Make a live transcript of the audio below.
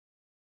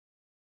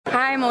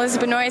Hi, I'm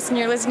Elizabeth Noyce, and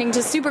you're listening to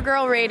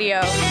Supergirl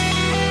Radio.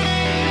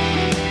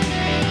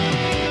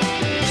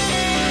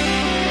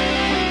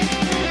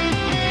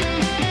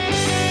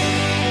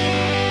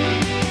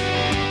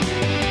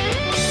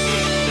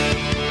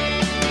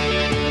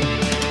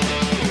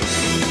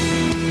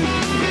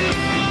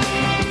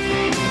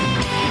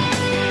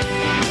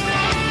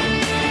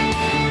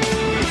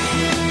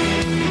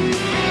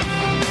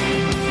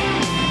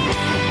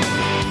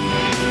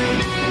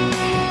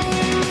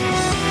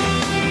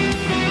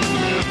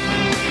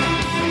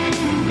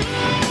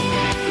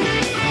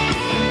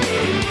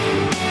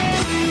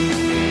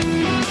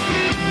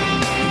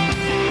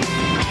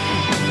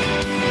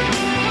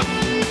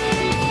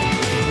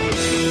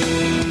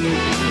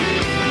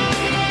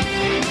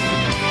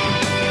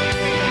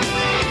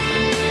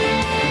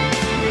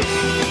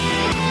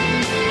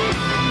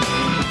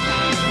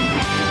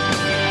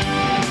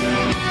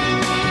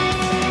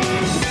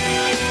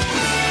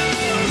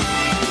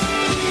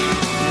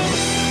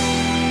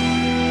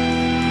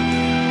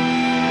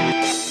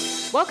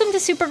 Welcome to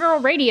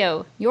Supergirl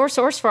Radio, your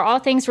source for all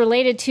things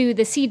related to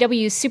the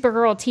CW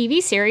Supergirl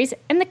TV series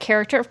and the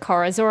character of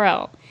Kara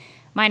Zor-El.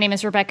 My name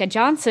is Rebecca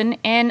Johnson,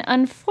 and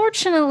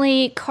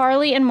unfortunately,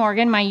 Carly and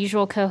Morgan, my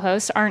usual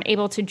co-hosts, aren't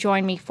able to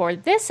join me for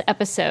this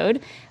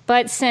episode,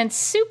 but since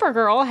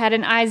Supergirl had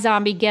an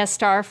iZombie guest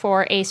star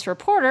for Ace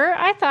Reporter,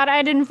 I thought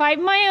I'd invite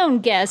my own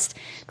guest,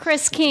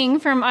 Chris King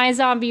from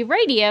iZombie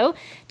Radio,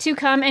 to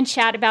come and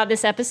chat about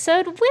this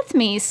episode with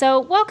me. So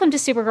welcome to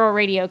Supergirl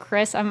Radio,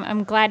 Chris.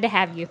 I'm glad to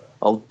have you.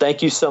 Well,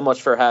 thank you so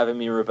much for having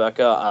me,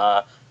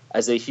 Rebecca.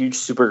 As a huge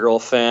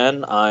Supergirl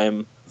fan,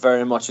 I'm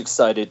very much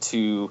excited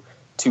to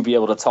be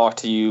able to talk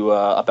to you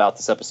about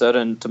this episode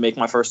and to make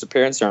my first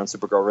appearance here on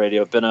Supergirl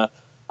Radio.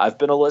 I've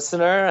been a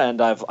listener,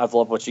 and I've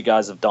loved what you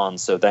guys have done,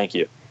 so thank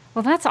you.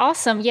 Well, that's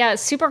awesome. Yeah,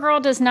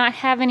 Supergirl does not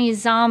have any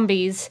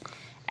zombies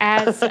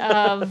as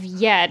of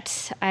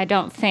yet, I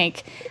don't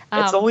think.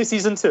 It's only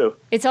season 2.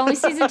 It's only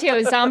season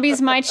 2.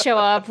 Zombies might show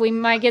up. We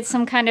might get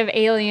some kind of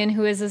alien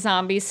who is a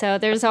zombie, so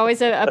there's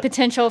always a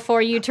potential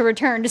for you to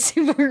return to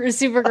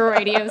Supergirl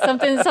Radio.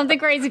 Something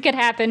crazy could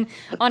happen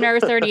on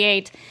Earth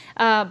 38.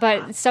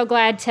 But so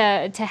glad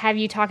to have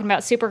you talking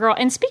about Supergirl.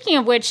 And speaking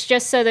of which,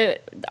 just so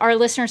that our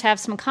listeners have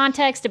some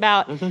context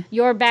about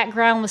your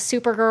background with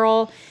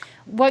Supergirl,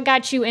 what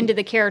got you into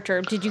the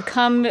character? Did you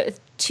come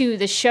to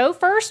the show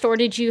first, or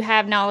did you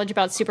have knowledge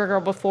about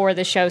Supergirl before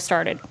the show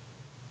started?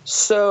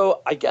 So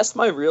I guess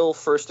my real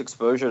first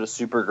exposure to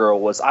Supergirl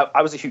was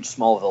I was a huge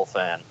Smallville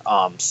fan.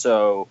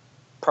 So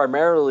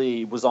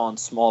primarily was on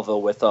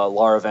Smallville with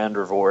Lara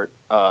Vandervoort.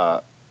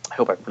 I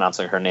hope I'm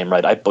pronouncing her name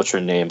right. I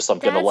butchered names, so I'm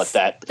going to let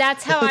that.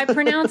 That's how I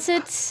pronounce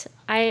it.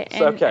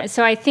 Okay.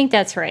 So I think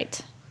that's right.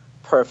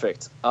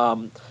 Perfect.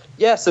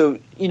 Yeah, so,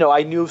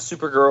 I knew of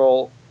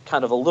Supergirl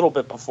kind of a little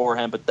bit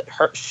beforehand, but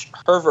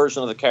her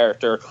version of the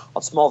character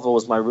on Smallville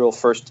was my real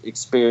first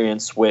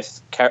experience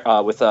with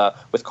Kara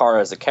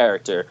as a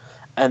character.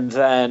 And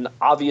then,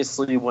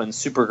 obviously, when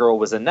Supergirl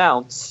was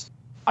announced,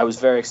 I was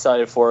very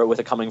excited for it, with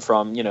it coming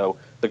from,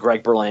 the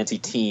Greg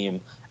Berlanti team.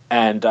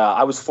 And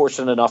I was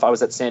fortunate enough, I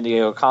was at San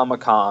Diego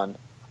Comic-Con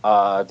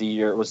the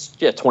year, it was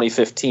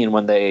 2015,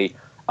 when they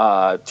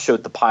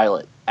showed the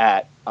pilot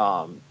at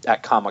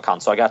Comic-Con.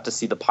 So I got to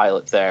see the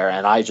pilot there,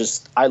 and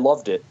I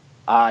loved it.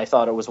 I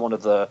thought it was one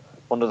of the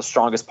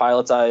strongest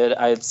pilots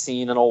I had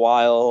seen in a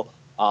while.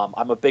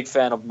 I'm a big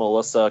fan of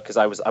Melissa because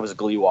I was a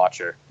Glee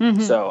watcher.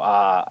 Mm-hmm. So,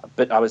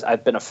 but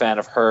I've been a fan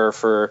of her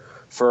for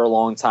a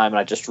long time, and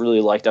I just really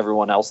liked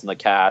everyone else in the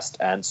cast.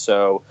 And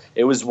so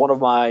it was one of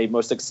my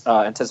most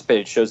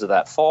anticipated shows of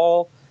that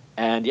fall.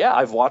 And yeah,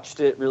 I've watched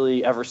it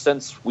really ever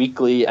since,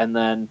 weekly. And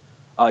then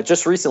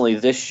just recently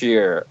this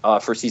year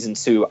for season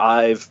 2,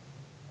 I've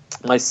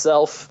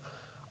myself.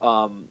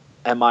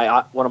 And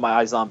one of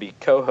my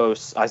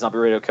iZombie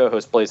Radio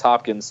co-hosts, Blaze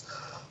Hopkins,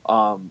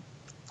 and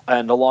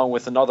along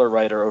with another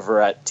writer over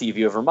at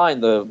TV Over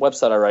Mine, the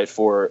website I write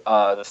for,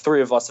 the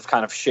three of us have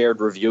kind of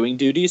shared reviewing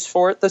duties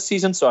for it this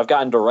season. So I've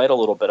gotten to write a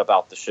little bit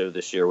about the show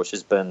this year, which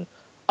has been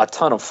a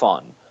ton of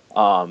fun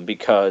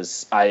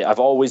because I've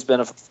always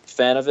been a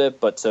fan of it,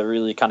 but to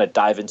really kind of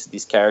dive into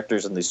these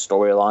characters and these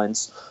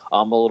storylines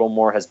a little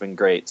more has been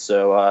great.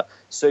 So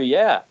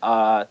yeah,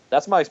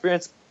 that's my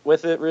experience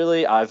with it.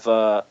 Really,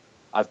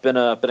 I've been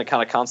a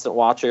kind of constant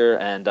watcher,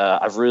 and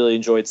I've really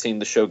enjoyed seeing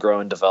the show grow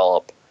and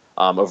develop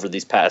over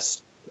these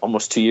past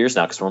almost 2 years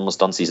now, because we're almost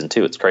done season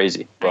 2. It's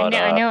crazy. But,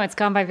 I know it's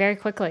gone by very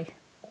quickly.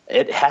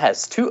 It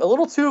has a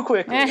little too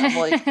quickly. I'm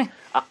like,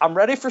 I'm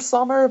ready for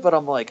summer, but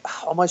I'm like,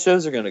 all my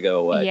shows are going to go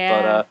away.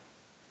 Yeah.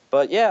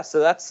 But yeah, so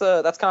that's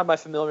kind of my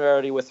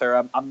familiarity with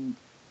her. I'm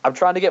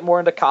trying to get more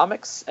into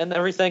comics and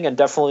everything, and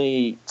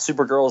definitely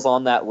Supergirl's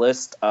on that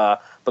list,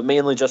 but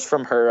mainly just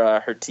from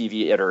her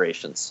TV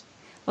iterations.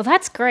 Well,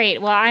 that's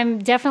great. Well, I'm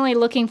definitely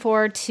looking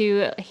forward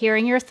to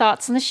hearing your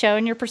thoughts on the show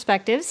and your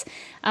perspectives.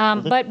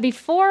 But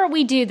before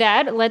we do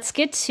that, let's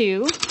get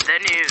to the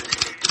news.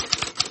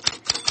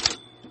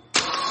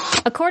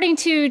 According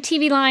to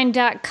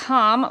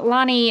TVLine.com,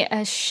 Lonnie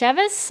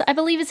Shevis, I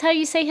believe is how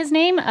you say his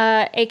name,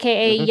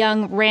 a.k.a.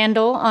 Young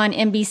Randall on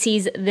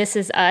NBC's This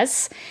Is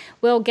Us,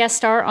 will guest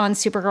star on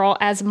Supergirl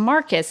as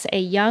Marcus, a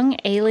young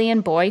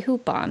alien boy who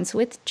bonds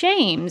with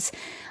James.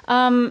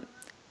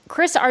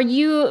 Chris, are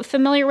you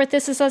familiar with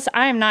This Is Us?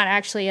 I am not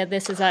actually a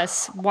This Is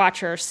Us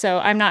watcher, so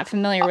I'm not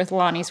familiar with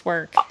Lonnie's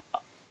work.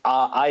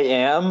 I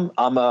am.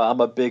 I'm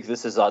a big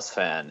This Is Us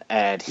fan,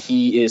 and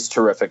he is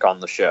terrific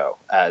on the show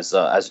as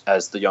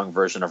the young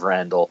version of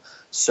Randall.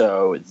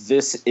 So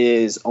this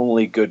is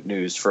only good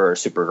news for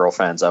Supergirl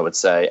fans, I would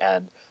say.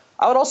 And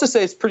I would also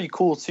say it's pretty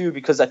cool too,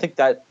 because I think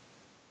that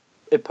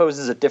it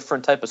poses a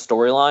different type of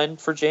storyline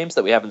for James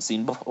that we haven't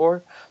seen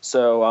before.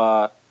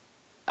 So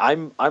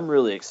I'm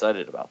really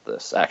excited about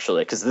this,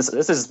 actually, because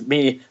this is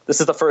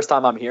the first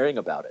time I'm hearing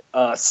about it.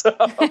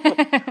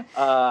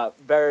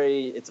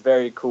 It's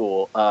very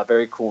cool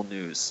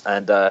news,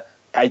 and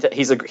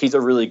he's a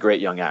really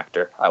great young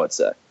actor, I would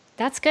say.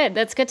 That's good.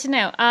 That's good to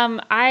know.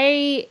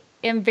 I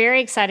am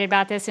very excited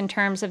about this in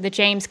terms of the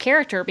James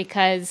character,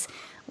 because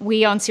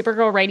we on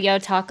Supergirl Radio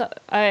talk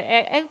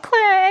at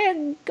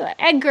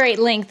great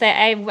length, that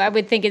I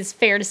would think is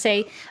fair to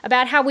say,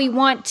 about how we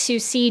want to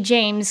see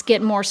James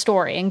get more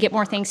story and get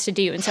more things to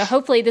do. And so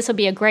hopefully this will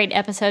be a great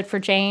episode for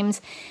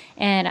James,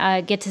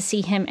 and get to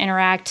see him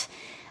interact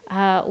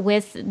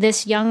with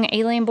this young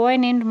alien boy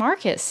named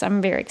Marcus.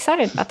 I'm very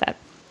excited about that.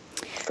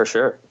 For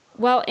sure.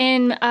 Well,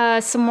 in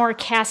some more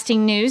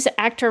casting news,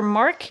 actor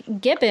Mark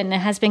Gibbon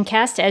has been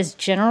cast as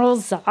General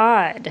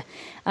Zod.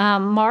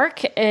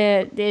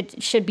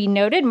 It should be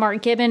noted,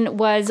 Mark Gibbon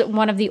was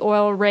one of the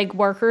oil rig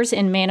workers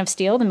in Man of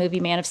Steel, the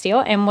movie Man of Steel,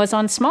 and was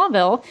on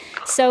Smallville.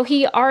 So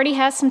he already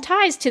has some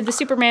ties to the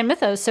Superman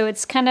mythos. So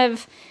it's kind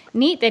of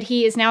neat that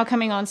he is now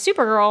coming on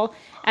Supergirl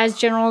as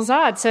General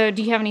Zod. So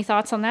do you have any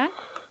thoughts on that?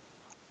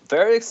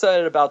 Very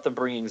excited about them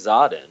bringing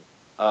Zod in.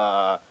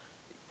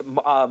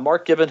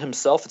 Mark Gibbon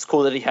himself, it's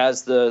cool that he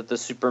has the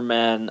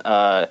Superman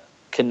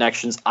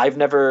connections.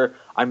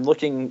 I'm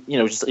looking,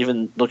 just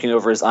even looking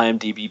over his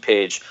IMDb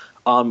page.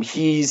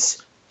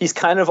 He's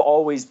kind of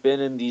always been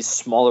in these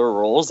smaller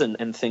roles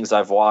and things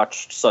I've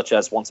watched, such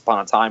as Once Upon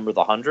a Time or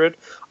The 100.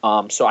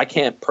 So I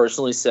can't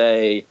personally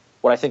say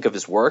what I think of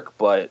his work,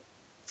 but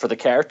for the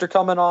character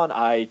coming on,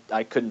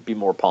 I couldn't be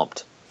more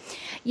pumped.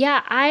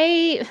 Yeah,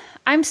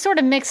 I'm sort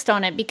of mixed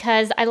on it,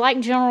 because I like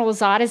General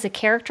Zod as a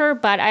character,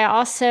 but I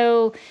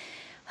also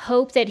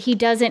hope that he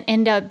doesn't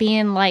end up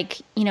being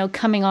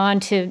coming on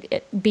to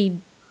be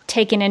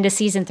taken into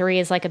season 3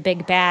 as like a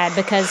big bad,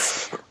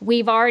 because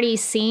we've already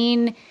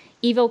seen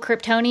evil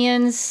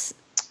Kryptonians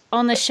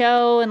on the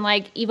show and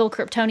like evil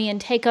Kryptonian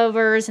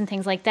takeovers and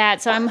things like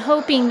that. So I'm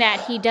hoping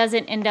that he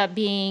doesn't end up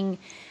being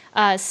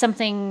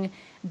something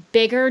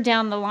bigger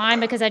down the line,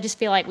 because I just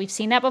feel like we've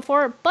seen that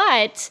before.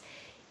 But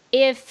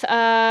if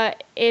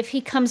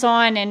he comes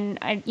on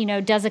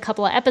and does a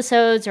couple of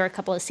episodes or a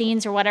couple of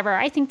scenes or whatever,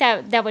 I think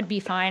that would be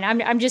fine.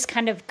 I'm just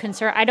kind of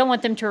concerned. I don't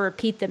want them to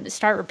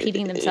start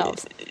repeating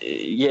themselves.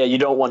 Yeah, you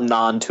don't want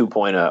non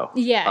 2.0.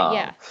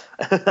 Yeah.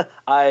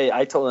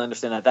 I totally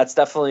understand that. That's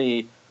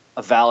definitely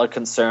a valid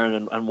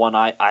concern, and one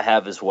I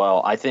have as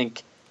well. I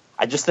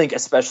just think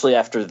especially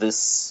after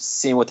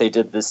seeing what they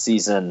did this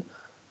season,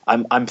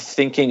 I'm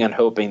thinking and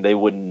hoping they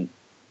wouldn't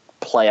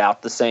play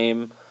out the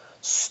same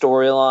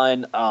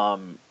storyline,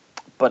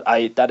 but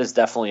that is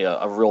definitely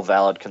a real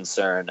valid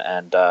concern,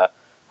 and I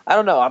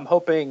don't know, I'm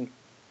hoping,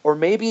 or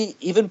maybe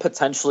even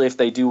potentially if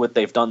they do what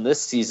they've done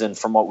this season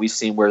from what we've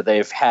seen, where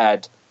they've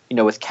had,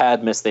 with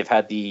Cadmus, they've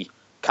had the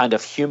kind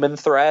of human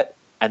threat,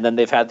 and then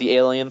they've had the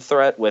alien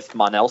threat with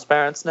Mon-El's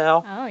parents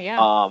now. Oh,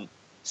 yeah.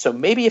 So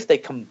maybe if they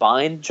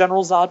combine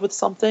General Zod with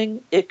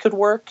something, it could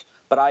work,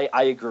 but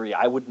I agree,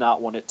 I would not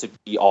want it to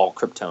be all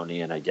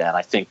Kryptonian again.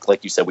 I think,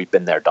 like you said, we've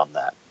been there, done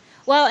that.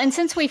 Well, and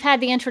since we've had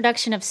the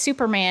introduction of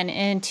Superman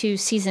into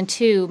season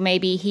 2,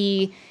 maybe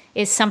he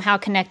is somehow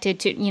connected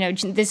to,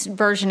 this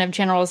version of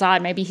General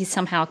Zod, maybe he's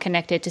somehow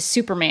connected to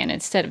Superman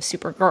instead of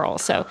Supergirl.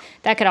 So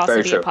that could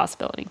also be a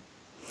possibility.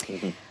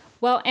 Mm-hmm.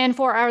 Well, and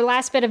for our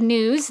last bit of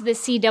news, the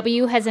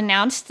CW has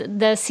announced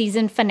the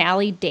season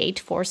finale date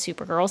for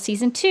Supergirl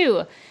season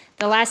 2.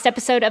 The last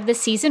episode of the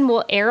season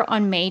will air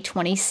on May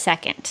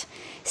 22nd.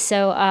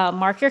 So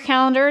mark your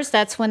calendars.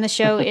 That's when the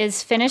show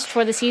is finished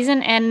for the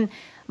season. And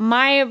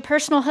my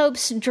personal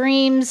hopes,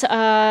 dreams,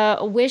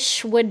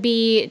 wish would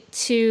be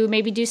to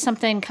maybe do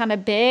something kind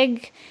of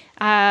big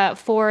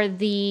for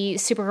the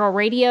Supergirl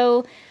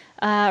Radio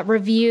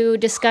review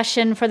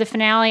discussion for the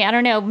finale. I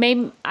don't know.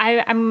 Maybe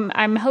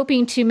I'm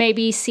hoping to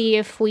maybe see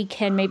if we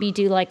can maybe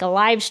do like a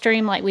live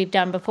stream like we've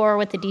done before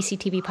with the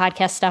DCTV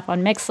podcast stuff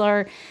on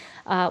Mixlr.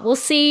 We'll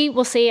see.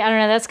 I don't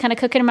know. That's kind of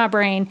cooking in my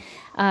brain.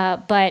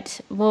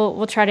 But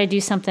we'll try to do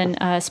something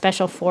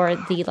special for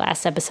the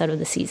last episode of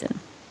the season.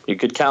 You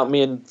could count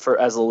me in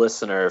as a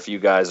listener if you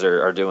guys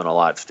are doing a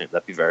live stream.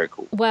 That'd be very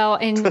cool. Well,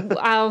 and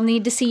I'll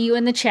need to see you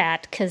in the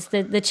chat, because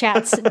the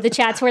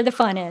chat's where the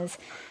fun is.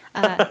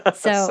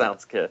 So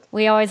sounds good.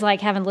 We always like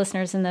having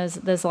listeners in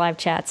those live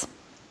chats.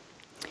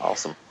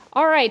 Awesome.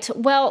 All right,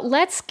 well,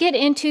 let's get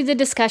into the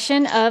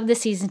discussion of the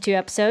Season 2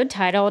 episode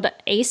titled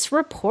Ace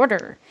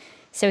Reporter.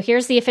 So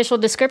here's the official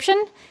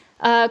description.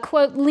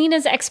 Quote,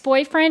 Lena's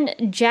ex-boyfriend,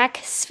 Jack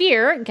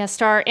Sphere, guest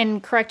star,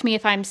 and correct me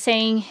if I'm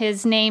saying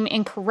his name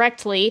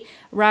incorrectly,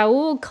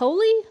 Rahul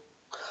Kohli?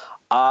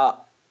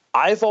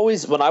 I've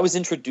always, when I was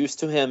introduced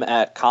to him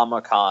at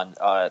Comic-Con,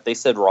 they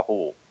said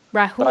Rahul.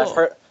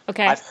 Rahul. But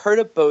I've heard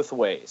it both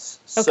ways.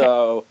 Okay.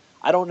 So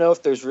I don't know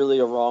if there's really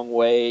a wrong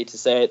way to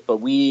say it, but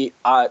we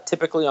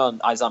typically on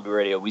iZombie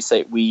Radio we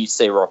say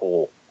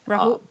Rahul.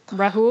 Rahul.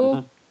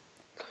 Mm-hmm.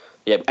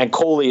 Yeah, and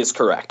Kohli is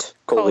correct.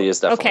 Kohli is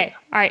definitely. Okay,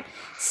 all right.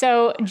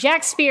 So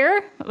Jack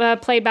Sphere,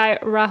 played by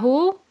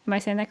Rahul. Am I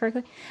saying that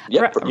correctly?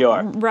 Yep, you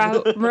are.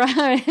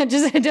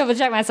 Just double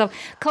check myself.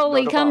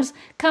 Kohli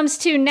comes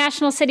to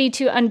National City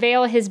to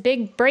unveil his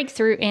big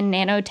breakthrough in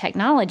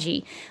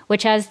nanotechnology,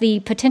 which has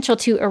the potential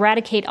to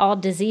eradicate all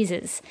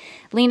diseases.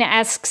 Lena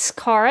asks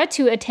Kara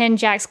to attend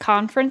Jack's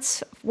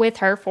conference with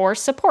her for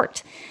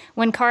support.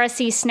 When Kara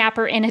sees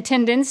Snapper in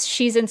attendance,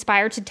 she's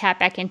inspired to tap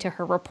back into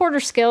her reporter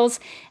skills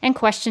and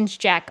questions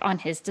Jack on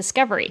his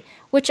discovery,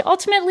 which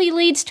ultimately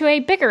leads to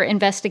a bigger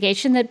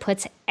investigation that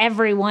puts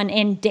everyone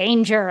in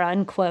danger,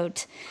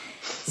 unquote.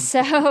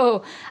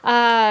 So,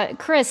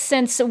 Chris,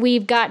 since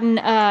we've gotten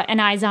an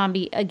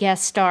iZombie a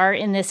guest star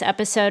in this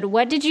episode,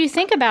 what did you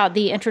think about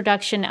the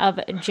introduction of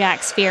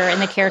Jack Sphere and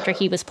the character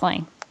he was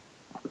playing?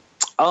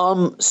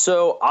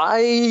 So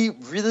I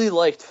really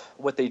liked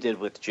what they did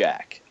with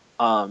Jack.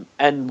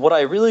 And what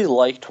I really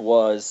liked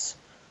was,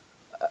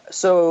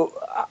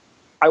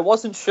 I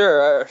wasn't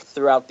sure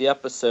throughout the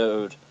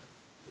episode,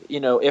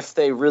 if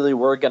they really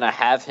were going to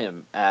have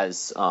him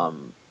as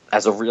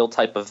a real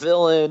type of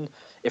villain,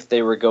 if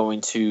they were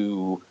going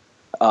to,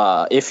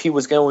 if he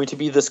was going to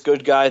be this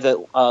good guy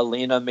that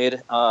Lena made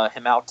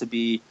him out to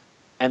be,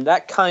 and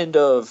that kind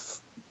of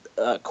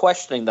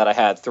questioning that I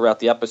had throughout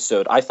the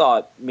episode, I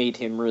thought made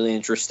him really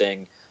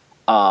interesting.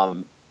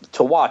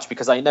 To watch,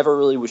 because I never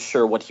really was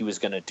sure what he was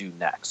going to do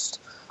next.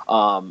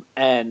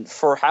 And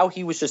for how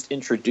he was just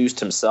introduced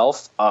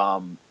himself,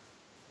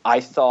 I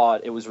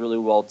thought it was really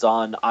well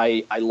done.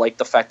 I liked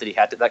the fact that he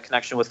had that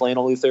connection with Lena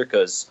Luthor,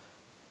 because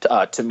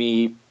to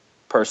me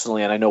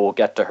personally, and I know we'll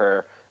get to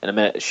her in a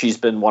minute, she's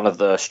been one of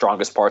the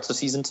strongest parts of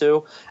season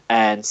 2,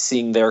 and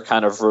seeing their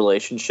kind of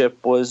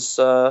relationship was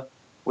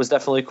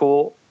definitely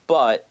cool.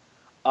 But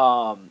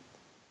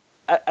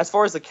as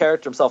far as the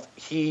character himself,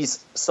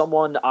 he's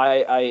someone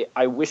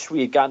I wish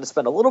we had gotten to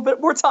spend a little bit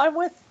more time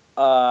with.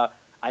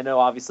 I know,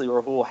 obviously,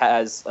 Rahul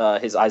has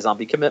his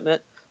iZombie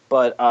commitment,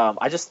 but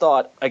I just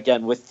thought,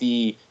 again, with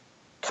the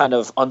kind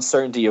of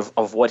uncertainty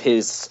of what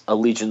his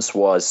allegiance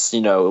was,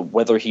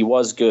 whether he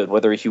was good,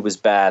 whether he was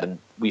bad, and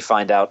we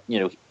find out,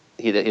 that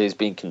he's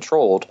being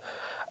controlled,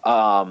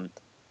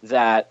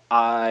 that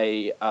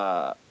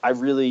I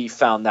really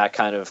found that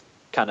kind of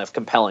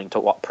compelling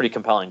pretty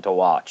compelling to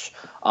watch.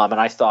 And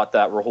I thought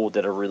that Rahul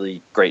did a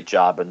really great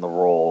job in the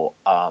role.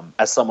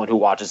 As someone who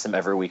watches him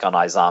every week on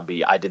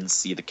iZombie, I didn't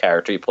see the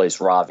character he plays,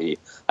 Ravi.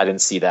 I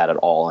didn't see that at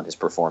all in his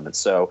performance.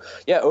 So,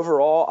 yeah,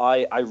 overall,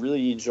 I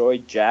really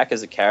enjoyed Jack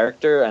as a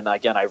character. And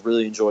again, I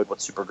really enjoyed what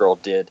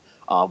Supergirl did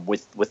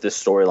with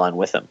this storyline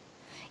with him.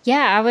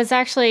 Yeah, I was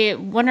actually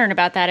wondering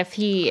about that, if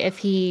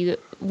he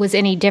was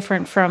any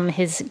different from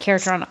his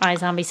character on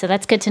iZombie, so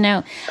that's good to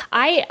know.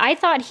 I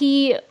thought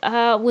he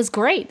was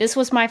great. This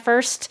was my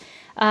first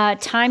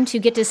time to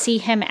get to see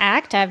him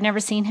act. I've never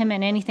seen him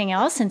in anything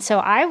else, and so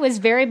I was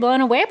very blown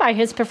away by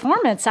his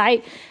performance.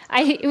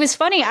 It was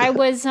funny. I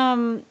was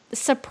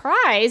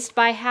surprised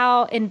by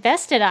how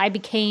invested I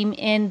became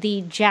in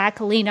the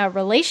Jack-Lena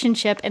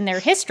relationship and their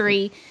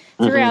history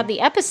throughout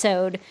the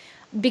episode,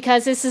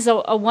 because this is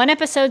a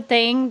one-episode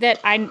thing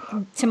that,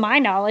 to my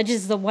knowledge,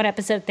 is the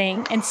one-episode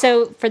thing. And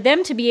so for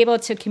them to be able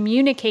to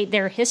communicate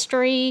their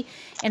history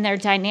and their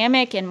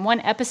dynamic in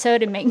one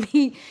episode and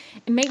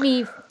make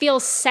me feel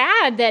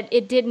sad that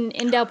it didn't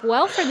end up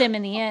well for them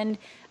in the end,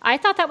 I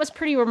thought that was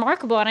pretty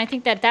remarkable. And I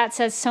think that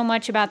says so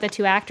much about the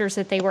two actors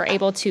that they were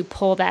able to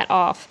pull that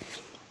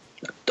off.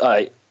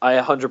 I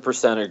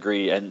 100%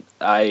 agree. And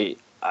I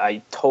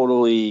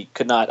totally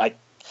could not...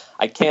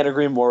 I can't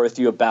agree more with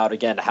you about,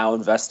 again, how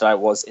invested I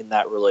was in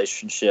that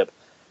relationship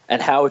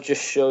and how it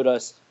just showed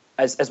us,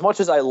 as much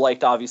as I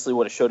liked, obviously,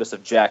 what it showed us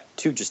of Jack,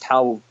 too, just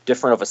how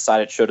different of a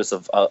side it showed us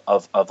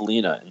of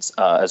Lena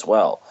as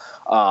well.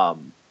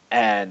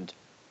 And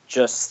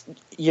just,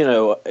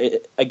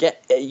 again,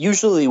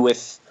 usually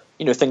with,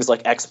 things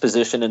like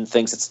exposition and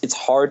things, it's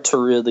hard to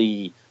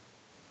really...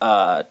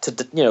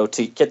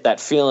 to get that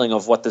feeling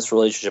of what this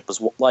relationship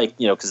was like,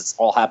 because it's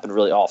all happened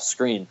really off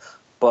screen.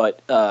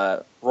 But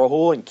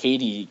Rahul and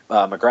Katie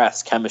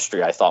McGrath's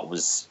chemistry, I thought,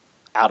 was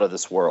out of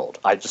this world.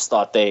 I just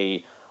thought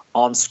they,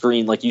 on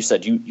screen, like you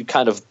said, you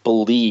kind of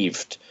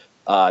believed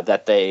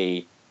that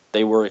they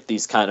were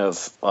these kind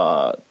of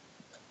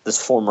this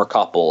former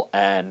couple.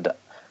 And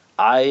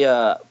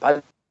I,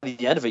 by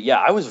the end of it,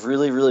 I was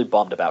really, really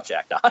bummed about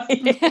Jack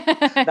dying.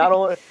 Not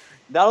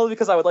only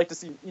because I would like to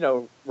see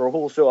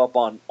Rahul show up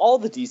on all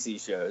the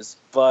DC shows,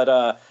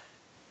 but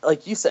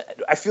like you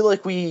said, I feel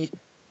like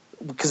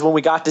because when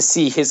we got to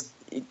see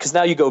because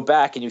now you go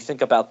back and you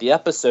think about the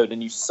episode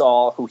and you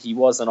saw who he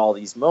was in all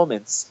these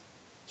moments.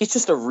 He's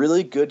just a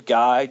really good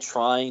guy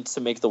trying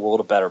to make the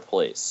world a better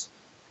place.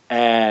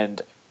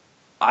 And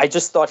I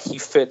just thought he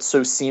fit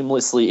so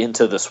seamlessly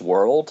into this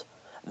world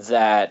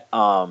that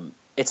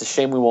it's a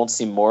shame we won't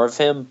see more of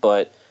him,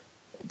 but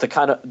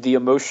the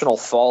emotional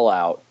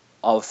fallout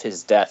of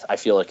his death, I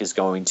feel like, is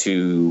going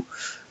to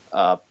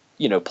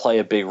play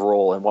a big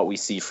role in what we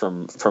see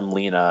from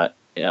Lena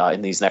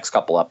in these next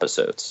couple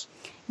episodes.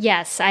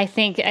 Yes, I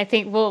think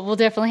we'll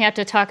definitely have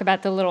to talk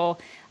about the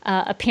little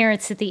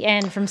appearance at the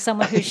end from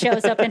someone who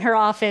shows up in her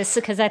office,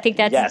 because I think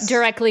that's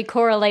directly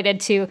correlated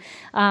to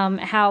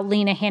how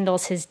Lena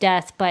handles his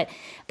death. But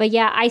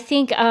yeah, I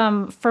think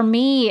for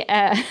me,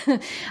 I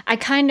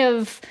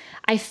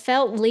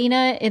felt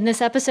Lena in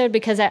this episode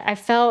because I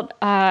felt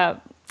I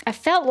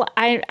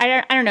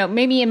don't know,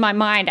 maybe in my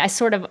mind I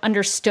sort of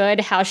understood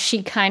how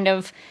she kind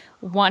of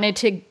wanted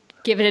to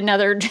give it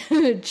another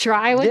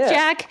try with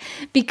Jack,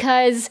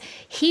 because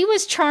he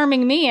was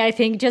charming me, I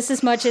think, just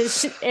as much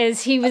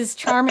as he was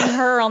charming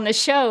her on the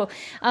show.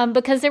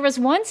 Because there was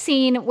one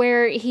scene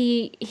where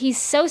he's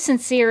so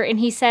sincere, and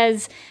he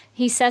says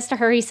to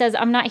her,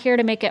 I'm not here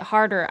to make it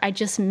harder. I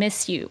just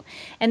miss you.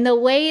 And the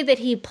way that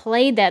he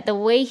played that, the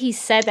way he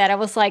said that, I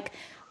was like,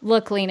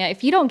 look, Lena,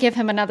 if you don't give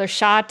him another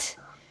shot,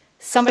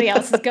 somebody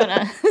else is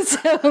gonna.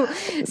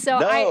 So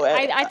no,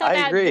 I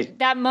thought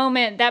that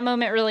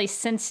moment really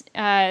cinched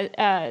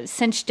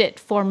it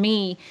for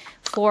me,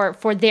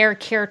 for their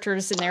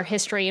characters and their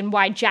history, and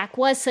why Jack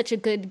was such a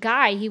good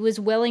guy. He was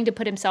willing to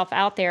put himself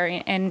out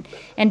there and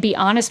be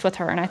honest with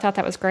her, and I thought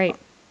that was great.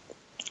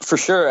 For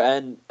sure.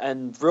 And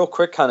real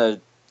quick,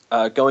 kind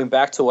of going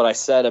back to what I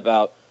said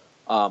about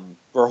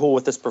Rahul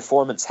with this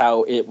performance,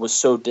 how it was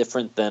so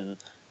different than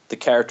the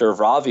character of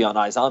Ravi on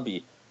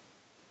iZombie.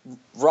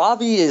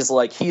 Ravi is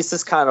like, he's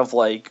this kind of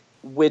like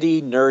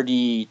witty,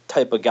 nerdy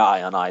type of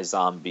guy on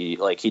iZombie.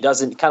 Like, he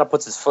kind of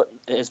puts his foot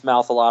in his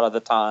mouth a lot of the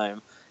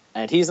time,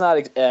 and he's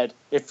not.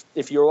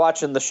 If you're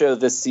watching the show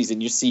this season,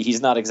 you see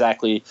he's not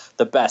exactly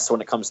the best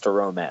when it comes to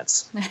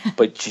romance.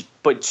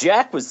 but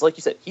Jack was, like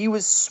you said, he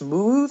was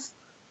smooth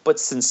but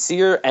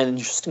sincere and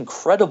just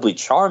incredibly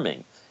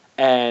charming,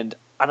 and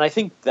I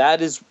think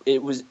that is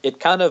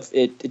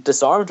it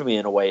disarmed me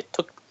in a way. It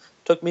took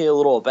me a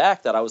little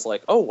aback that I was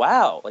like, oh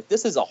wow, like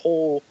this is a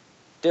whole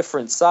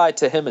different side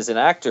to him as an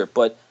actor,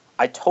 but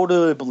I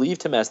totally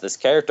believed him as this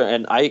character,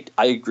 and I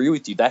agree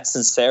with you. That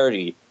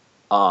sincerity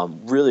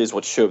really is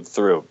what showed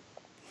through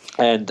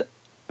and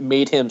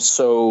made him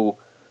so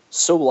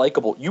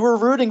likable. You were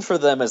rooting for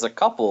them as a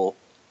couple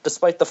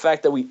despite the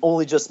fact that we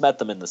only just met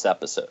them in this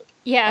episode.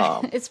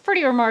 Yeah, it's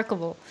pretty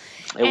remarkable.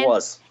 It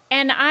was.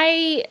 And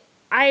I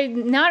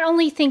not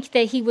only think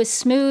that he was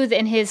smooth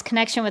in his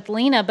connection with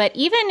Lena, but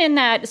even in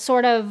that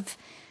sort of,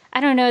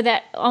 I don't know,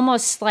 that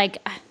almost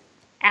like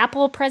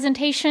Apple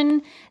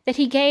presentation that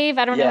he gave.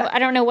 I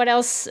don't know what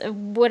else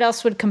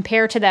would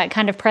compare to that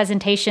kind of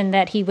presentation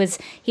that he was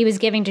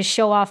giving to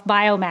show off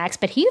Biomax,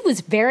 but he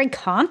was very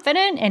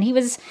confident, and he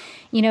was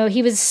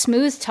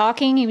smooth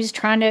talking. He was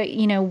trying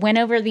to, win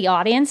over the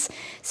audience.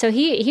 So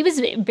he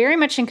was very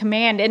much in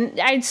command. And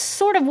I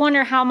sort of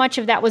wonder how much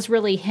of that was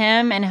really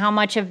him and how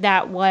much of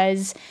that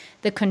was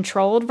the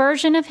controlled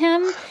version of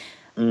him.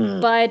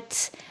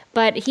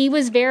 But he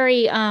was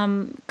very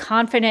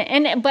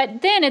confident.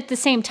 But then at the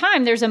same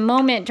time, there's a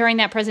moment during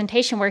that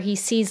presentation where he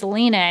sees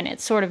Lena, and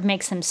it sort of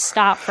makes him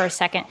stop for a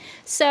second.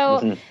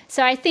 So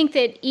I think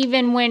that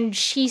even when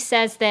she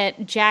says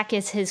that Jack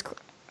is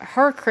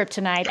her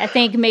kryptonite, I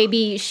think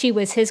maybe she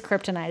was his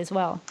kryptonite as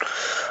well.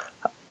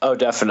 Oh,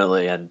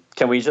 definitely. And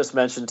can we just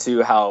mention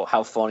too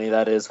how funny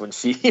that is when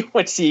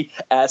she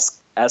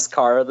asks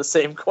Kara the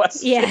same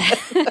question? Yeah.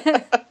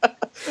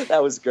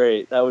 That was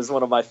great. That was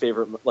one of my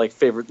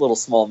favorite little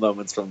small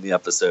moments from the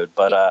episode.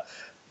 But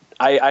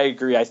I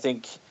agree. I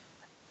think,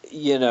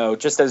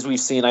 just as we've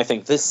seen, I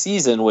think this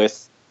season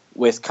with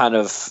kind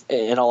of,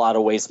 in a lot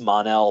of ways,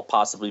 Mon-El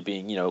possibly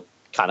being,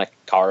 kind of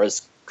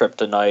Kara's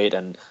kryptonite,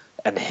 and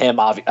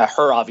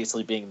her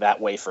obviously being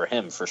that way for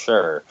him, for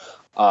sure.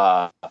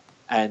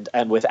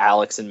 And with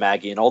Alex and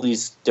Maggie and all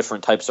these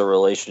different types of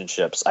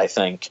relationships, I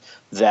think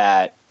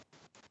that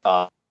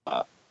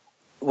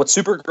what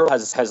Supergirl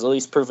has at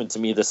least proven to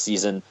me this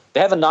season, they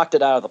haven't knocked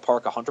it out of the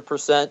park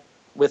 100%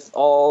 with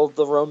all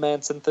the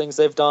romance and things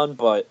they've done,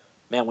 but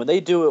man, when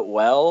they do it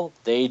well,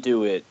 they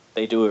do it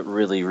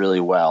really, really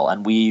well.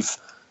 And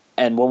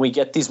when we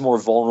get these more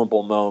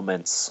vulnerable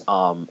moments,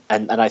 and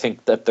I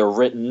think that they're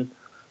written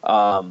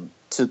when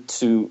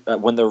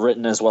they're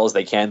written as well as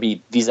they can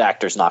be, these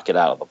actors knock it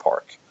out of the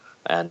park.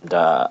 And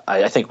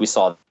I think we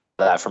saw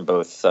that from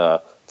both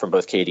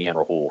Katie and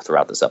Rahul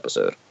throughout this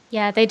episode.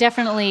 Yeah, they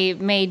definitely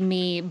made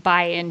me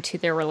buy into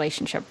their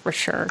relationship for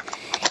sure.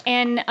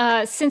 And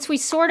since we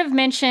sort of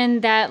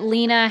mentioned that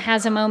Lena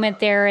has a moment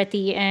there at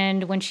the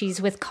end when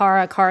she's with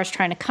Kara, Kara's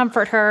trying to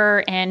comfort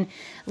her, and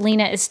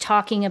Lena is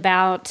talking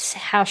about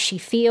how she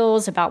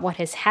feels about what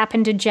has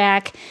happened to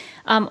Jack.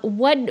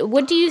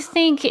 What do you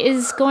think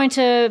is going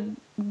to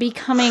be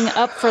coming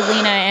up for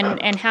Lena,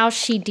 and how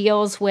she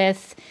deals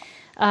with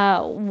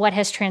what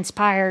has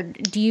transpired?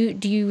 Do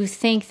you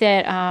think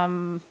that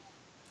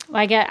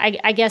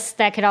I guess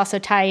that could also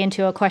tie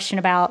into a question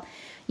about,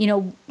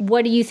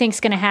 what do you think is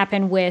going to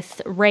happen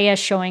with Rhea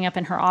showing up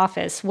in her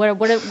office? What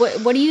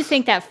do you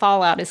think that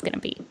fallout is going to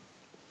be?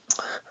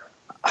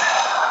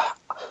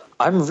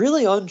 I'm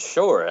really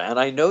unsure, and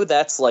I know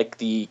that's like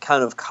the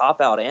kind of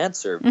cop-out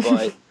answer,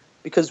 but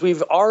because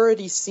we've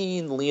already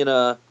seen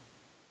Lena,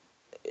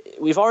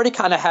 we've already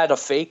kind of had a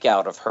fake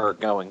out of her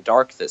going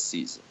dark this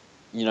season.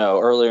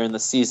 Earlier in the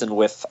season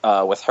with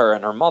her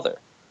and her mother,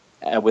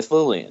 with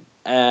Lillian,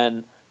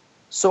 and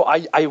so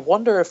I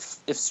wonder if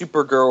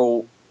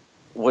Supergirl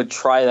would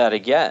try that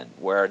again,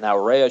 where now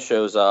Rhea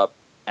shows up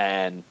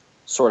and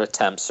sort of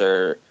tempts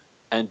her,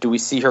 and do we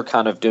see her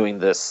kind of doing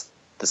this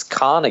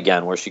con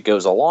again where she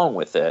goes along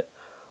with it,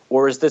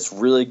 or is this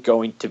really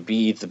going to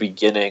be the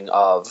beginning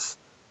of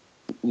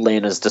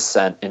Lena's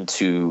descent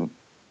into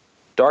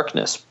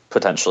darkness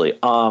potentially?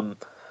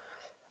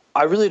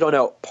 I really don't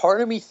know.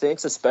 Part of me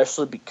thinks,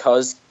 especially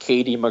because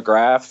Katie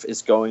McGrath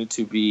is going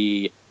to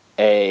be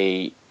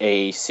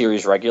a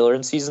series regular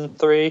in season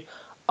 3,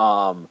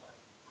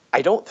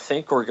 I don't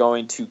think we're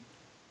going to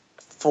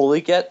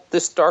fully get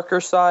this darker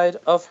side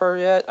of her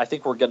yet. I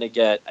think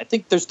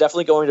there's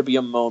definitely going to be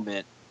a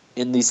moment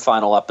in these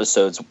final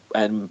episodes,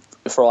 and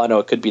for all I know,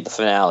 it could be the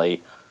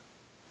finale,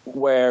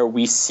 where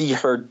we see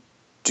her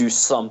do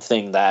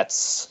something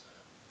that's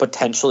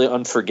potentially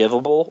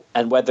unforgivable,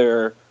 and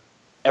whether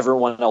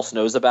everyone else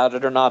knows about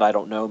it or not, I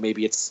don't know.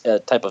 Maybe it's a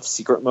type of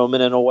secret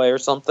moment in a way or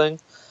something.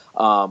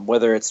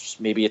 Whether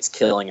it's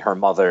killing her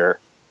mother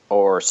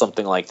or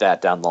something like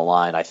that down the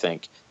line, I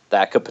think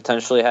that could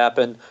potentially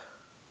happen.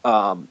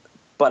 But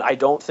I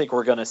don't think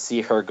we're going to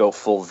see her go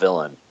full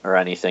villain or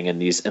anything in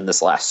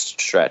this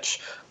last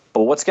stretch.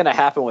 But what's going to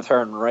happen with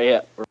her and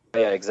Rhea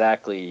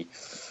exactly?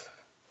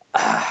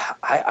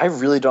 I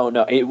really don't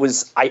know.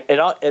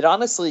 It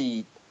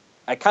honestly,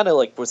 I kind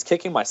of was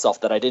kicking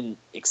myself that I didn't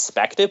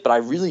expect it, but I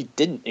really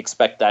didn't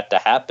expect that to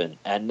happen.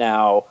 And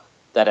now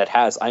that it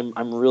has,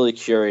 I'm really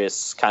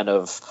curious, kind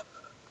of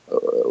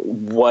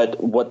what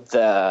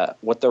the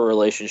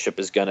relationship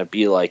is going to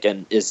be like.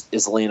 And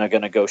is Lena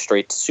going to go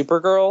straight to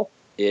Supergirl?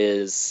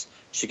 Is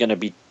she going to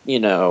be?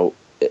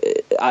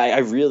 I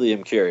really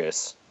am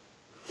curious.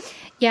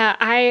 Yeah,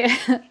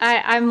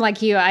 I'm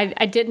like you.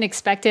 I didn't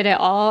expect it at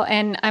all,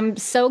 and I'm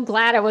so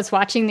glad I was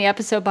watching the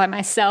episode by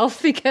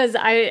myself, because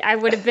I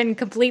would have been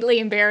completely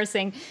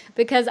embarrassing.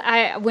 Because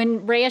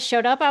when Rhea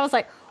showed up, I was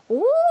like,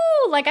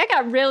 ooh, I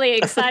got really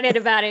excited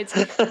about it.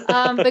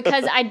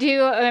 Because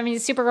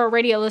Supergirl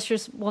Radio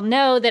listeners will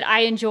know that I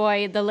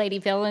enjoy the lady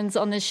villains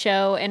on this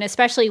show, and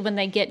especially when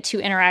they get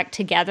to interact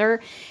together.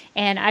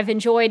 And I've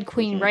enjoyed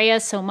Queen Rhea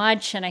so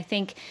much, and I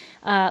think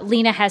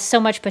Lena has so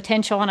much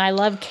potential, and I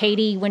love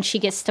Katie when she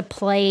gets to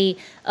play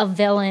a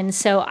villain.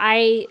 So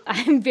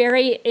I'm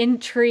very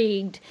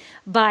intrigued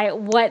by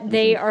what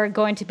they are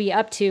going to be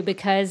up to,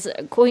 because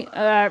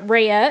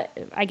Rhea,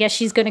 I guess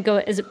she's going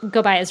to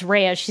go by as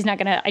Rhea. She's not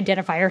going to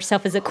identify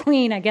herself as a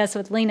queen, I guess,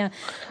 with Lena.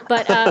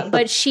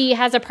 But she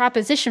has a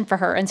proposition for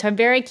her, and so I'm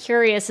very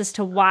curious as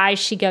to why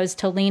she goes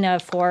to Lena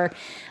for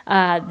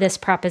this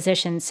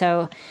proposition.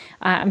 So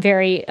I'm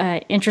very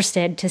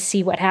interested to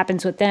see what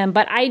happens with them.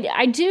 But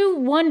I do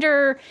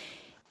wonder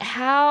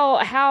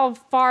how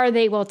far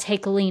they will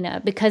take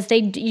Lena, because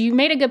you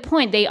made a good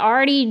point. They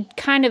already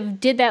kind of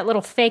did that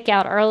little fake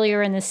out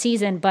earlier in the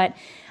season, but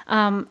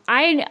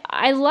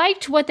I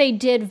liked what they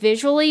did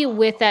visually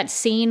with that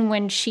scene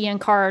when she and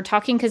Kara are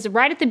talking, because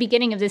right at the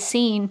beginning of this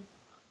scene,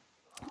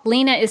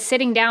 Lena is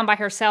sitting down by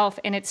herself,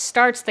 and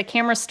the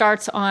camera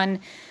starts on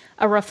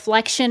a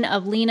reflection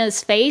of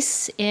Lena's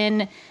face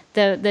in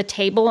the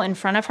table in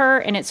front of her,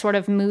 and it sort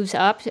of moves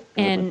up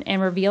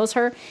and reveals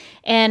her.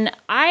 And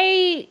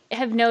I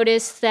have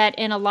noticed that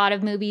in a lot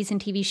of movies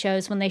and TV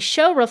shows, when they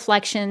show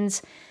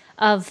reflections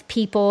of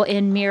people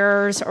in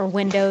mirrors or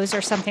windows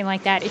or something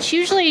like that, it's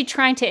usually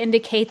trying to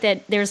indicate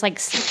that there's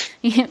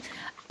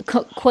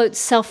quote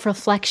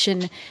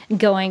self-reflection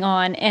going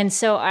on. And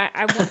so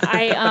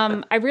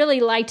I really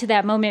liked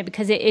that moment,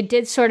 because it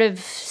did sort of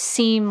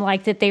seem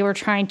like that they were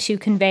trying to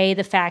convey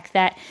the fact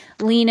that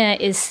Lena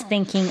is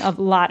thinking a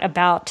lot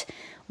about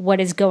what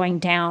is going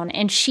down.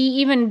 And she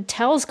even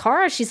tells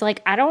Kara, she's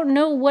like, I don't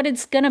know what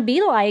it's going to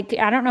be like.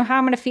 I don't know how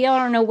I'm going to feel. I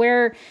don't know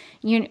where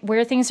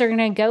things are going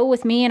to go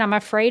with me. And I'm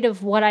afraid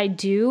of what I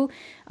do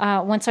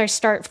once I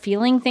start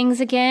feeling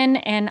things again.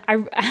 And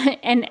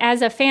and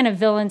as a fan of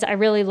villains, I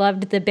really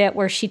loved the bit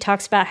where she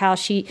talks about how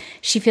she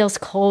feels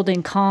cold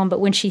and calm, but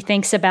when she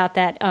thinks about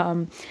that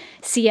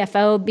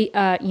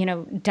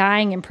CFO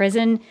dying in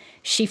prison,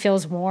 she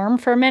feels warm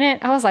for a minute.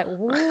 I was like,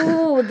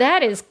 "Whoa,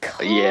 that is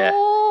cold." Yeah.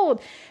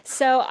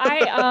 So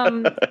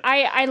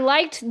I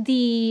liked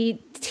the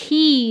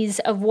tease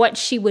of what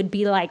she would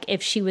be like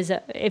if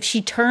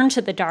she turned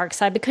to the dark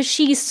side, because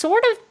she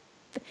sort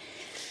of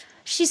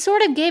she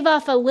sort of gave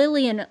off a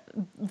Lillian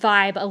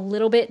vibe a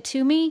little bit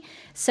to me.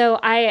 So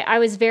I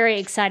was very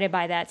excited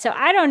by that. So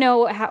I don't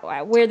know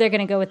where they're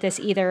going to go with this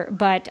either,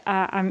 but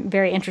I'm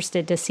very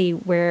interested to see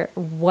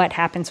what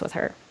happens with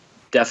her.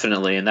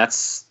 Definitely, and that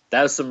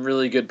was some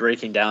really good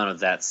breaking down of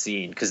that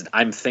scene, because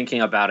I'm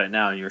thinking about it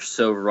now, and you're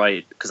so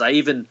right. Because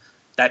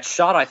that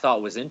shot I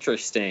thought was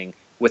interesting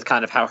with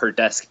kind of how her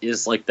desk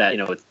is like that,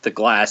 with the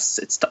glass,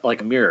 it's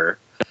like a mirror,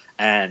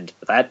 and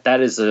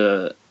that's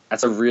a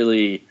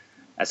really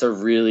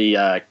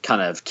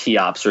kind of key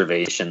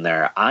observation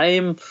there.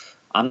 I'm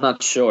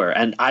not sure,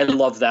 and I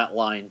love that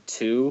line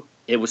too.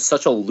 It was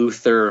such a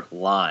Luther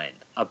line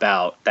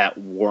about that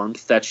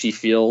warmth that she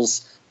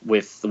feels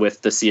with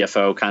the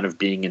CFO kind of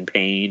being in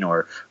pain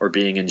or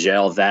being in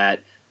jail.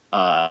 That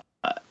was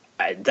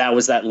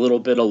that little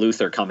bit of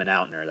Luther coming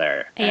out in her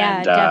there.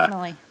 Yeah,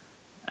 definitely.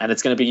 And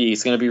it's gonna be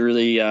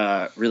really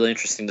really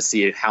interesting to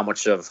see how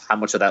much of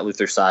that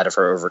Luther side of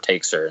her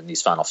overtakes her in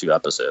these final few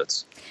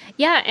episodes.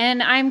 Yeah,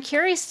 and I'm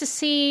curious to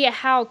see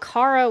how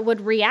Kara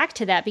would react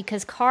to that,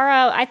 because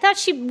Kara, I thought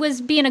she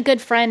was being a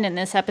good friend in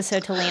this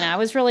episode to Lena. I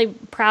was really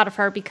proud of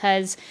her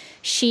because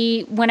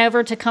she went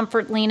over to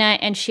comfort Lena,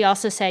 and she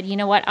also said, you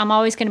know what, I'm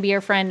always going to be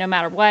your friend no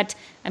matter what.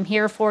 I'm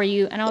here for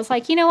you. And I was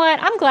like, you know what,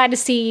 I'm glad to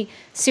see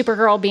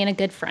Supergirl being a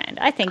good friend.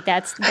 I think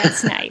that's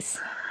nice.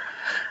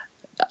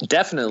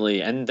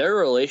 Definitely. And their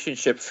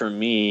relationship, for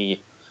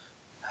me,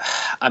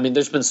 I mean,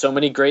 there's been so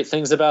many great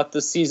things about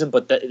this season,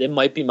 but it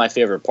might be my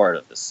favorite part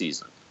of this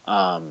season.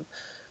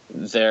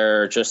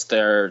 Their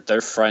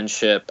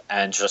friendship,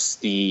 and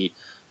just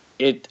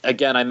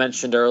again, I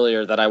mentioned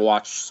earlier that I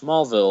watched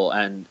Smallville,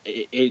 and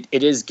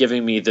it is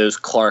giving me those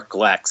Clark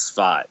Lex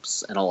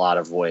vibes in a lot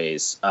of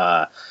ways.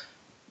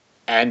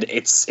 And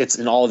it's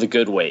in all the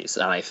good ways,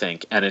 and I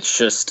think, and it's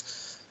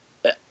just,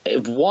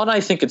 one,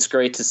 I think it's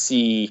great to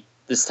see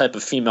this type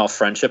of female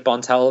friendship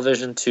on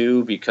television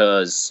too,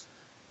 because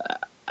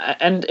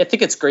and I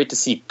think it's great to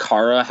see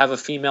Kara have a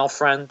female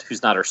friend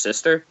who's not her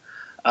sister.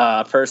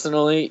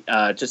 Personally,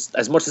 just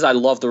as much as I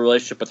love the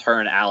relationship with her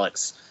and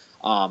Alex,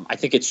 I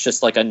think it's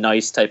just like a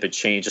nice type of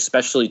change,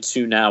 especially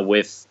too now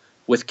with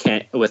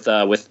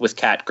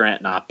Cat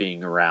Grant not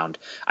being around.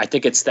 I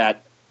think it's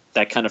that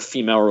kind of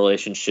female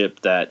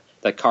relationship that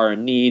Kara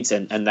needs,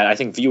 and that I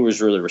think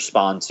viewers really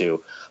respond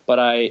to. But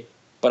I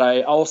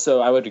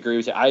would agree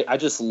with you. I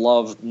just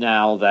love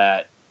now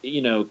that,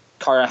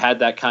 Kara had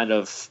that kind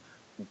of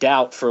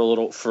doubt for a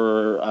little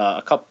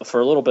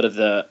bit of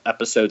the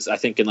episodes, I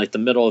think in like the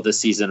middle of the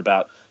season,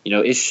 about,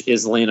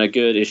 is Lena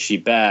good? Is she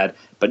bad?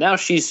 But now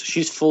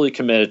she's fully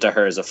committed to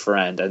her as a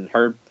friend,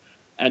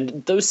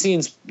 and those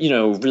scenes,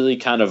 really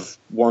kind of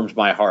warmed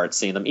my heart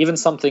seeing them. Even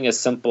something as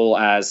simple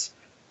as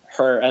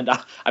her, and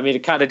I mean,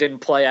 it kind of didn't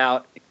play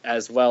out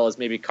as well as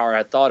maybe Kara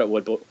had thought it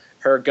would, but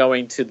her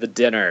going to the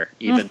dinner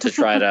even to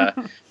try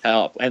to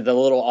help, and the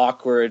little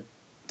awkward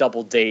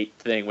double date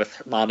thing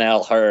with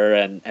Mon-El, her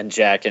and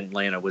Jack and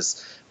Lena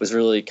was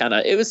really kind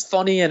of, it was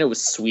funny and it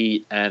was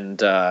sweet,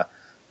 and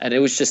it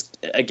was just,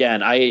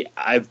 again,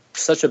 I'm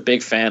such a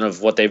big fan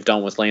of what they've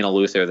done with Lena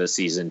Luthor this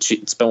season.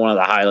 It's been one of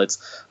the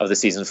highlights of the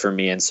season for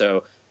me, and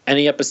so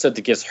any episode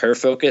that gives her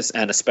focus,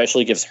 and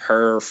especially gives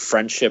her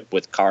friendship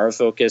with Kara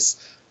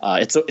focus,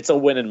 it's a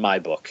win in my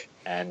book.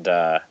 And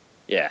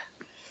yeah.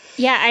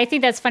 Yeah, I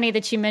think that's funny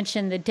that you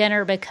mentioned the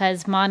dinner,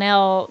 because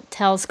Mon-El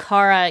tells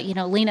Kara,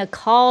 Lena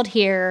called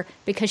here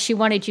because she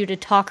wanted you to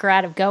talk her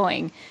out of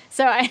going.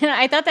 So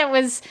I thought that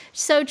was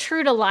so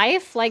true to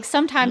life. Like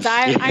sometimes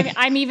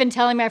I'm even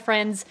telling my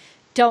friends,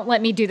 don't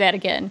let me do that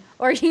again.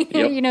 Or,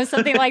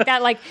 something like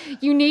that. Like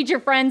you need your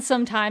friends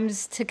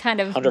sometimes to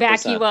kind of 100%.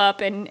 Back you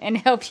up and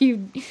help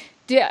you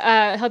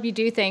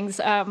do things.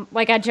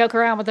 Like I joke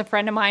around with a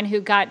friend of mine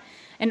who got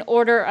an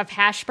order of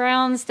hash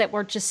browns that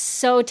were just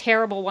so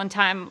terrible one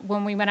time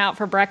when we went out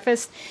for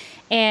breakfast.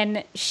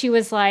 And she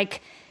was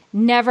like,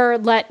 never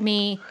let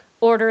me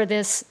order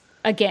this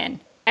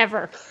again,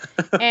 ever.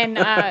 And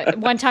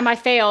one time I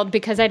failed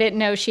because I didn't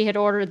know she had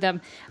ordered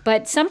them.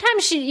 But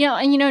sometimes she,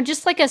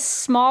 just like a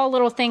small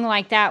little thing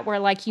like that, where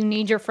like you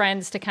need your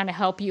friends to kind of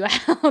help you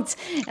out.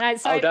 And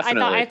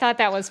I thought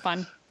that was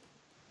fun.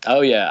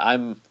 Oh yeah.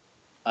 I'm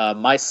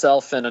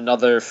myself and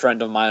another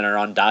friend of mine are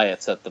on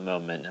diets at the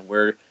moment,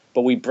 and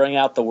but we bring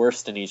out the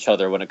worst in each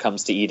other when it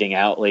comes to eating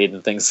out late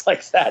and things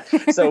like that.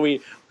 So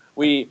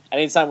we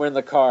anytime we're in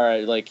the car,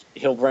 like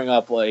he'll bring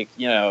up like,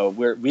 I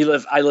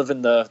live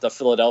in the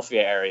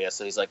Philadelphia area,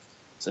 so he's like,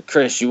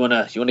 Chris, you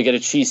wanna get a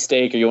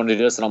cheesesteak, or you wanna do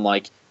this? And I'm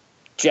like,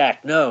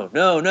 Jack, no,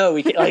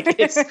 we can't. Like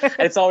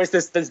it's always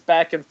this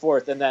back and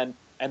forth, and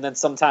then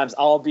sometimes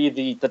I'll be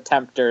the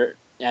tempter,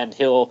 and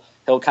he'll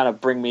kind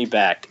of bring me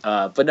back.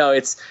 But no,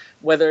 it's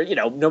whether,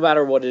 no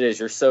matter what it is,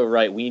 you're so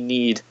right.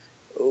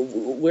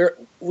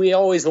 We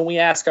always, when we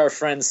ask our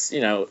friends,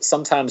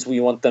 sometimes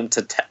we want them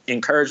to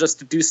encourage us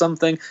to do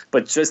something,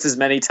 but just as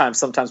many times,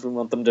 sometimes we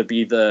want them to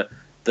be the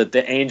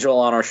angel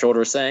on our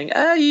shoulder saying,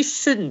 you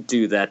shouldn't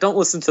do that. Don't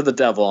listen to the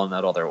devil on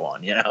that other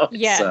one,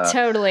 Yeah,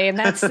 totally. And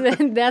that's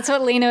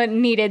what Lena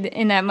needed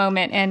in that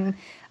moment. And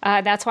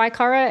that's why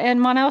Kara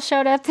and Mon-El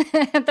showed up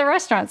at the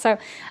restaurant. So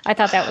I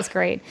thought that was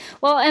great.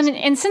 Well,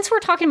 and since we're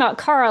talking about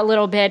Kara a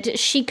little bit,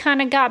 she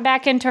kind of got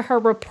back into her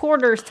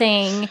reporter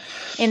thing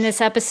in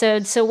this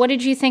episode. So what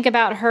did you think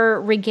about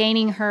her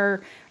regaining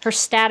her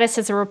status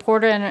as a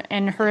reporter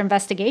and her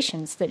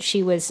investigations that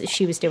she was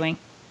doing?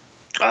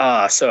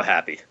 So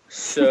happy.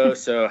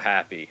 So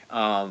happy.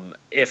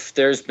 If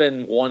there's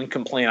been one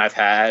complaint I've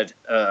had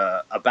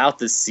about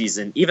this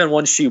season, even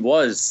when she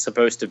was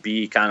supposed to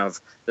be kind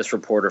of this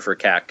reporter for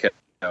Catco,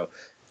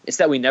 it's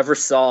that we never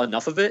saw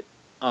enough of it.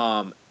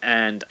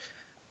 And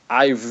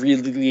I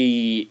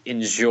really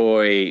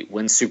enjoy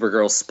when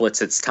Supergirl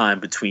splits its time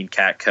between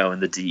Catco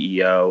and the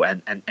DEO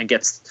and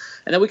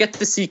then we get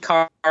to see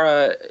Kara,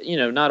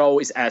 not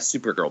always as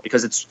Supergirl,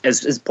 because it's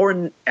as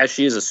important as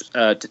she is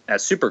as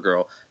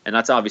Supergirl, and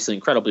that's obviously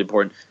incredibly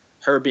important.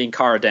 Her being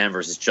Kara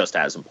Danvers is just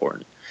as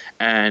important.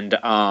 And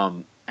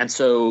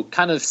so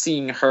kind of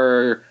seeing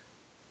her,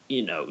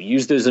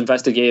 use those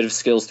investigative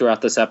skills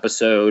throughout this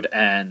episode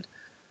and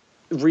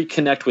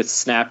reconnect with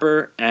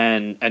Snapper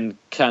and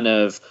kind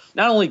of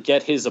not only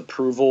get his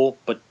approval,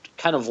 but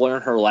kind of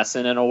learn her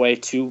lesson in a way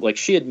too. Like,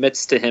 she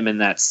admits to him in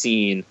that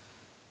scene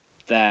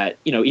that,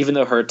 even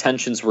though her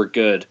intentions were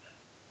good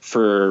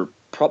for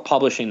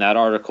publishing that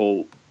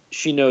article,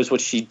 she knows what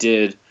she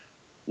did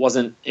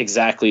wasn't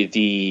exactly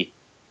the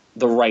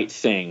right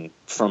thing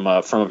from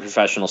a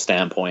professional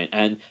standpoint.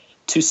 And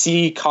to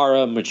see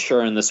Kara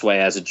mature in this way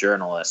as a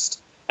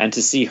journalist, and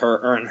to see her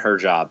earn her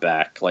job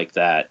back like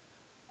that,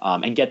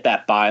 and get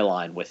that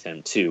byline with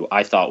him too,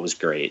 I thought was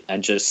great,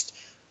 and just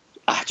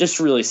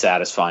really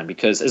satisfying,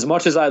 because as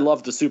much as I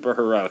love the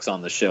superheroics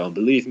on the show, and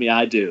believe me,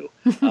 I do,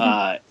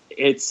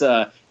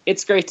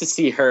 it's great to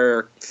see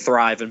her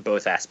thrive in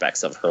both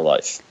aspects of her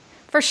life.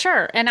 For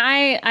sure. And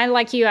I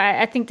like you,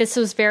 I think this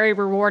was very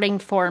rewarding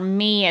for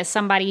me as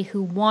somebody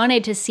who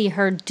wanted to see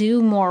her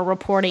do more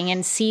reporting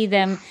and see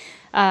them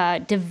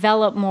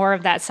develop more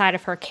of that side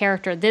of her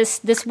character.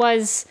 This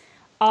was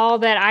all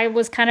that I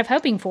was kind of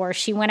hoping for.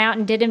 She went out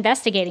and did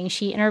investigating.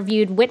 She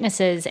interviewed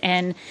witnesses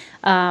and,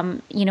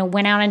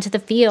 went out into the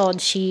field.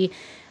 She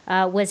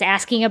was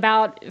asking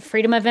about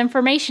Freedom of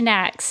Information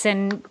Acts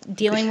and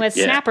dealing with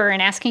Snapper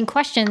and asking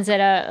questions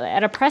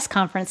at a press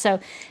conference. So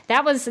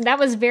that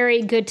was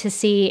very good to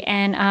see.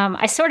 And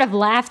I sort of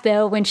laughed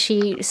though when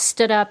she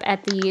stood up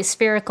at the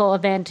Spherical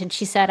event and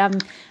she said,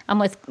 "I'm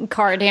with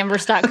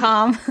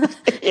CaraDanvers.com."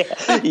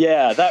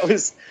 That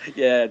was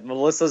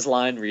Melissa's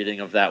line reading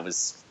of that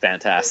was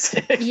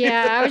fantastic.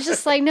 I was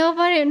just like,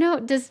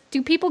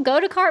 do people go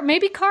to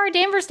maybe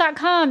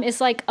CaraDanvers.com is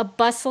like a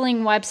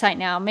bustling website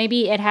now.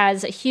 Maybe it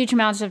has huge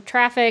amounts of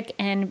traffic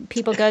and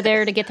people go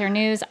there to get their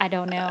news. I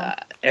don't know.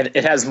 And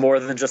it has more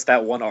than just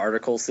that one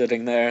article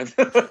sitting there.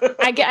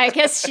 I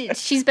guess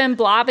she's been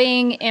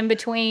blobbing in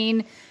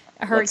between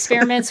her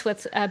experiments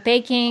with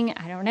baking.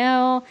 I don't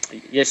know.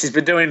 Yeah, she's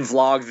been doing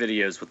vlog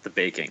videos with the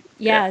baking.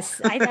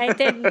 Yes, I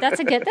think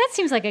that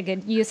seems like a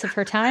good use of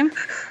her time.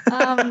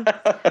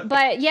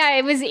 But yeah,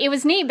 it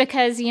was neat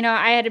because,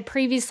 I had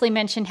previously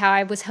mentioned how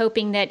I was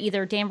hoping that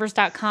either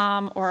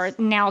Danvers.com or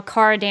now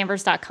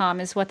CaraDanvers.com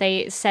is what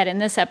they said in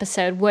this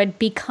episode would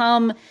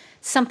become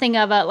something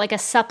of a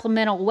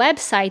supplemental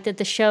website that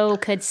the show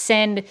could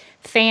send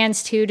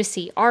fans to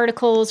see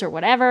articles or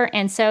whatever.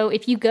 And so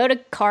if you go to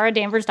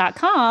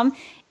CaraDanvers.com,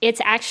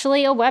 it's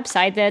actually a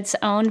website that's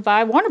owned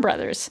by Warner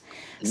Brothers.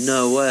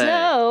 No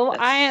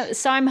way.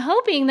 So I'm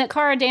hoping that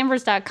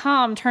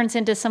CaraDanvers.com turns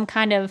into some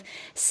kind of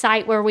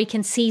site where we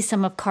can see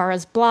some of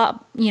Kara's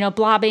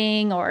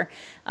blobbing or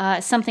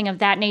something of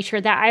that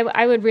nature. That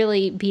I would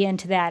really be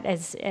into that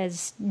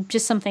as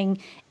just something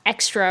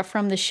extra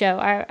from the show.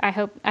 I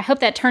hope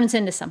that turns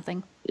into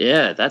something.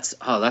 Yeah,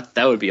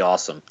 that would be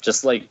awesome.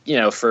 Just like,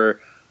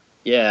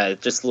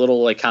 just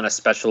little like kind of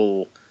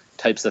special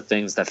types of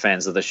things that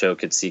fans of the show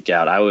could seek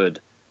out. I would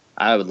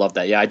love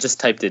that. Yeah, I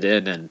just typed it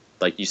in and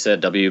like you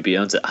said, WB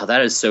owns it. Oh,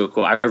 that is so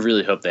cool. I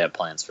really hope they have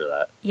plans for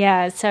that.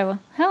 Yeah, so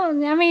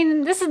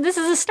this is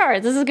a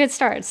start. This is a good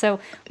start.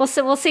 So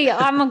we'll see.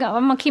 I'm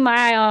gonna keep my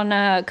eye on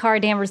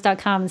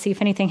CaraDanvers.com and see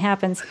if anything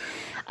happens.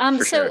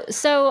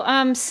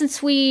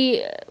 Since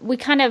we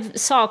kind of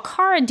saw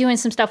Kara doing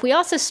some stuff, we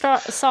also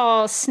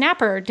saw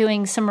Snapper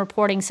doing some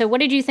reporting. So what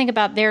did you think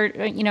about their,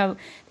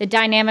 the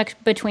dynamic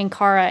between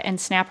Kara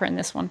and Snapper in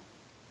this one?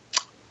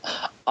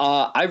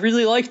 I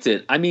really liked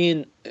it. I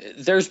mean,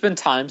 there's been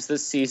times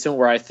this season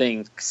where I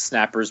think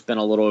Snapper's been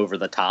a little over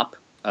the top.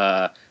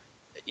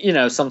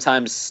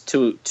 Sometimes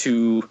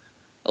to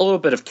a little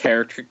bit of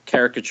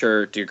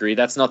caricature degree.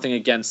 That's nothing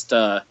against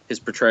his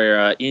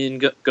portrayer,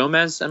 Ian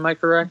Gomez. Am I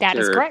correct? That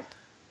is correct.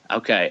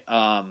 Okay.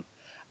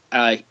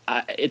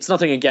 It's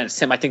nothing against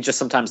him. I think just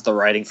sometimes the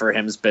writing for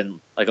him has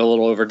been like a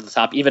little over the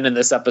top. Even in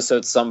this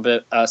episode, some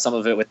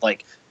of it with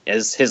like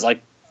his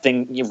like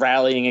thing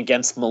rallying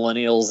against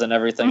millennials and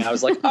everything. I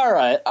was like, all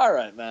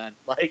right, man.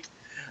 Like,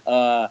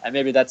 and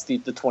maybe that's the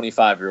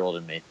 25-year-old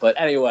in me. But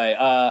anyway,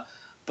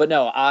 but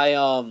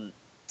no,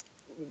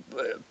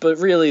 but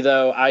really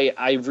though,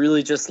 I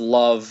really just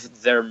love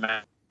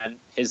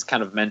his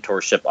kind of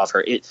mentorship of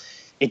her.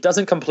 it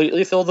doesn't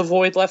completely fill the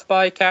void left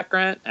by Cat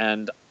Grant,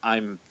 and I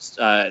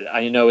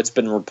know it's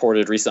been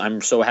reported recently.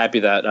 I'm so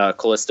happy that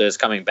Callista is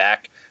coming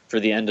back for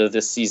the end of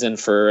this season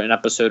for an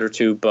episode or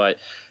two, but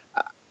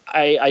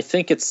I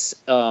think it's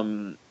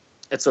a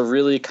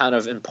really kind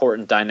of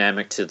important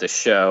dynamic to the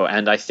show,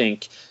 and I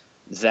think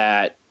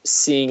that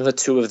seeing the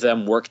two of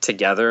them work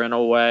together in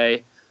a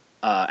way,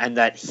 and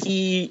that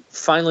he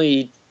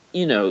finally,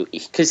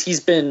 because he's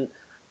been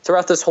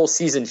throughout this whole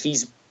season,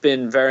 he's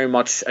been very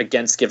much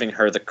against giving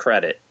her the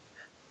credit,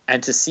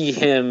 and to see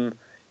him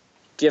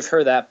give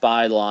her that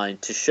byline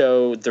to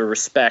show the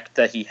respect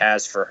that he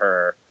has for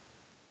her.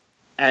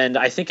 And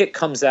I think it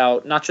comes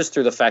out not just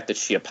through the fact that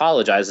she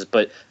apologizes,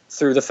 but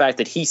through the fact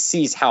that he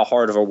sees how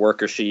hard of a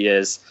worker she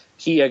is.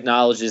 He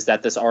acknowledges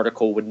that this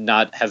article would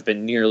not have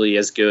been nearly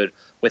as good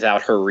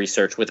without her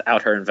research,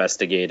 without her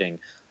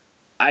investigating.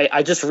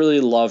 I just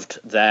really loved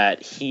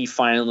that he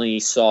finally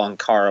saw in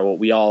Kara what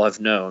we all have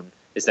known,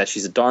 is that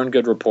she's a darn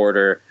good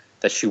reporter,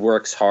 that she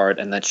works hard,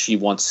 and that she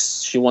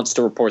wants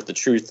to report the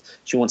truth.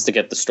 She wants to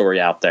get the story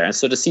out there. And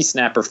so to see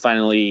Snapper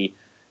finally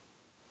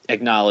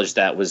acknowledge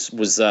that was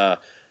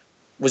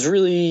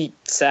really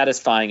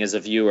satisfying as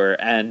a viewer.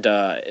 And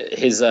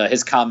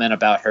his comment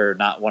about her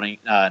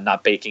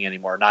not baking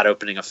anymore, not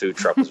opening a food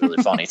truck was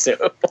really funny too.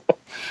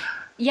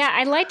 Yeah,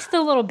 I liked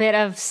the little bit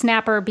of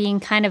Snapper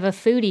being kind of a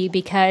foodie,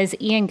 because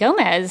Ian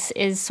Gomez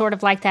is sort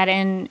of like that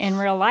in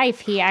real life.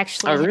 He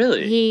actually,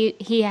 really?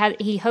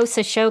 he hosts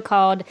a show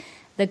called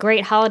The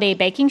Great Holiday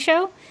Baking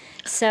Show.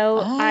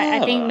 So I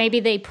think maybe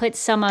they put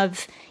some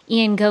of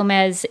Ian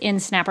Gomez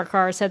in Snapper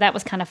Carr, so that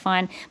was kind of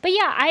fun. But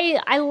yeah,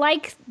 I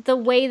like the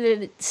way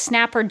that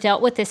Snapper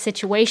dealt with this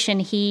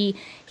situation. He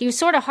was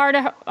sort of hard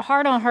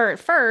on her at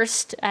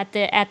first at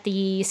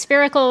the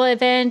Spherical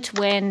event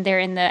when they're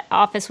in the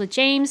office with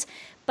James.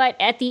 But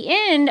at the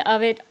end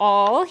of it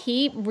all,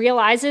 he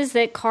realizes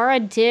that Kara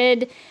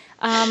did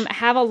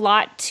have a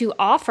lot to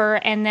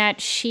offer, and that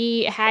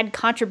she had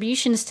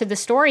contributions to the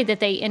story that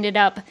they ended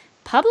up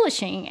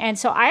publishing. And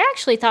so I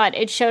actually thought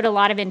it showed a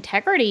lot of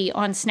integrity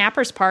on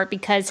Snapper's part,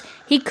 because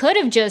he could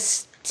have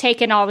just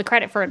taken all the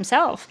credit for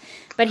himself,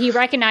 but he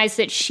recognized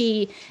that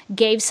she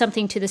gave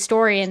something to the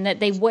story and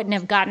that they wouldn't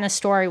have gotten the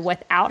story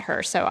without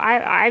her. So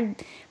I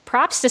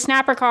props to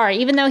Snapper Carr.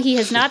 Even though he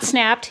has not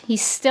snapped, he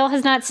still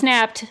has not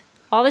snapped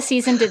all the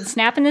season, didn't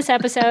snap in this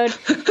episode.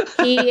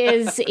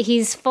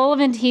 He's full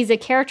of, he's a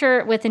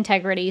character with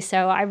integrity.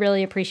 So I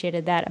really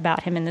appreciated that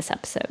about him in this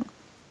episode.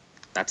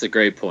 That's a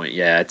great point.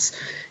 Yeah,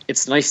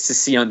 it's nice to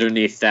see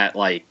underneath that,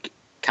 like,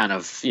 kind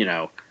of,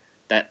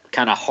 that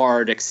kind of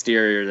hard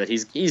exterior, that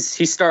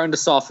he's starting to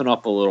soften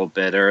up a little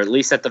bit, or at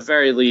least at the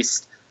very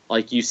least,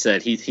 like you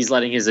said, he's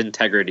letting his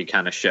integrity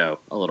kind of show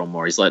a little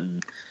more. He's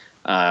letting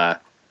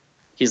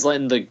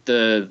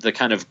the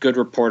kind of good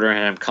reporter in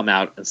him come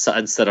out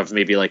instead of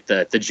maybe like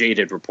the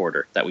jaded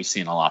reporter that we've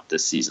seen a lot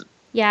this season.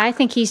 Yeah, I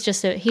think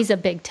he's a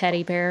big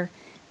teddy bear.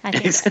 I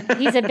think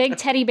he's a big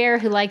teddy bear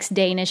who likes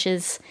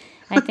Danishes.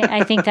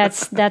 I think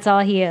that's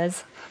all he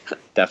is.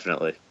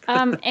 Definitely.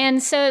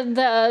 And so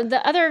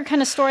the other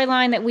kind of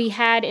storyline that we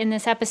had in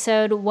this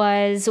episode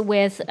was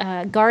with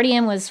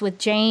Guardian, was with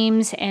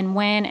James and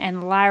Wynn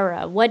and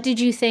Lyra. What did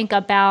you think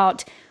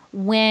about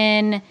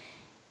Wynn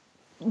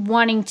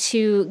wanting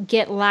to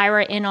get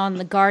Lyra in on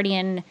the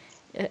Guardian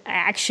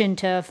action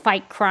to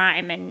fight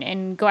crime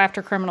and go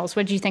after criminals?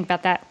 What did you think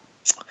about that?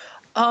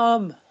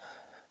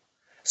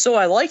 So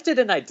I liked it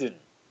and I didn't.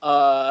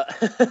 I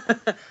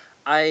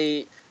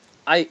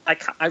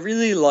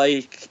really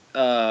like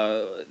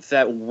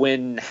that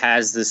Wynn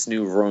has this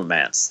new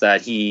romance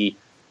that he,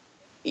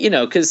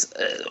 because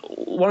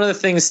one of the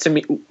things to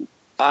me,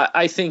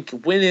 I think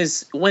Wynn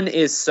is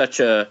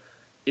such a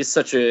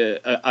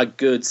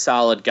good,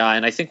 solid guy,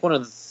 and I think one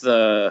of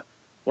the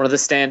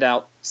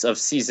standouts of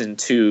season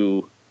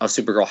 2 of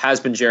Supergirl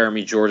has been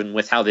Jeremy Jordan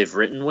with how they've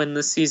written Wynn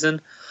this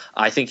season.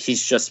 I think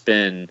he's just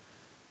been,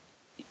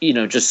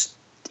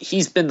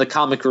 he's been the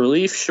comic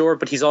relief, sure,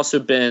 but he's also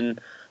been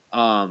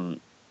a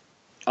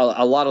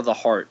lot of the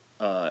heart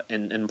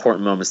in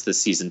important moments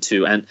this season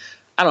too. And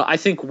I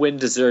think Wynn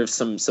deserves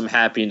some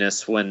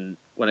happiness when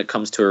it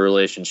comes to a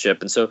relationship.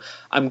 And so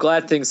I'm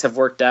glad things have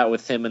worked out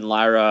with him and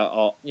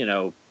Lyra,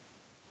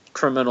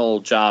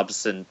 criminal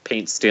jobs and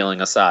painting stealing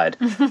aside.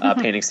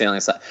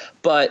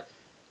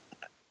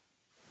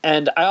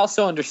 And I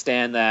also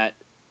understand that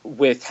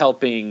with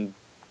helping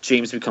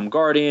James become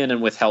Guardian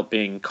and with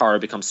helping Kara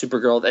become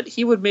Supergirl, that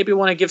he would maybe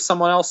want to give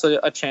someone else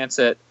a chance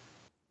at,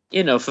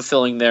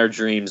 fulfilling their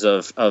dreams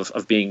of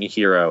being a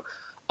hero.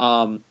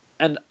 And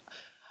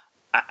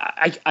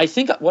I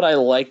think what I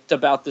liked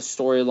about the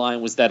storyline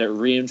was that it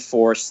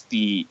reinforced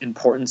the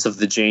importance of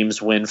the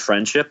James Wynn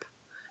friendship,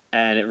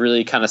 and it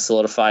really kind of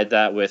solidified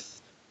that with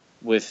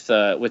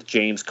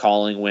James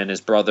calling Wynn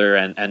his brother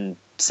and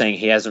saying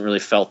he hasn't really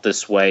felt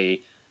this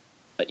way,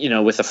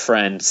 with a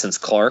friend since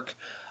Clark.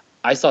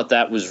 I thought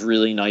that was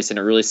really nice, and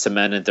it really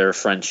cemented their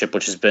friendship,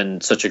 which has been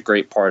such a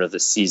great part of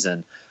this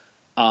season.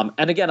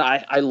 And again,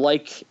 I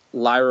like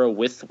Lyra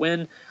with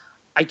Wynn.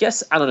 I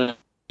guess, I don't know,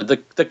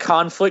 the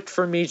conflict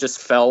for me just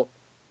felt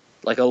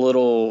like a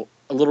little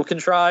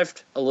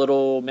contrived, a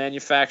little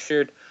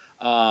manufactured.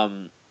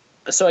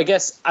 So I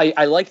guess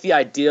I like the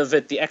idea of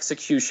it. The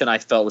execution I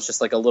felt was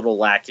just like a little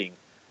lacking,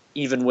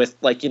 even with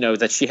like,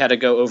 that she had to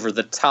go over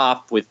the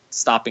top with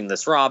stopping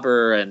this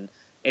robber, and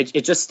it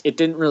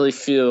didn't really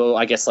feel,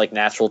 I guess, like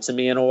natural to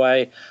me in a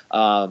way.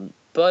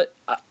 But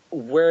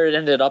where it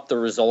ended up, the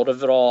result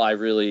of it all, I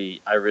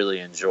really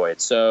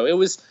enjoyed. So it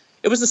was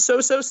a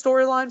so-so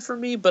storyline for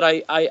me, but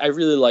I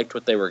really liked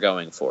what they were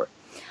going for.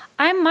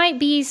 I might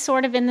be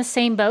sort of in the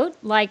same boat.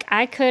 Like,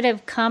 I could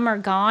have come or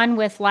gone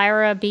with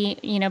Lyra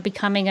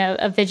becoming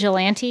a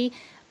vigilante,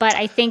 but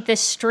I think the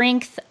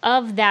strength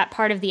of that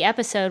part of the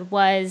episode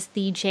was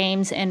the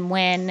James and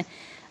Wynn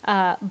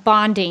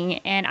bonding.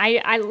 And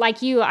I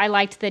like you, I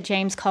liked that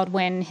James called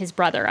Wynn his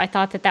brother. I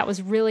thought that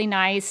was really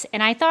nice.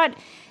 And I thought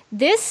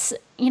this,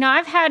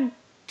 I've had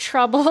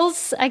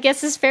troubles, I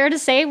guess is fair to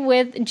say,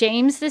 with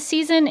James this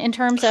season in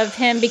terms of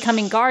him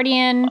becoming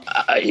Guardian.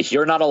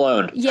 You're not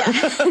alone. Yeah.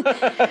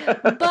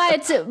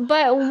 but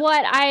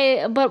what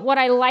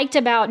I liked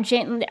about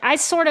James, I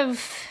sort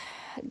of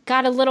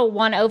got a little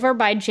won over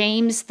by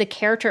James, the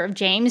character of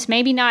James,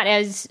 maybe not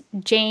as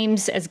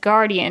James as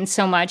Guardian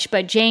so much,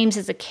 but James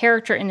as a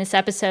character in this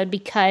episode,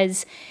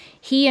 because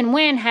he and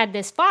Wynn had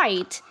this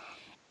fight,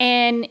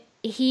 and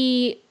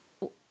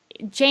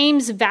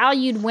James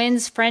valued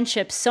Wynn's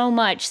friendship so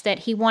much that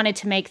he wanted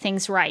to make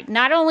things right,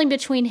 not only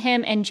between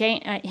him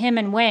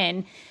and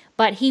Wynn,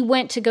 but he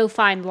went to go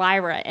find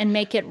Lyra and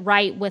make it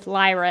right with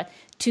Lyra,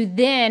 to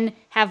then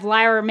have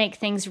Lyra make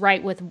things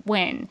right with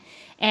Wynn.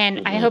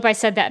 And I hope I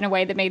said that in a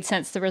way that made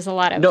sense. There was a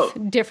lot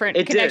of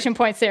different connection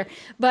points there,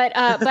 but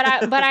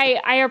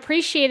I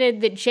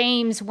appreciated that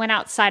James went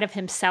outside of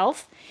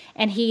himself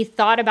and he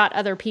thought about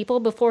other people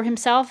before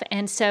himself.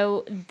 And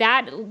so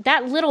that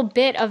little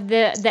bit of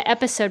the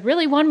episode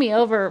really won me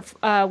over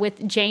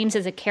with James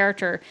as a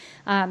character,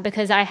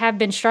 because I have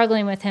been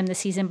struggling with him this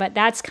season. But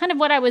that's kind of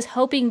what I was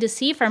hoping to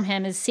see from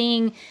him, is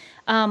seeing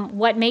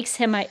what makes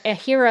him a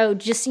hero,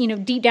 just,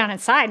 deep down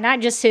inside, not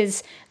just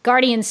his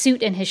Guardian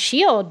suit and his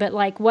shield, but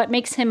like what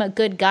makes him a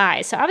good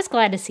guy. So I was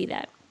glad to see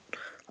that.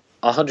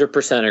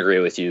 100% agree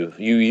with you.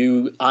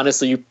 You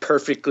honestly, you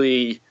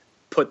perfectly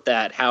put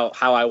that how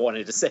I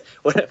wanted to say.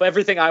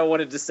 Everything I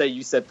wanted to say,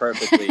 you said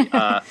perfectly.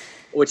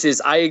 Which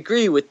is, I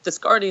agree with this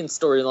Guardian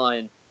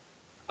storyline.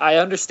 I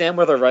understand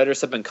where the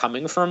writers have been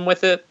coming from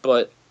with it,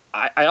 but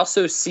I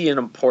also see an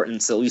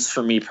importance, at least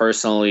for me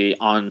personally,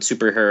 on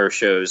superhero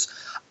shows.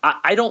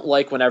 I don't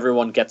like when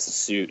everyone gets a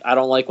suit. I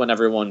don't like when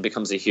everyone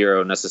becomes a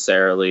hero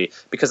necessarily,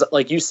 because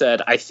like you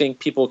said, I think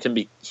people can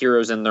be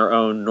heroes in their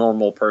own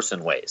normal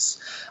person ways.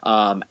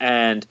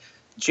 And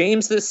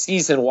James this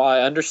season, while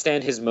I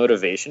understand his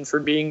motivation for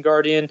being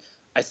Guardian,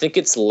 I think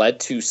it's led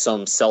to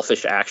some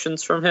selfish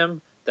actions from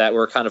him that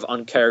were kind of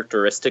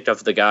uncharacteristic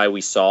of the guy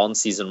we saw in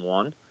season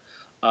 1.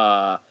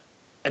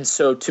 And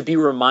so to be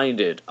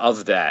reminded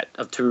of that,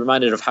 to be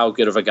reminded of how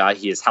good of a guy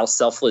he is, how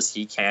selfless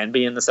he can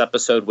be in this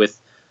episode,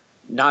 with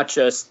not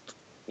just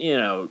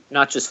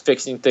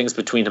fixing things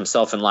between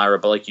himself and Lyra,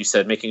 but like you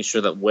said, making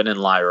sure that Wynn and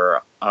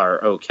Lyra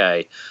are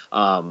okay.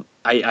 I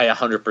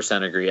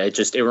 100% agree.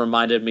 It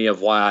reminded me of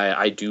why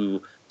I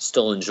do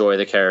still enjoy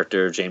the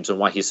character of James and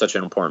why he's such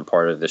an important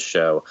part of this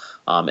show.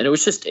 And it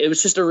was just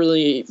a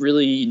really,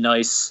 really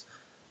nice,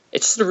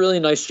 it's just a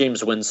really nice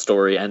James Wynn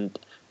story. And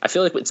I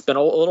feel like it's been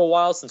a little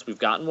while since we've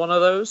gotten one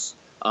of those.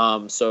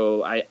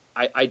 So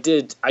I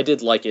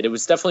did like it. It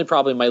was definitely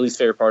probably my least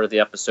favorite part of the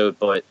episode,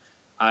 but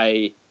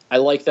I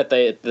like that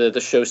the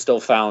show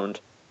still found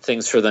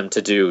things for them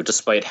to do,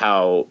 despite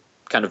how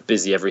kind of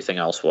busy everything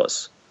else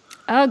was.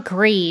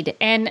 Agreed.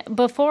 And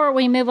before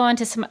we move on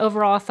to some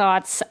overall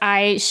thoughts,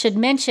 I should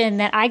mention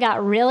that I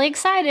got really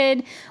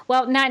excited.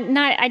 Well,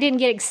 I didn't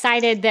get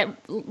excited that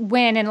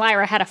Wynn and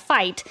Lyra had a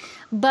fight,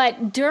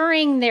 but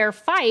during their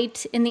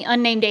fight in the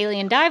unnamed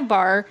alien dive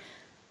bar,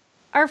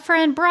 our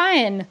friend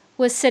Brian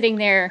was sitting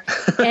there.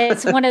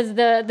 It's one of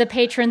the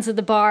patrons of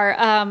the bar,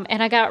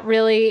 and I got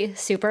really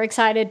super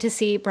excited to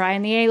see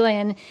Brian the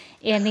alien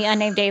in the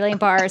unnamed alien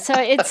bar. So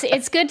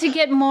it's good to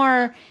get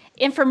more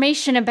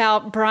information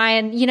about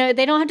Brian.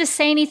 They don't have to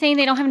say anything.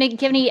 They don't have to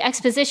give any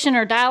exposition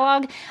or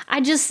dialogue. I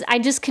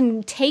just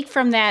can take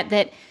from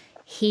that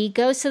he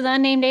goes to the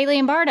unnamed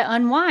alien bar to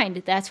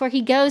unwind. That's where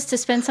he goes to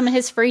spend some of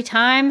his free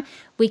time.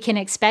 We can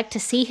expect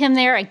to see him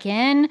there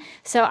again.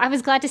 So I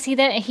was glad to see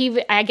that.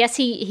 I guess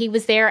he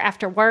was there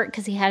after work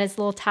because he had his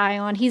little tie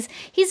on. He's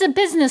a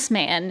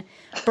businessman,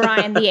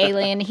 Brian the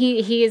alien.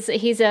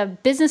 He's a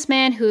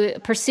businessman who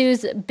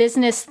pursues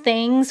business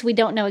things. We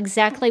don't know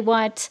exactly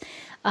what,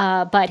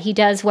 but he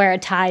does wear a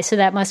tie, so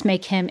that must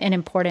make him an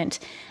important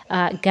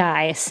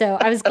guy. So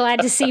I was glad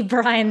to see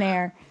Brian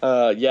there.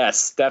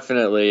 Yes,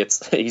 definitely.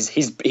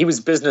 He was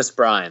Business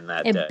Brian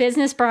that day.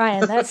 Business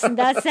Brian.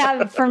 That's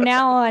how from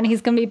now on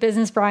he's going to be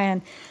Business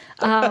Brian.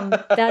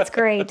 That's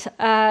great.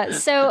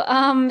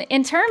 So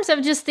in terms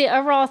of just the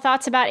overall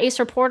thoughts about Ace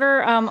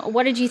Reporter,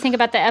 what did you think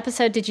about the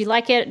episode? Did you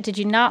like it? Did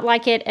you not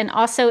like it? And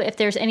also, if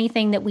there's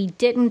anything that we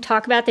didn't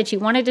talk about that you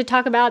wanted to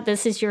talk about,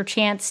 this is your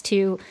chance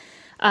to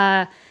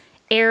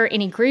air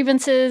any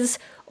grievances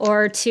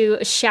or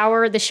to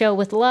shower the show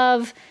with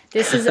love.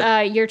 This is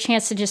your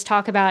chance to just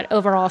talk about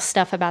overall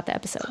stuff about the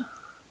episode.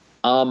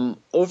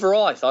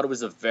 Overall, I thought it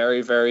was a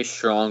very, very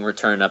strong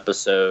return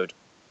episode.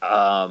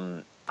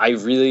 I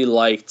really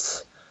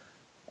liked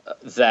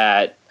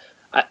that.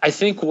 I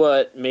think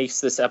what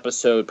makes this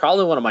episode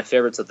probably one of my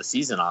favorites of the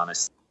season,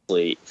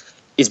 honestly,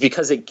 is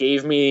because it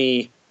gave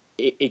me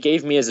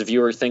as a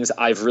viewer things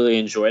I've really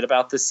enjoyed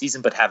about this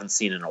season but haven't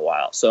seen in a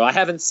while. So I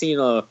haven't seen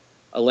a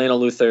Lana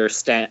Luthor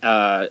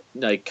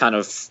kind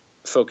of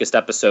focused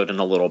episode in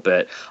a little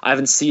bit. I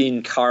haven't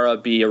seen Kara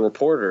be a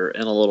reporter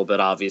in a little bit,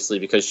 obviously,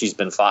 because she's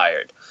been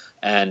fired.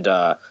 And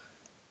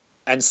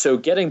so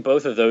getting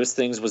both of those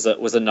things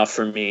was enough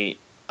for me.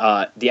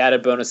 The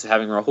added bonus of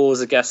having Rahul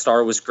as a guest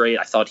star was great.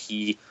 I thought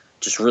he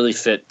just really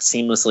fit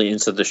seamlessly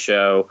into the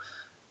show.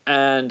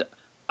 And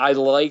I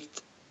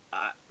liked,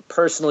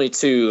 personally,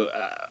 too,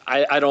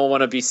 I don't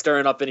want to be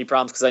stirring up any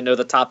problems because I know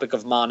the topic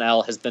of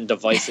Mon-El has been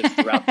divisive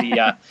throughout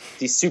the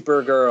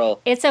Supergirl.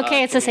 It's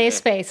okay. It's a safe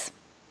space.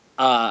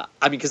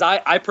 Because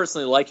I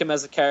personally like him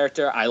as a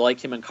character. I like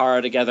him and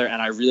Kara together,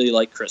 and I really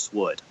like Chris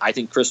Wood. I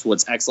think Chris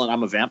Wood's excellent.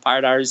 I'm a Vampire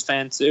Diaries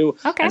fan, too.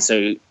 Okay. And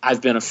so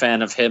I've been a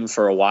fan of him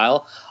for a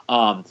while.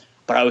 But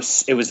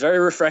it was very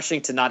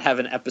refreshing to not have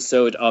an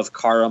episode of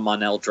Kara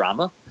Mon-El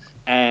drama,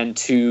 and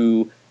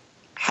to,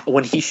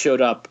 when he showed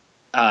up,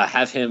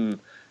 have him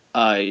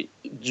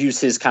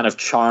use his kind of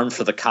charm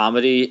for the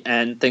comedy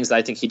and things that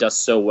I think he does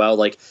so well,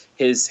 like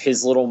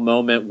his little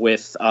moment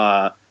with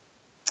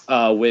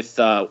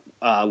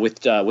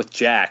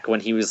Jack when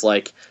he was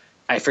like,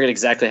 I forget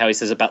exactly how he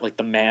says about like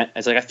the man.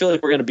 It's like, I feel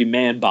like we're going to be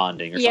man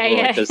bonding or something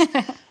like this.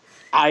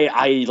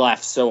 I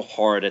laughed so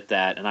hard at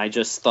that, and I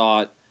just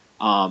thought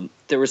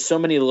there were so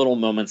many little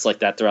moments like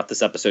that throughout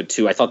this episode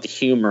too. I thought the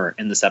humor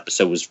in this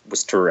episode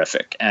was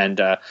terrific, and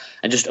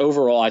just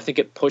overall, I think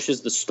it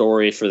pushes the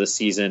story for the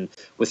season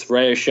with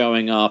Rhea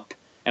showing up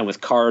and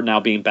with Kara now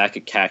being back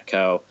at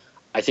Catco.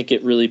 I think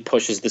it really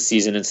pushes the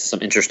season into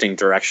some interesting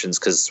directions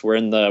because we're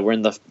in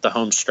the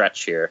home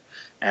stretch here,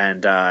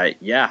 and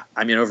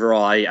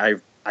overall,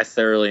 I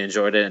thoroughly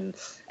enjoyed it, and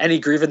any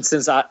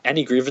grievances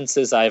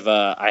I've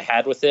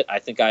had with it, I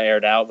think I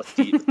aired out with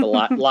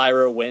the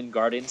Lyra Wynn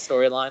Guardian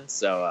storyline.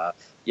 So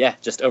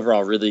just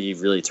overall, really,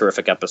 really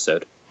terrific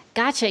episode.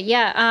 Gotcha.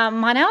 Yeah.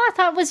 Mon-El, I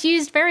thought, was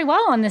used very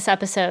well in this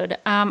episode.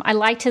 I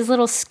liked his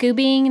little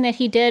Scoobying that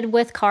he did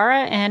with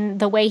Kara and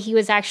the way he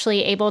was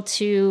actually able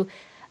to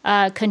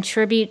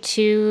contribute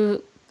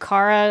to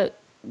Kara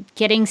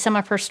getting some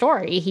of her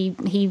story.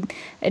 He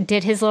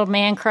did his little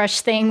man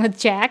crush thing with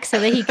Jack so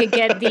that he could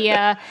get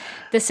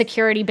the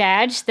security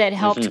badge that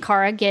helped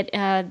Kara get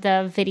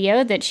the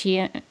video that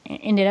she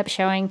ended up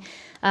showing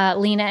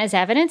Lena as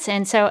evidence.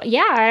 And so,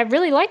 I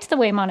really liked the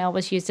way Mon-El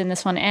was used in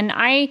this one. And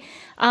I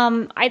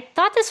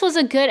thought this was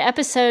a good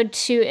episode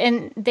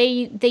and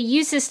they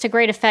use this to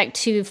great effect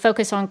to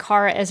focus on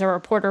Kara as a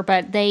reporter,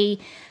 but they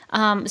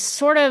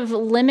sort of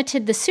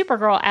limited the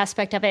Supergirl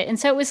aspect of it. And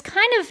so it was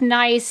kind of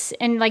nice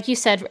and, like you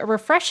said,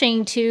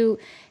 refreshing to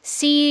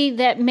see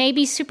that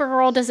maybe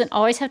Supergirl doesn't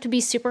always have to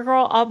be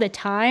Supergirl all the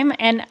time.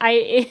 And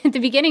at the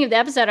beginning of the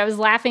episode, I was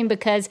laughing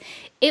because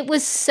it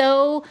was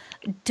so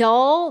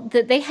dull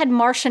that they had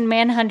Martian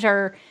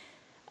Manhunter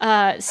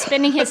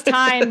spending his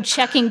time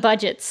checking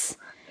budgets.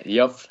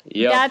 Yep.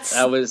 That's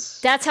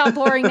how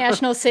boring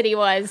National City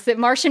was. That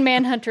Martian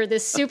Manhunter,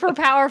 this super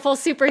powerful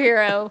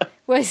superhero,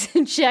 was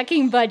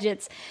checking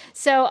budgets.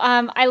 So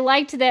I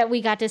liked that we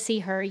got to see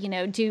her,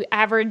 do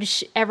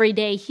average,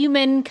 everyday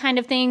human kind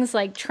of things,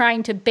 like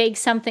trying to bake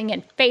something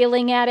and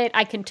failing at it.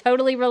 I can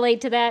totally relate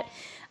to that.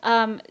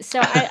 So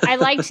I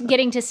liked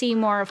getting to see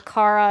more of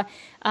Kara.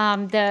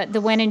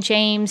 The Wynn and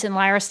James and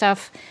Lyra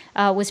stuff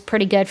was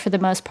pretty good for the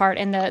most part,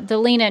 and the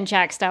Lena and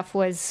Jack stuff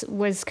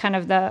was kind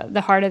of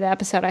the heart of the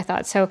episode, I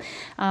thought. So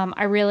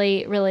I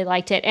really, really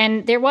liked it.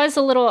 And there was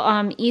a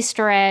little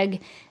Easter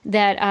egg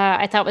that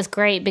I thought was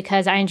great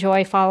because I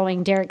enjoy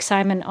following Derek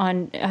Simon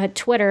on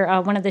Twitter.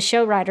 One of the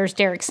show writers,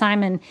 Derek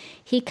Simon,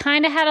 he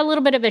kind of had a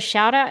little bit of a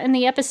shout out in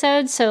the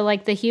episode. So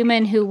like the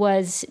human who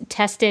was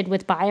tested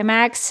with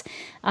Biomax,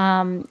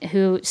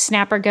 who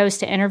Snapper goes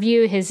to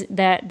interview,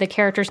 the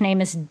character's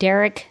name is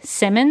Derek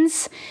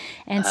Simmons.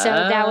 And so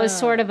that was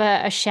sort of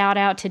a shout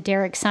out to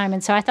Derek Simon.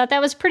 So I thought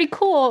that was pretty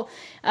cool,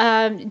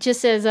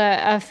 just as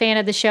a fan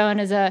of the show and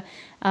as a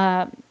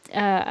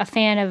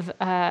fan of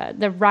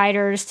the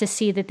writers, to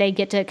see that they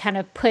get to kind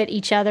of put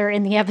each other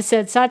in the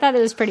episode. So I thought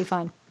it was pretty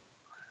fun.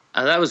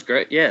 That was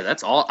great. Yeah,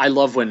 that's all. I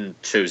love when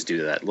shows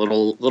do that.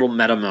 Little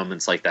meta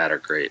moments like that are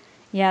great.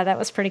 Yeah, that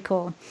was pretty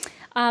cool.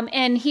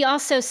 And he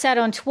also said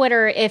on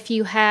Twitter, if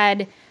you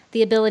had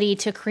the ability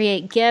to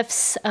create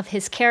GIFs of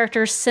his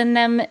characters, send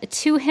them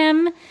to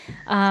him.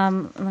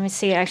 Let me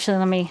see. Actually,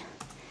 let me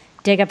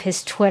dig up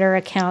his Twitter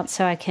account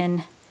so I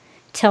can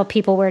tell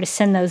people where to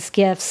send those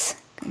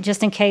GIFs.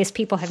 Just in case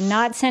people have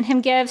not sent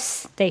him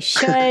GIFs, they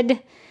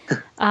should.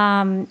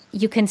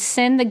 You can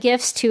send the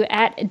GIFs to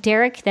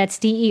 @Derek, that's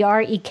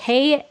DerekSimon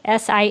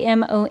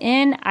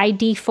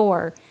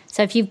ID4.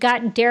 So if you've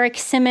got Derek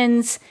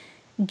Simmons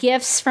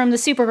gifts from the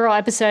Supergirl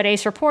episode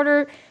Ace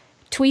Reporter,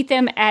 tweet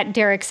them at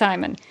Derek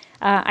Simon.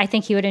 I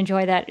think he would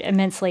enjoy that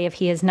immensely if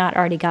he has not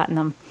already gotten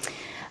them.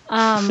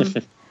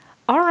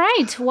 All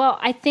right. Well,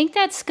 I think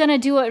that's going to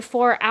do it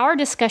for our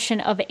discussion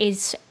of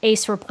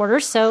Ace Reporter.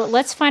 So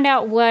let's find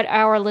out what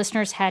our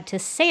listeners had to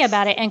say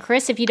about it. And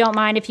Chris, if you don't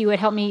mind, if you would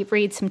help me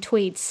read some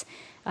tweets,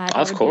 that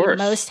of would course.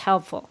 be most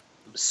helpful.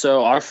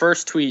 So our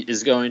first tweet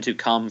is going to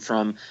come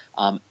from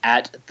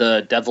at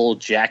the Devil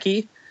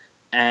Jackie.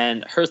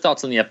 And her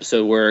thoughts on the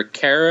episode were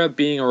Kara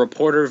being a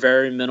reporter,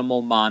 very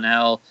minimal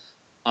Mon-El.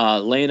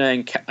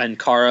 Lena and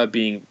Kara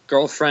being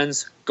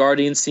girlfriends,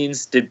 Guardian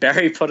scenes. Did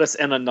Barry put us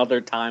in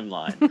another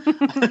timeline?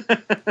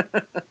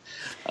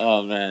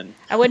 Oh, man.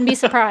 I wouldn't be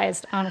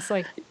surprised,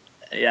 honestly.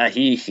 Yeah,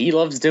 he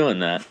loves doing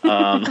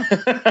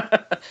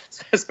that.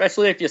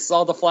 Especially if you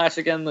saw the Flash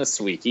again this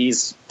week.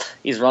 He's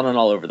running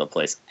all over the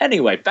place.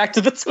 Anyway, back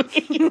to the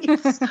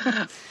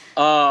tweets.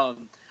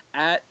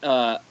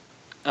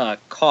 At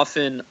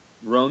Coffin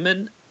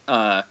Roman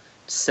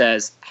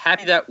says,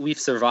 happy that we've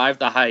survived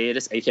the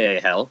hiatus, aka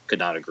hell. Could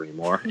not agree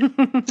more.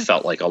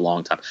 Felt like a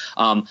long time.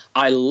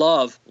 I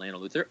love Lana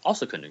Luthor.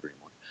 Also couldn't agree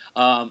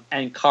more.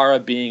 And Kara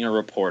being a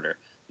reporter.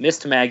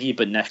 Missed Maggie,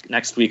 but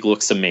next week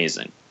looks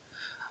amazing.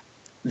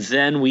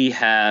 Then we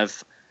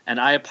have, and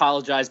I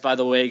apologize, by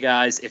the way,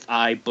 guys, if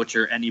I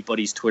butcher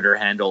anybody's Twitter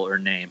handle or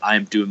name. I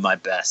am doing my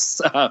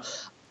best.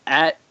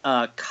 At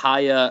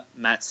Kaya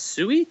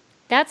Matsui.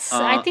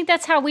 I think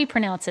that's how we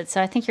pronounce it,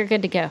 so I think you're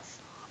good to go.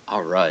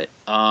 All right.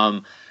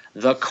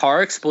 The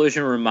car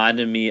explosion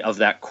reminded me of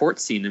that court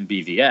scene in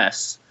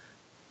BVS.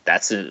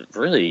 That's an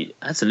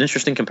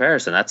interesting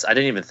comparison. I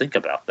didn't even think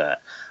about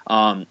that.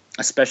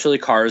 Especially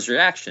Kara's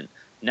reaction.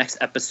 Next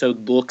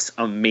episode looks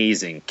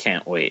amazing.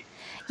 Can't wait.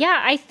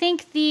 Yeah, I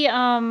think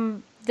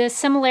the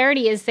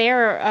similarity is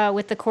there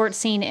with the court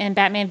scene in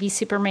Batman v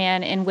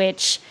Superman, in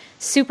which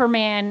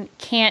Superman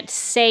can't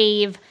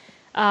save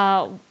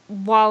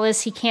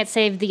Wallace. He can't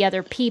save the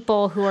other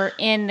people who are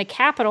in the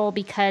Capitol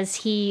because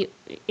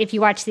if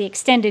you watch the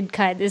extended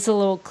cut, this is a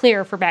little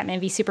clearer for Batman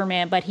v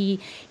Superman, but he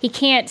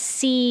can't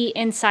see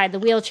inside the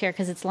wheelchair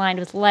because it's lined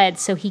with lead,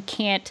 so he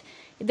can't.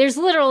 There's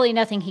literally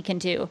nothing he can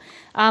do.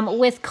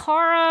 With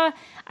Kara,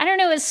 I don't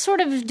know, it's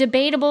sort of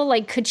debatable.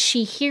 Like, could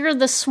she hear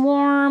the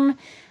swarm?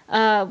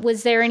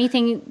 Was there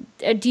anything,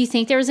 do you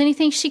think there was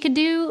anything she could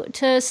do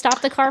to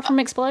stop the car from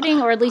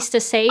exploding, or at least to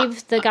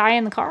save the guy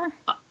in the car?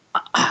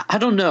 I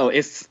don't know.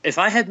 If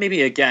I had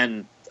maybe,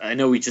 again, I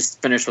know we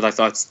just finished with our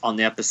thoughts on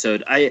the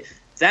episode.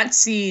 That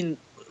scene,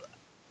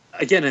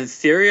 again, in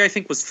theory, I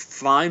think was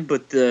fine,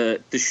 but the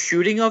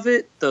shooting of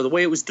it, the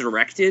way it was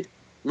directed,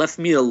 left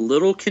me a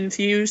little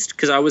confused,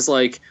 because I was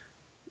like,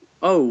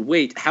 oh,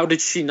 wait, how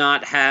did she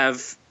not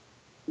have,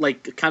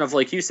 like, kind of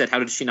like you said, how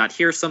did she not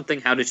hear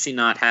something? How did she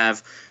not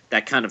have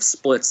that kind of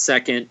split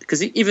second?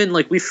 Because even,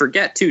 like, we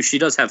forget, too, she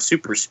does have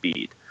super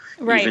speed,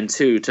 right? Even,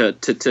 too,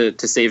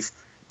 to save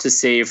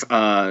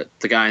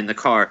the guy in the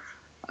car.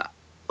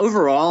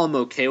 Overall, I'm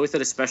okay with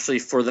it, especially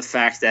for the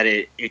fact that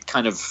it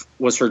kind of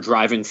was her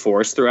driving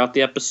force throughout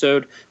the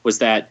episode, was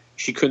that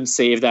she couldn't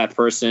save that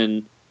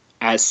person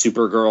as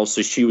Supergirl,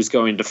 so she was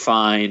going to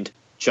find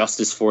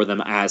justice for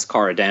them as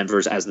Kara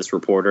Danvers, as this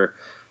reporter.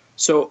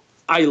 So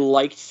I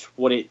liked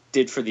what it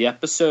did for the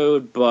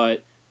episode,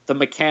 but the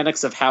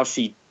mechanics of how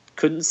she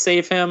couldn't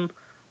save him,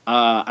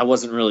 I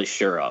wasn't really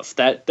sure of.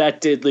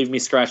 That did leave me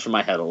scratching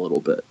my head a little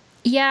bit.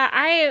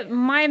 Yeah,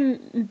 my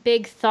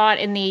big thought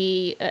in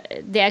the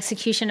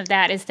execution of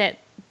that is that,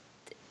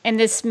 and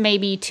this may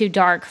be too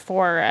dark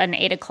for an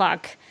 8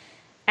 o'clock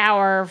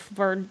hour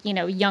for,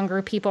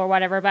 younger people or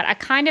whatever, but I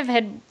kind of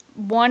had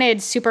wanted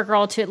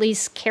Supergirl to at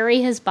least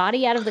carry his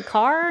body out of the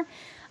car,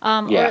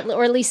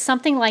 or at least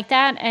something like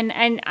that.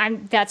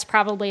 And that's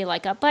probably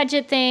like a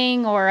budget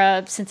thing or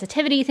a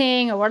sensitivity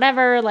thing or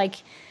whatever. Like,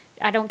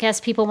 I don't guess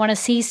people want to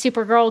see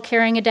Supergirl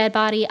carrying a dead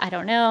body. I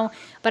don't know.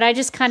 But I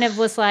just kind of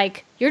was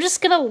like, you're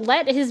just going to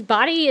let his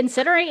body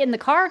incinerate in the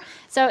car?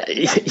 So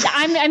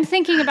I'm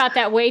thinking about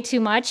that way too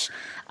much.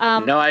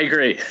 No, I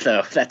agree.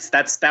 So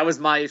that was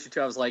my issue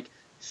too. I was like,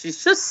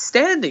 she's just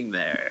standing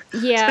there.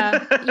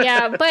 Yeah.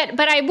 But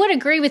I would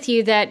agree with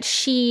you that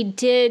she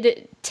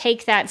did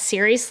take that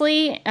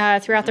seriously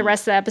throughout the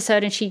rest of the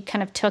episode, and she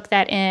kind of took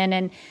that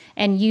in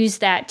and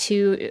used that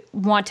to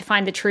want to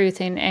find the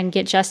truth and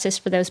get justice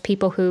for those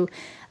people who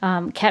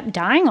kept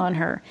dying on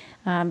her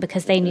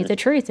because they knew the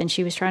truth, and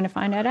she was trying to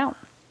find that out.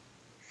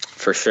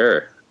 For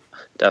sure.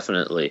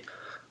 Definitely.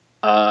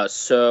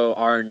 So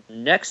our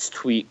next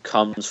tweet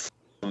comes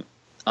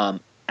from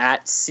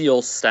at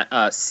Seal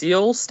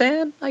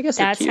Stan, I guess.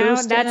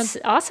 That's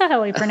also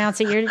how we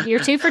pronounce it. You're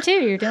 2 for 2.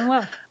 You're doing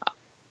well.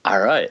 All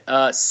right.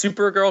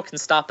 Supergirl can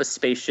stop a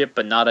spaceship,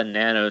 but not a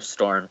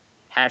nanostorm.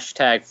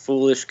 #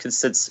 foolish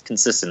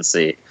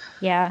consistency.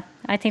 Yeah,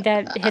 I think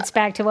that hits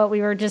back to what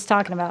we were just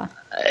talking about.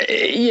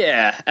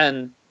 Yeah,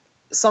 and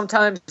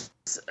sometimes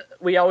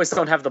we always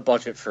don't have the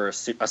budget for a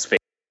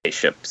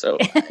spaceship, so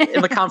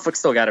the conflict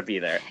still got to be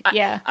there.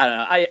 Yeah. I don't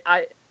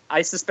know.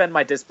 I suspend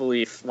my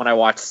disbelief when I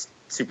watch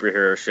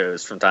superhero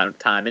shows from time to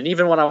time, and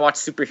even when I watch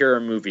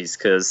superhero movies,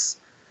 because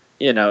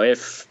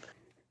if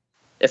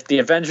the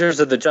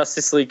Avengers or the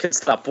Justice League could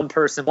stop one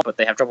person, but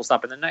they have trouble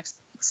stopping the next,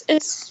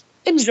 it's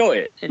enjoy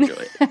it.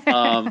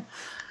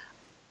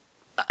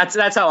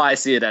 That's how I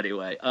see it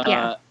anyway.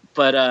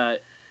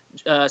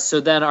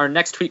 So then our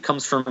next tweet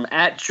comes from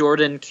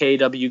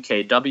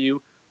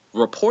 @JordanKWKW.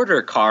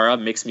 Reporter Kara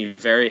makes me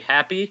very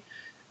happy,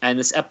 and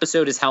this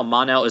episode is how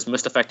Mon-El is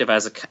most effective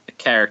as a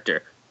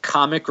character.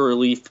 Comic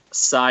relief,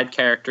 side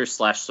character /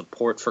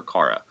 support for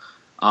Kara.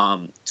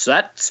 So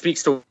that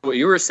speaks to what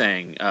you were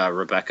saying,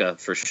 Rebecca,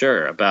 for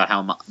sure, about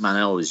how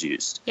Mon-El was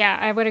used. Yeah,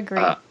 I would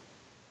agree.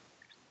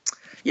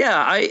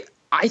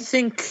 I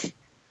think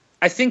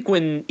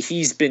when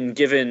he's been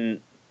given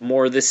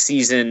more this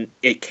season,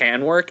 it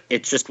can work.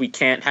 It's just we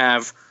can't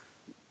have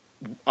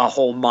a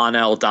whole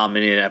Mon-El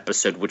dominated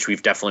episode, which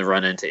we've definitely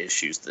run into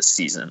issues this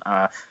season.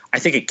 I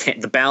think it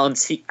can't. The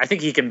balance. I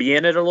think he can be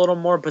in it a little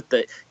more, but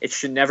it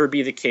should never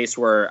be the case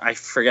where I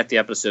forget the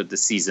episode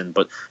this season.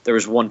 But there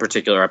was one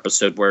particular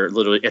episode where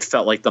literally it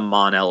felt like the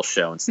Mon-El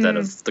show instead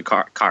of the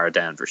Kara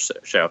Danvers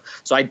show.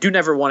 So I do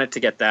never want it to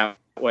get that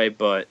way.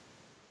 But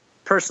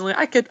personally,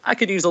 I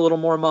could use a little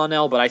more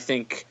Mon-El. But I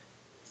think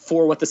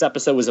for what this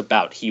episode was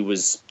about, he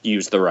was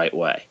used the right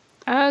way.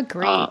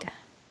 Agreed.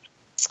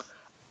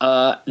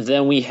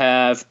 Then we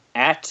have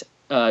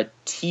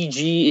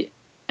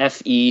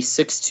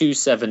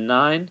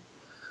 @TGFE6279.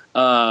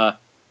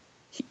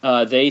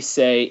 They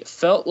say,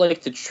 felt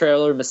like the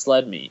trailer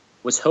misled me.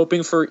 Was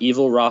hoping for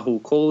evil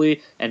Rahul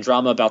Kohli and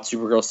drama about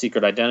Supergirl's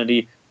secret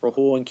identity.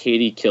 Rahul and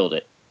Katie killed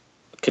it.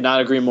 Could not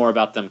agree more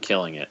about them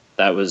killing it.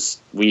 That was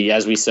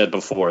as we said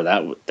before,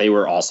 that they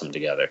were awesome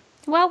together.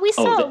 Well, we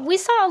saw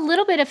a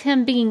little bit of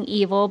him being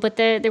evil, but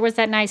there was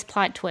that nice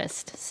plot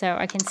twist, so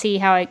I can see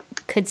how it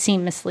could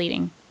seem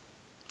misleading.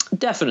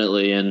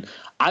 Definitely, and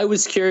I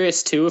was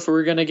curious too if we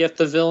were going to get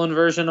the villain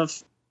version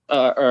of,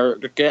 or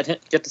get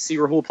to see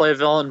Rahul play a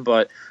villain.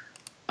 But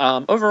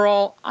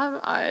overall,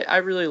 I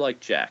really like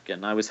Jack,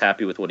 and I was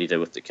happy with what he did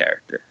with the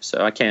character.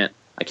 So I can't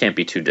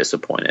be too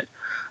disappointed.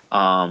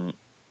 And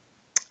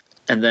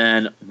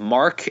then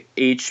Mark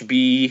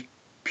HBPWM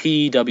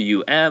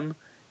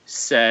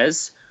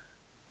says,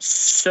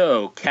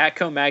 so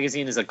Catco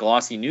magazine is a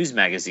glossy news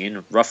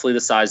magazine, roughly the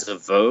size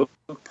of Vogue,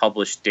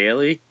 published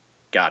daily.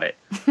 Got it.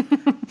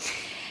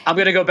 I'm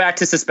going to go back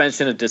to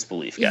suspension of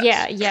disbelief, guys.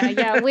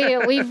 Yeah.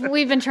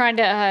 We've been trying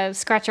to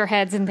scratch our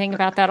heads and think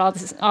about that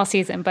all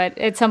season, but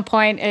at some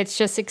point, it's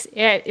just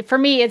for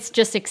me, it's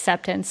just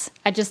acceptance.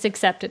 I just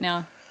accept it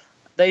now.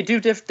 They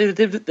do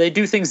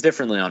things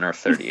differently on Earth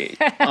 38.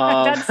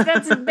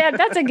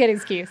 That's a good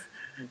excuse.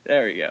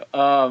 There we go.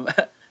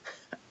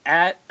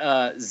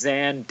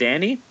 Zan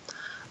Danny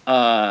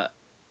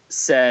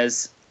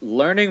says,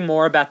 learning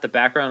more about the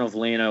background of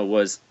Lena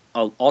was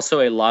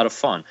also a lot of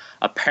fun.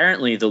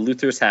 Apparently, the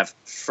Luthers have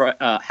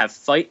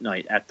fight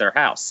night at their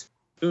house.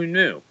 Who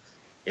knew?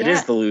 It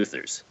is the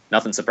Luthers.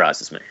 Nothing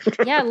surprises me.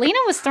 Yeah, Lena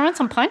was throwing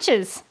some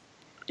punches.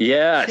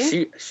 Yeah,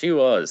 she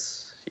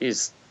was.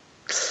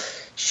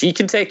 She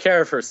can take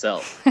care of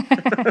herself.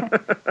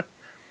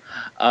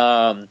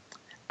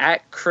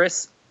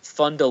 Chris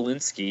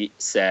Fundalinsky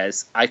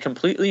says, I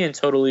completely and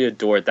totally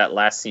adored that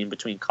last scene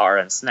between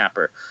Kara and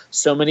Snapper.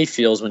 So many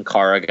feels when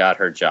Kara got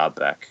her job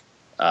back.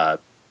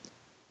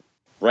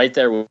 Right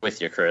there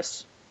with you,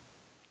 Chris.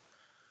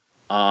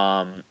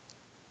 Then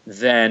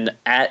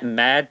at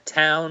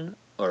Madtown,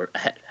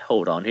 at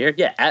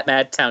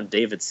Madtown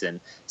Davidson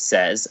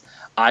says,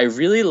 I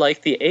really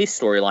like the A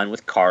storyline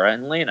with Kara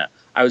and Lena.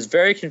 I was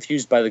very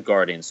confused by the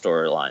Guardian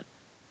storyline.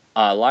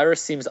 Lyra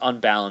seems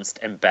unbalanced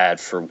and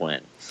bad for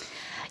Wynn.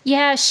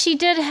 Yeah, she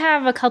did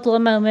have a couple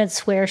of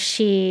moments where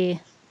she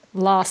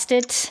lost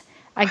it,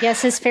 I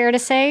guess is fair to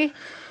say.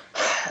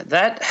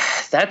 That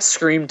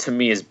screamed to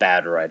me as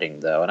bad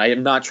writing, though, and I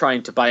am not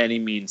trying to by any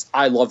means.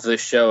 I love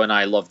this show and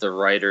I love the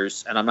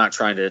writers, and I'm not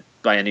trying to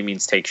by any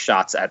means take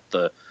shots at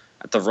the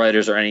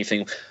writers or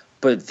anything.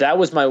 But that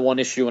was my one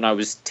issue when I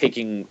was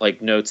taking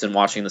notes and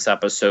watching this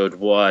episode.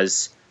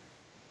 Was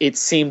it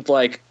seemed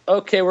like,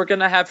 okay, we're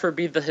gonna have her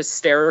be the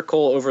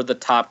hysterical, over the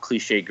top,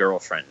 cliche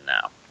girlfriend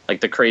now,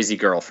 like the crazy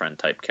girlfriend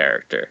type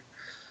character.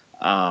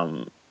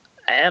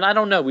 And I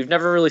don't know. We've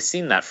never really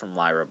seen that from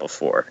Lyra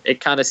before. It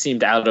kind of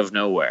seemed out of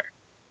nowhere.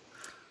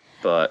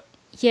 But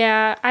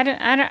yeah, I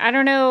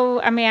don't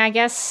know. I mean, I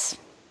guess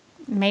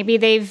maybe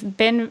they've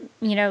been,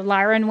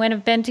 Lyra and Wynn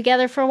have been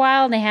together for a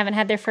while and they haven't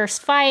had their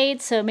first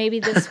fight. So maybe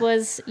this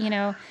was,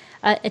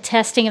 a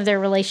testing of their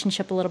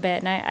relationship a little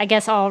bit. And I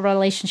guess all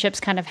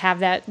relationships kind of have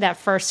that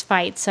first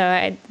fight.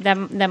 So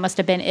that must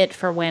have been it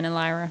for Wynn and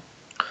Lyra.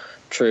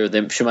 True.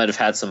 She might have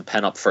had some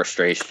pent-up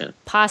frustration.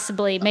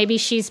 Possibly. Maybe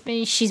she's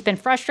been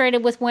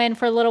frustrated with Wynn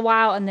for a little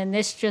while, and then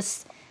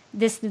this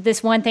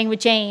one thing with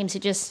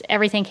James,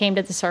 everything came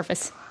to the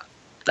surface.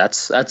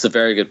 That's a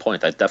very good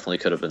point. That definitely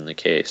could have been the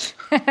case.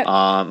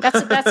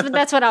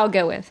 That's what I'll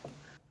go with.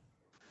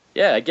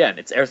 Yeah, again,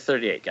 it's Earth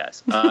 38,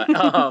 guys.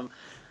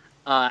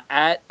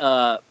 At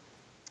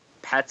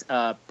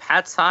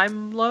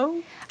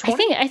Patimlo?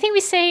 I think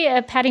we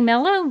say Patty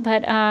Mello,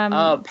 but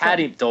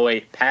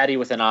Patty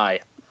with an I.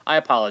 I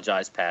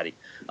apologize, Patty.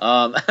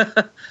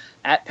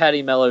 At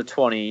Patty Mello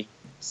 20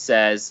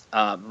 says,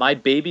 "My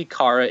baby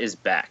Cara is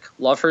back.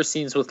 Love her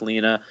scenes with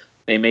Lena.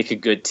 They make a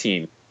good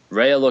team.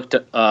 Rhea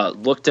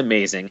looked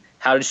amazing.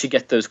 How did she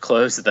get those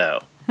clothes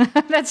though?"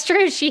 That's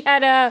true. She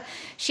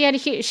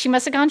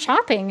must have gone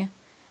shopping.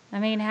 I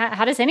mean,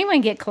 how does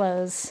anyone get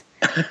clothes?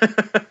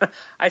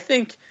 I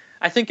think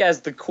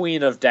as the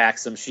queen of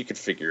Daxam, she could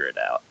figure it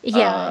out.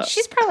 Yeah,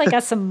 she's probably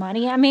got some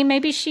money. I mean,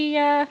 maybe she.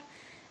 I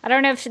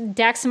don't know if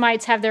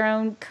Daxamites have their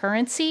own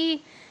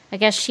currency. I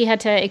guess she had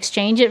to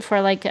exchange it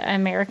for like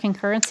American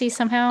currency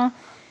somehow.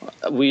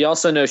 We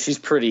also know she's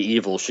pretty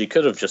evil. She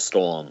could have just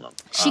stolen them.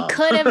 She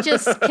could have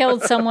just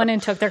killed someone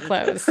and took their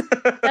clothes.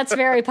 That's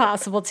very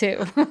possible,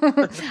 too.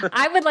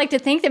 I would like to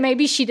think that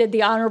maybe she did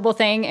the honorable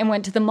thing and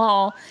went to the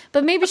mall,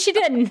 but maybe she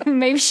didn't.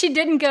 Maybe she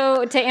didn't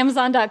go to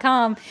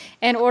Amazon.com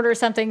and order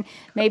something.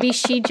 Maybe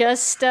she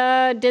just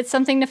did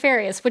something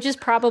nefarious, which is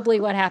probably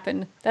what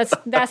happened.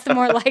 That's the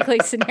more likely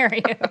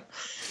scenario.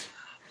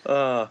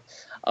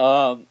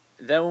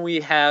 Then we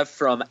have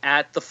from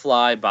at the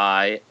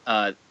Flyby,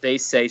 they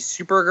say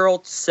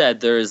Supergirl said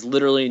there is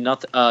literally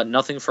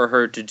nothing for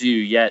her to do,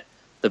 yet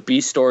the B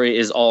story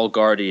is all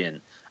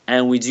Guardian,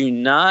 and we do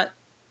not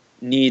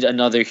need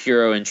another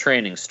hero in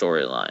training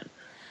storyline.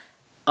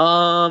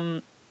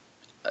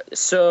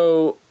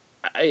 So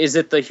is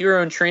it the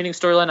hero in training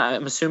storyline?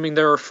 I'm assuming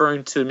they're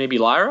referring to maybe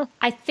Lyra?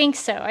 I think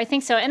so,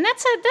 and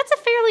that's a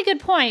fairly good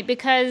point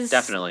because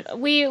definitely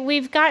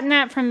we've gotten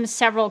that from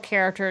several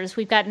characters.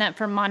 We've gotten that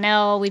from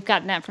Mon-El. We've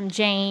gotten that from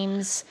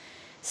James.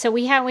 So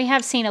we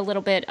have seen a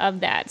little bit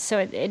of that. So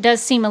it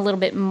does seem a little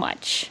bit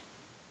much.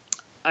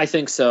 I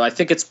think so. I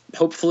think it's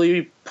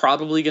hopefully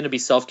probably going to be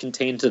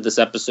self-contained to this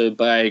episode,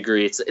 but I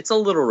agree it's a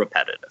little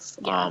repetitive.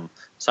 Yeah.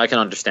 So I can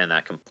understand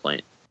that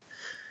complaint.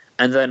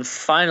 And then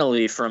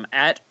finally from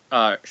at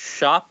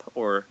Shop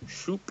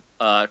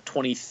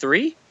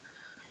 23,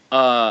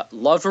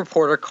 love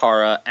reporter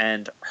Cara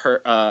and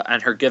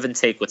her give and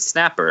take with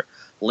Snapper.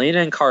 Lena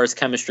and Cara's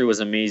chemistry was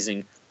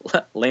amazing.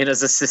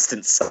 Lena's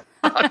assistant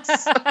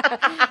sucks.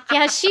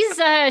 Yeah,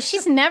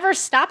 she's never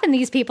stopping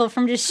these people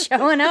from just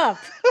showing up.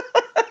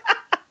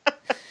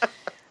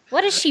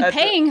 What is she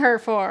paying her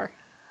for?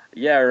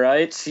 Yeah,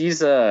 right.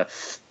 She's not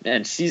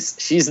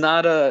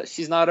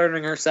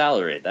earning her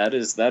salary. That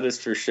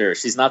is for sure.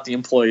 She's not the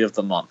employee of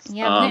the month.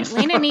 Yeah,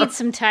 Lena needs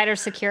some tighter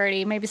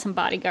security, maybe some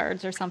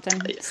bodyguards or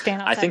something.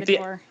 Stand outside the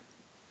door.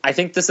 I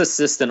think this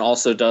assistant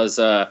also does.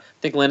 I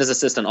think Lena's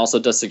assistant also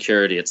does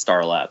security at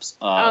Star Labs.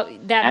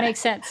 That makes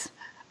sense.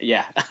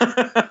 Yeah.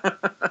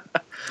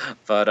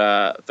 But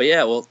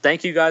yeah. Well,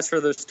 thank you guys for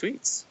those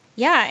tweets.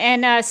 Yeah,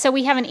 and so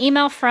we have an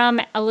email from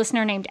a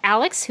listener named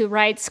Alex who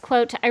writes,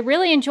 quote, "I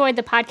really enjoyed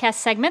the podcast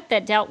segment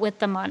that dealt with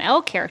the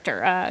Mon-El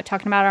character,"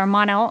 talking about our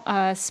Mon-El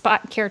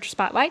character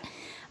spotlight,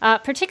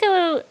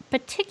 particularly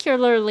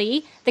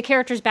the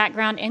character's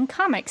background in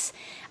comics.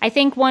 I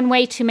think one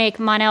way to make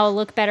Mon-El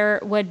look better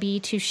would be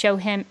to show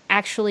him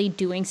actually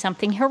doing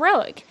something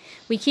heroic.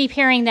 We keep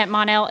hearing that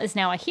Mon-El is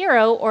now a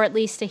hero, or at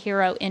least a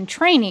hero in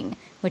training,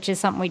 which is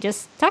something we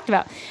just talked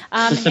about.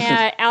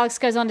 Alex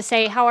goes on to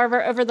say,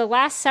 however, over the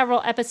last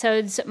several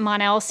episodes,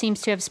 Mon-El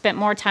seems to have spent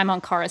more time on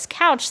Kara's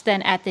couch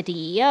than at the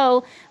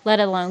DEO, let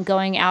alone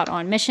going out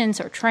on missions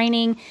or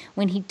training.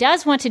 When he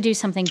does want to do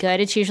something good,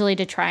 it's usually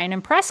to try and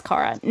impress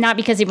Kara, not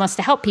because he wants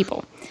to help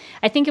people.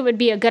 I think it would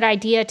be a good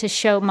idea to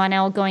show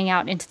Mon-El going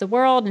out into the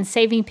world and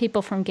saving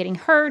people from getting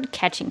hurt,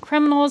 catching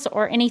criminals,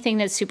 or anything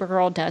that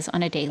Supergirl does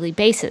on a daily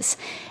basis.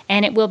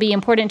 And it will be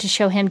important to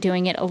show him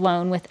doing it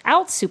alone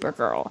without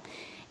Supergirl.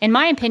 In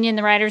my opinion,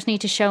 the writers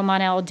need to show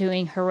Mon-El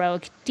doing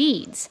heroic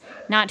deeds,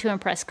 not to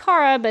impress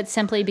Kara, but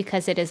simply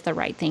because it is the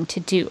right thing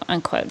to do,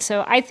 unquote.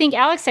 So I think,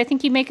 Alex,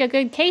 you make a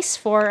good case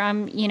for,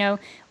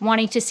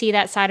 wanting to see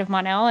that side of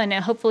Mon-El, and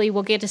hopefully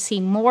we'll get to see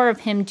more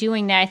of him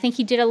doing that. I think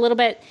he did a little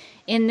bit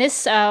in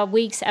this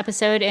week's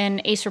episode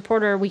in Ace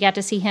Reporter. We got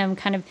to see him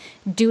kind of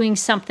doing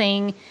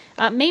something,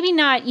 maybe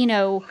not,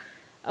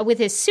 with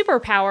his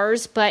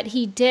superpowers, but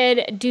he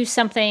did do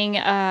something,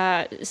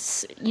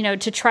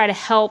 to try to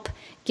help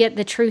get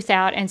the truth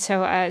out. And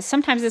so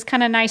sometimes it's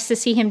kind of nice to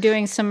see him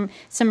doing some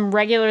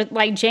regular,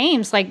 like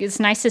James, like it's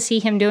nice to see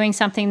him doing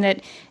something that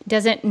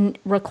doesn't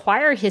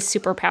require his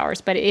superpowers,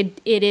 but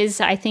it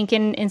is, I think,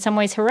 in some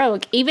ways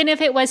heroic. Even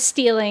if it was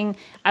stealing,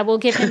 I will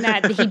give him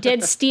that he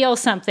did steal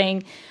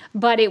something,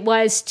 but it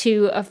was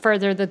to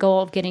further the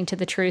goal of getting to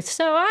the truth.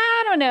 So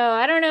I don't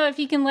know if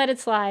you can let it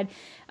slide.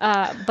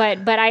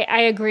 But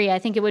I agree. I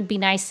think it would be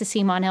nice to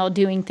see Mon-El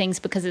doing things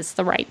because it's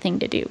the right thing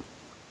to do.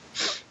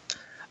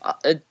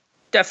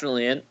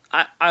 Definitely, and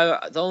I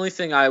the only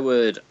thing I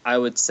would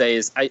say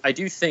is I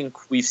do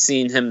think we've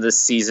seen him this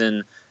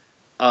season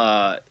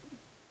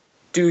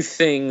do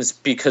things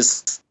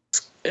because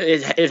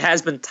it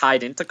has been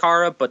tied into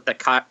Kara, but that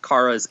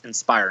Kara is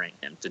inspiring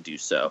him to do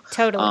so.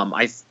 Totally.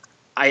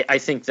 I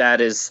think that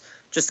is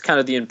just kind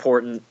of the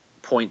important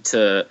point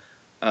to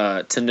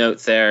note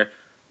there.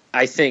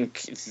 I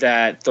think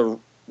that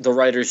the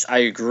writers, I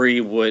agree,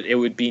 it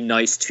would be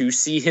nice to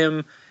see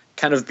him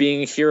kind of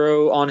being a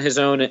hero on his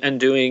own and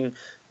doing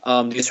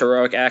these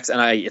heroic acts.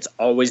 And it's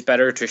always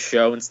better to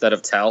show instead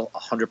of tell.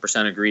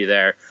 100% agree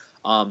there.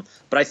 But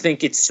I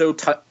think it's so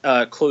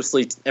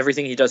closely,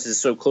 everything he does is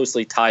so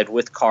closely tied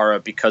with Kara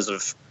because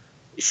of,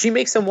 she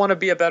makes him want to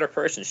be a better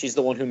person. She's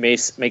the one who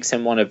makes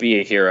him want to be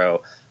a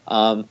hero.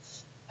 And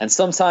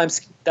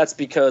sometimes that's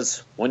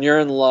because when you're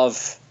in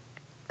love,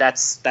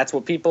 that's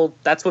what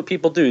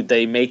people do.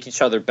 They make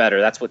each other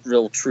better. That's what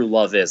real true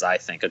love is, I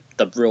think.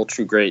 The real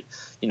true great,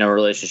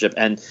 relationship.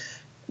 And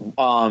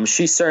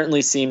she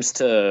certainly seems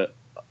to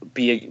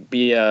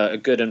be a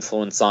good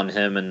influence on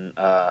him,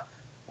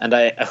 and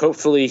I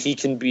hopefully he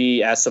can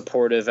be as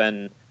supportive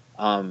and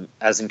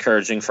as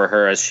encouraging for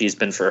her as she's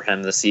been for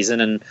him this season,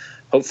 and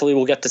hopefully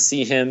we'll get to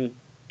see him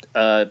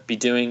be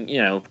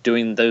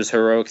doing those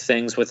heroic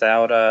things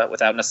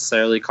without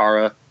necessarily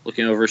Kara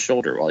looking over his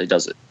shoulder while he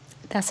does it.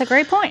 That's a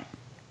great point.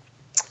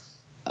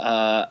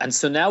 And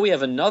so now we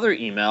have another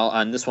email,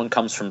 and this one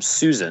comes from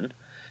Susan,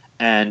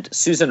 and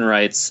Susan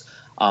writes,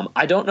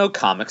 I don't know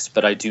comics,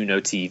 but I do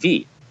know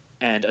TV.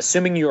 And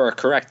assuming you are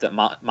correct that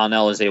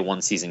Mon-El is a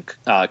one-season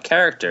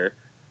character,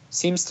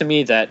 seems to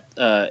me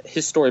that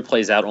his story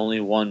plays out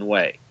only one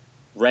way.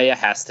 Rhea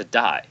has to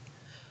die.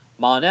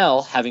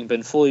 Mon-El, having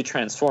been fully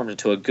transformed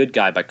into a good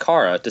guy by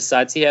Kara,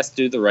 decides he has to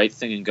do the right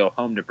thing and go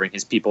home to bring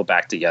his people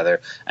back together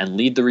and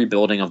lead the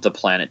rebuilding of the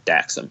planet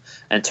Daxam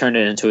and turn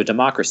it into a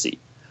democracy.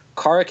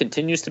 Kara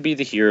continues to be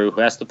the hero who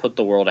has to put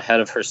the world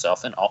ahead of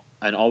herself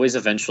and always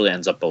eventually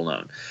ends up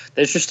alone.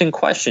 The interesting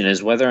question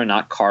is whether or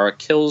not Kara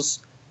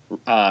kills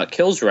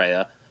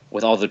Rhea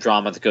with all the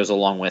drama that goes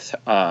along with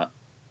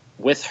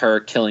her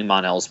killing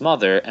Mon-El's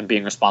mother and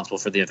being responsible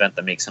for the event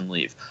that makes him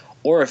leave.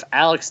 Or if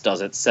Alex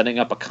does it, setting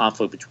up a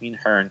conflict between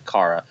her and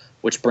Kara,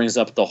 which brings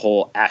up the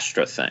whole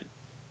Astra thing.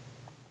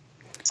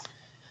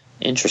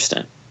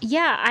 Interesting.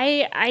 Yeah,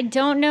 I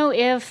don't know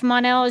if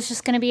Mon-El is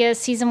just going to be a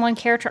season 1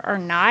 character or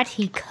not.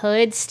 He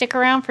could stick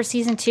around for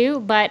season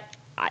 2, but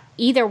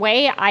either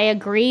way, I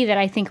agree that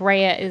I think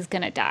Rhea is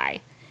going to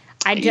die.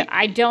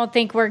 I don't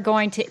think we're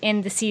going to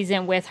end the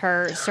season with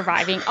her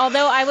surviving.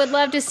 Although I would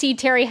love to see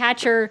Terry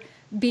Hatcher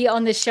be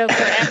on the show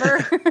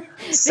forever.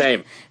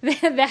 Same.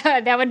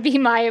 that would be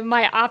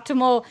my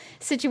optimal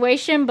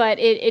situation, but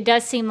it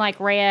does seem like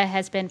Rhea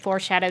has been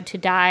foreshadowed to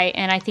die,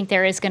 and I think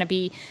there is going to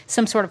be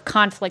some sort of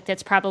conflict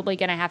that's probably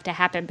going to have to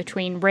happen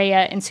between Rhea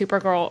and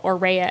Supergirl or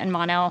Rhea and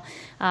Mon-El.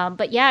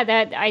 But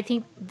yeah, I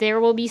think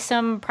there will be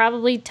some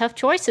probably tough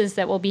choices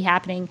that will be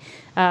happening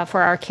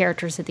for our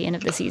characters at the end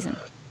of the season.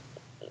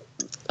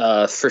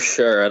 For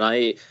sure,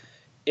 and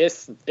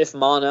if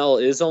Mon-El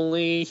is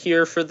only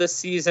here for this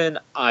season,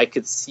 I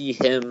could see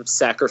him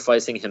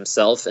sacrificing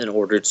himself in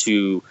order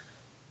to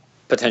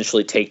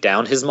potentially take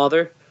down his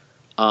mother.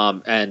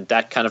 And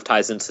that kind of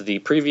ties into the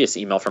previous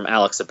email from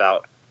Alex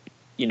about,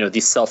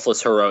 these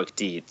selfless heroic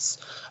deeds.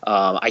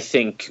 I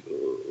think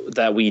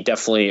that we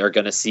definitely are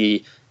going to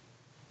see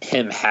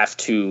him have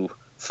to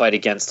fight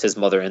against his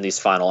mother in these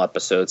final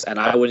episodes. And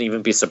I wouldn't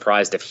even be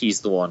surprised if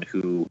he's the one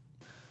who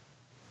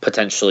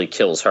potentially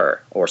kills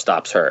her or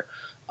stops her.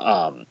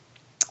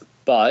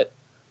 But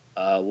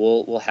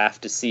we'll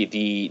have to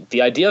see.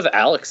 The idea of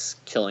Alex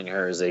killing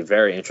her is a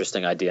very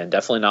interesting idea and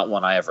definitely not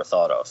one I ever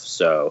thought of.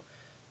 So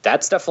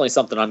that's definitely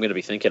something I'm going to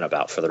be thinking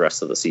about for the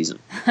rest of the season.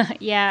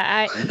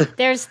 Yeah,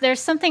 there's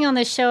something on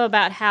this show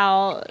about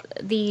how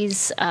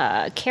these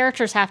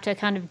characters have to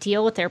kind of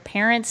deal with their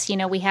parents.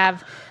 We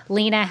have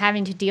Lena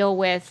having to deal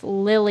with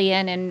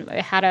Lillian and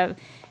how to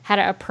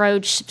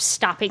approach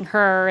stopping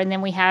her, and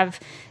then we have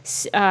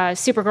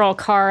Supergirl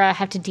Kara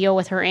have to deal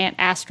with her Aunt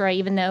Astra,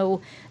 even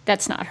though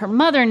that's not her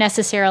mother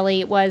necessarily.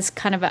 It was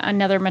kind of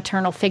another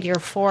maternal figure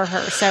for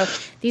her. So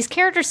these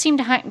characters seem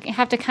to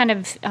have to kind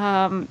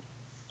of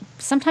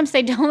sometimes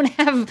they don't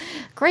have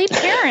great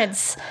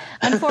parents,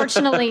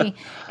 unfortunately,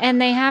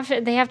 and they have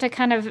to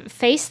kind of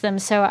face them.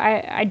 So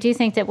I do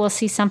think that we'll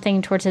see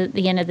something towards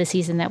the end of the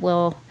season that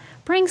will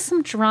bring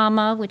some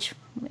drama, which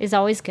is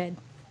always good.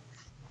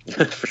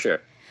 For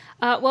sure.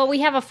 Well, we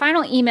have a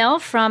final email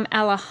from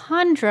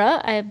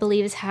Alejandra, I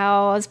believe is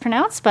how it's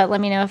pronounced, but let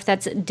me know if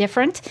that's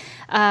different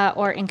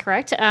or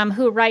incorrect,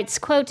 who writes,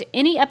 quote,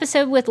 "Any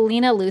episode with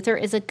Lena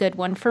Luthor is a good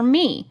one for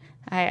me."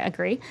 I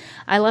agree.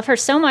 I love her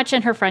so much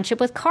and her friendship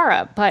with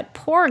Kara, but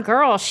poor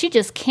girl, she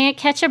just can't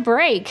catch a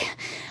break.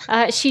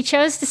 She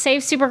chose to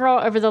save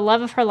Supergirl over the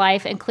love of her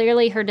life, and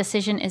clearly her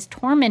decision is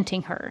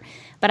tormenting her.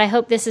 But I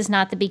hope this is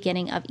not the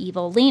beginning of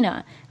evil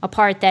Lena.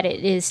 Apart that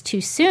it is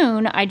too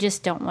soon, I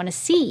just don't want to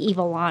see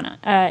evil Lena.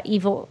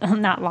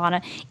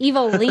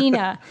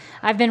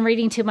 I've been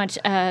reading too much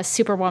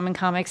Superwoman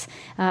comics.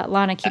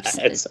 Lana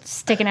keeps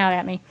sticking out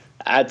at me.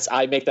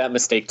 I make that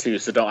mistake too,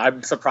 so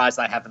I'm surprised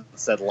I haven't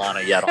said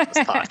Lana yet on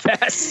this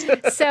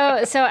podcast.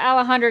 So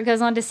Alejandra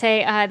goes on to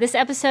say, this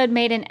episode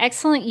made an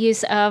excellent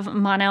use of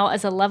Mon-El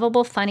as a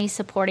lovable, funny,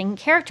 supporting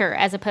character,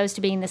 as opposed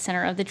to being the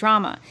center of the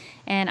drama.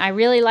 And I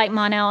really like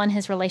Mon-El and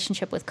his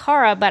relationship with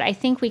Kara, but I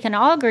think we can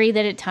all agree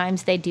that at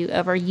times they do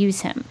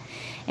overuse him.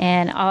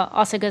 And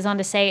also goes on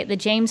to say, the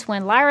James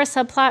Wynn Lyra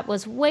subplot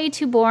was way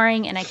too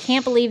boring, and I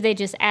can't believe they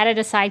just added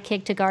a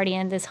sidekick to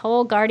Guardian. This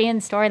whole Guardian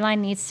storyline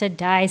needs to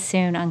die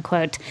soon,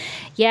 unquote.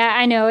 Yeah,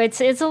 I know, it's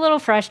a little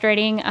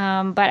frustrating,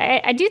 but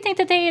I do think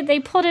that they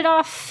pulled it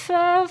off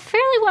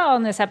fairly well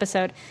in this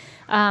episode.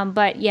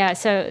 But yeah,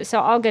 so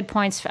all good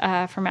points from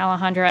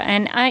Alejandra.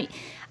 And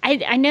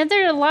I know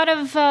there are a lot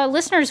of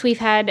listeners we've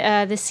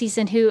had this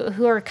season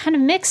who are kind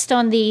of mixed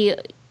on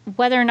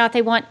whether or not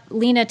they want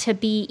Lena to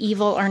be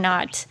evil or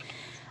not.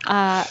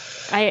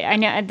 I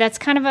know that's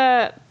kind of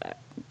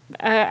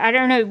I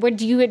don't know. What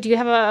do you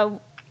have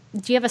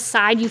a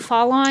side you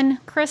fall on,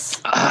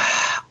 Chris?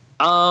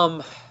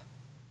 I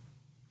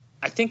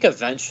think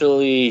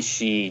eventually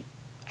she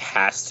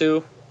has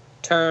to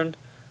turn.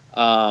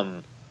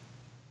 I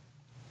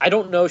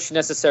don't know. She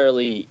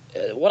necessarily.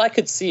 What I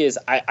could see is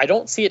I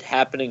don't see it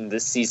happening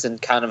this season.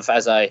 Kind of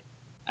as I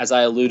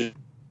alluded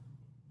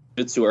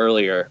to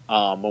earlier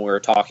when we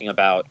were talking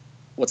about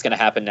what's going to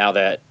happen now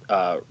that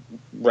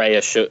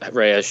Rhea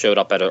showed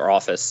up at her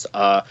office.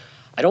 I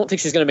don't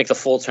think she's going to make the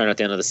full turn at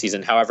the end of the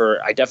season.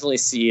 However, I definitely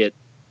see it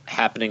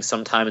happening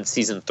sometime in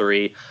season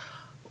 3.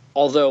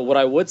 Although what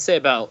I would say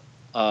about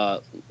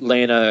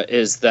Lena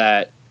is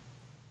that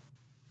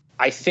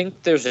I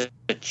think there's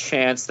a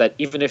chance that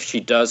even if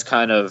she does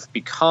kind of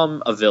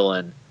become a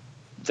villain,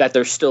 that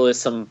there still is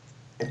some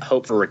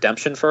hope for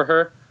redemption for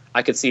her.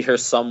 I could see her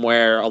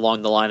somewhere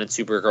along the line in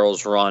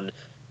Supergirl's run,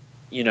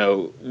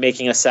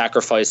 making a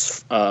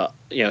sacrifice,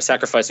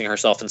 sacrificing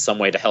herself in some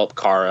way to help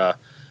Kara.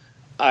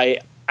 I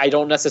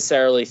don't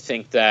necessarily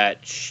think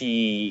that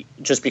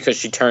just because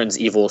she turns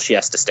evil, she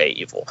has to stay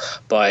evil.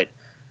 But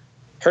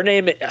her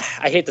name,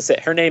 I hate to say it,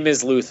 her name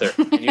is Luthor.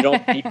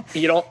 And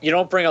you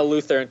don't bring a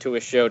Luthor into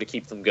a show to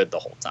keep them good the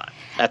whole time.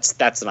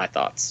 That's my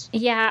thoughts.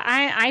 Yeah,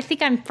 I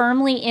think I'm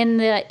firmly in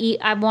the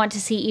I want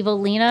to see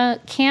evil Lena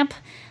camp.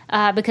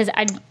 Because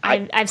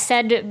I've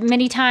said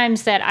many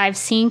times that I've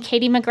seen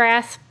Katie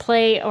McGrath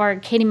play, or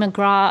Katie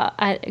McGraw,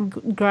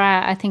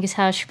 I think is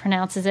how she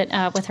pronounces it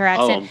with her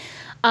accent.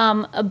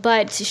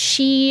 But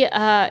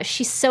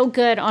she's so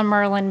good on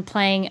Merlin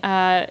playing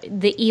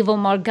the evil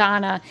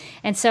Morgana,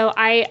 and so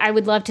I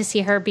would love to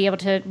see her be able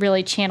to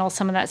really channel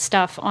some of that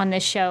stuff on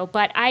this show.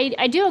 But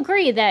I do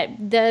agree that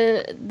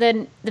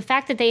the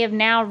fact that they have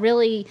now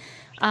really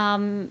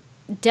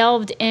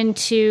delved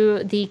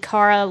into the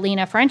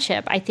Kara-Lena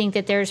friendship, I think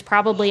that there's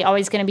probably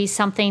always going to be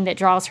something that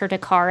draws her to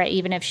Kara,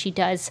 even if she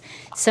does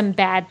some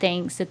bad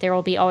things, that there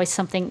will be always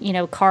something,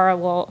 Kara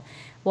will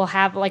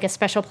have like a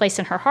special place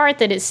in her heart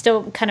that it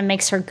still kind of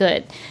makes her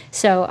good.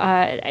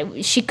 So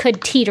she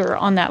could teeter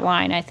on that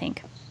line, I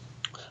think.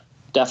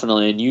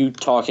 Definitely. And you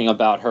talking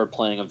about her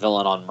playing a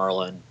villain on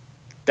Merlin,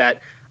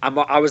 that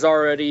I was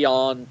already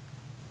on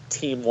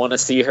team want to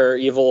see her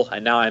evil,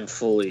 and now I'm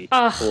fully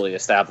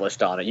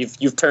established on it.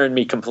 You've turned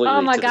me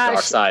completely to the dark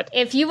side.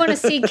 If you want to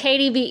see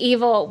Katie be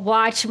evil,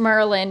 watch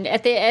Merlin.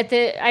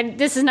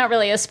 This is not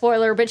really a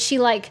spoiler, but she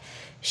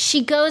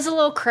goes a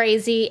little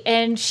crazy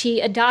and she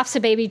adopts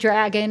a baby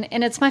dragon,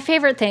 and it's my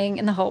favorite thing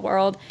in the whole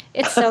world.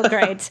 It's so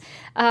great.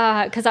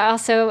 Because I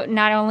also,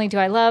 not only do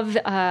I love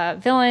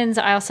villains,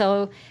 I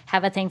also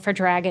have a thing for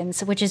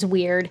dragons, which is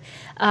weird.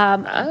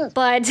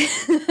 But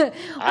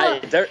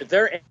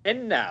they're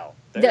in now.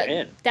 They're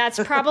in. That's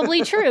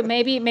probably true.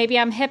 Maybe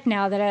I'm hip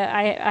now that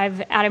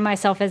I've outed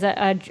myself as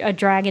a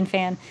dragon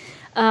fan.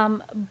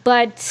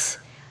 But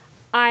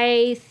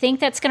I think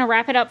that's going to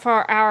wrap it up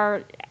for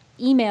our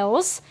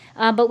emails.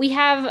 But we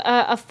have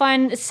a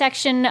fun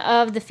section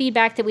of the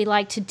feedback that we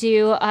like to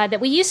do that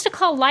we used to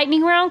call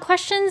lightning round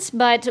questions.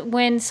 But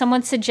when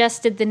someone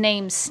suggested the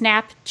name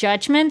Snap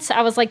Judgments,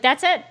 I was like,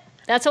 that's it.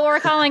 That's what we're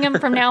calling them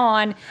from now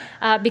on,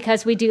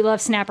 because we do love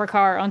Snapper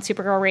Carr on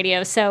Supergirl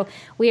Radio. So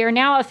we are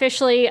now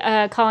officially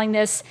calling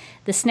this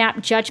the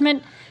Snap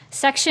Judgment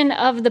section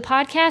of the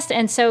podcast.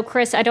 And so,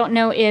 Chris, I don't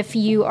know if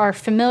you are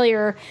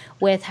familiar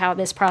with how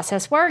this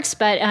process works,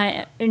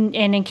 but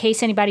in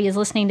case anybody is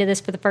listening to this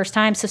for the first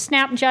time, so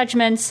Snap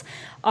Judgments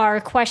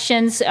are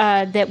questions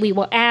that we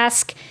will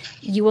ask.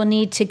 You will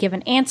need to give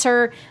an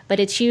answer, but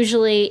it's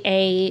usually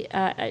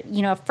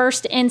a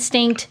first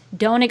instinct,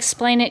 don't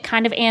explain it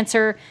kind of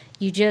answer.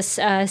 You just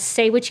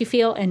say what you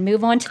feel and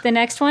move on to the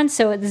next one.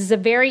 So this is a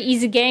very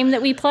easy game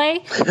that we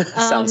play.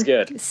 Sounds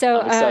good. So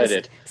I'm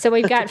excited. So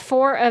we've got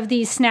 4 of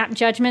these Snap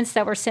Judgments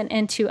that were sent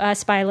in to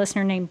us by a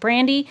listener named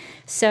Brandy.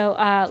 So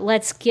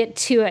let's get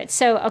to it.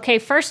 So, okay,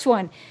 first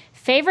one.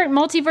 Favorite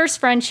multiverse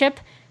friendship,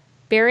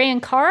 Barry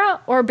and Kara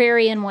or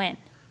Barry and Wynn?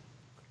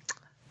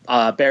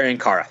 Barry and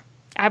Kara.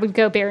 I would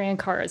go Barry and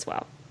Kara as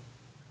well.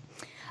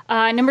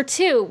 Number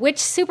 2, which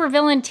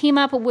supervillain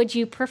team-up would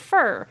you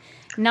prefer?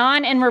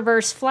 Non and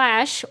Reverse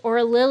Flash,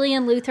 or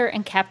Lillian Luthor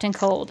and Captain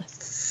Cold?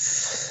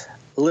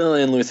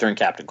 Lillian Luther and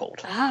Captain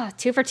Cold.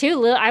 2 for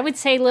 2. I would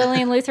say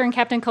Lillian Luther and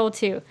Captain Cold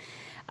too.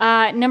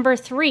 Number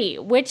 3,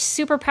 which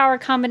superpower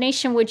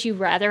combination would you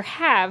rather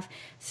have?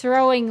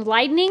 Throwing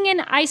lightning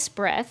and ice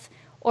breath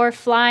or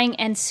flying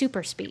and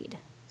super speed?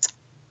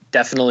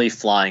 Definitely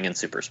flying and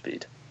super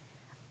speed.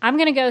 I'm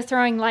going to go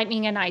throwing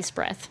lightning and ice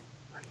breath.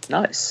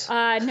 Nice.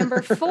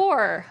 Number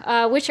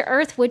 4, which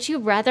Earth would you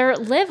rather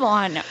live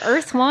on?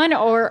 Earth 1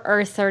 or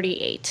Earth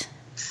 38?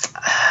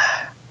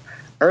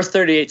 Earth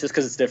 38 just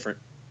because it's different.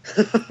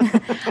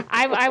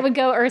 I would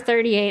go Earth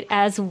 38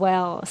 as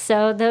well.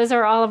 So those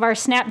are all of our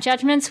snap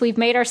judgments. We've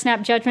made our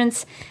snap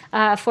judgments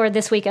for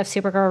this week of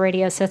Supergirl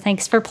Radio. So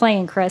thanks for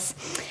playing, Chris.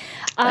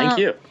 Thank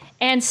you.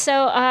 And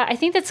so I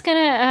think that's going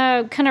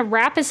to kind of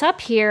wrap us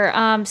up here.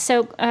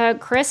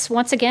 Chris,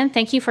 once again,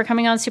 thank you for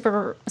coming on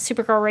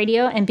Supergirl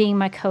Radio and being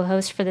my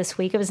co-host for this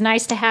week. It was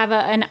nice to have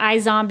an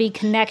iZombie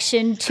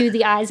connection to the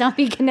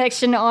iZombie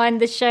connection on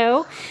the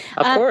show.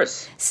 Of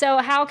course. So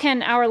how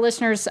can our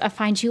listeners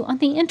find you on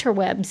the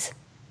interwebs?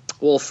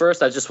 Well,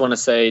 first, I just want to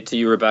say to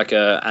you,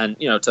 Rebecca, and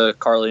to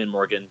Carly and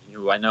Morgan,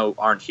 who I know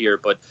aren't here,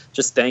 but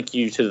just thank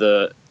you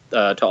to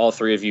all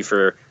three of you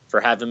for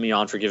having me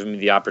on, for giving me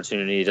the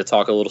opportunity to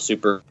talk a little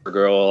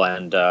Supergirl,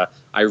 and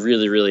I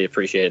really, really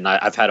appreciate it, and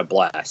I've had a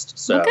blast.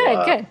 So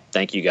good.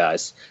 Thank you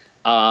guys.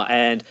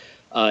 And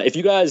if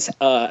you guys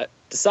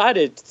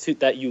decided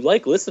that you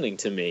like listening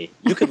to me,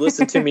 you could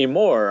listen to me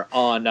more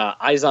on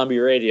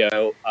iZombie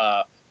Radio,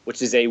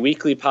 which is a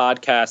weekly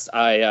podcast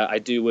I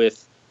do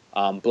with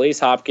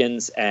Blaze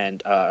Hopkins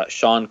and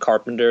Sean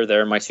Carpenter.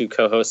 They're my two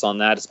co-hosts on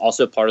that. It's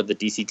also part of the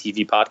DC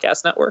TV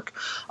Podcast Network.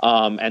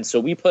 And so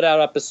we put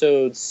out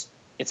episodes.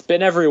 It's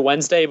been every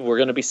Wednesday, but we're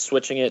going to be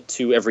switching it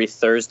to every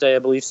Thursday, I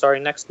believe,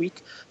 starting next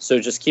week. So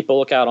just keep a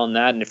lookout on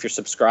that. And if you're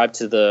subscribed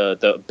to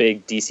the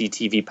big DC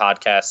TV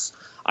Podcasts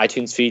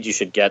iTunes feed, you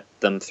should get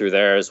them through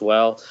there as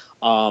well.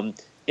 In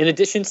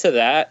addition to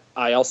that,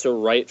 I also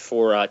write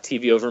for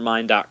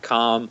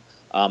TVOvermind.com.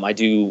 I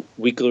do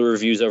weekly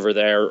reviews over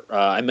there.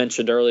 I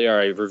mentioned earlier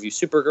I review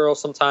Supergirl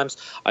sometimes.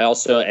 I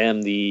also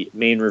am the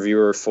main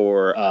reviewer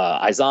for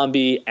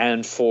iZombie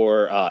and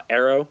for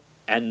Arrow.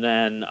 And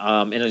then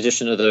in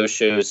addition to those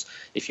shows,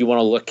 if you want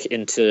to look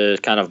into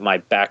kind of my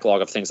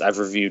backlog of things, I've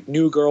reviewed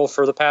New Girl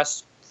for the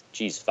past,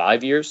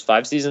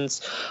 5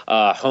 seasons,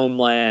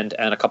 Homeland,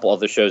 and a couple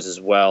other shows as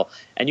well.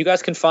 And you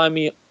guys can find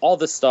me, all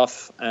this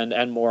stuff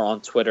and more on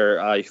Twitter.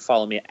 You can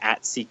follow me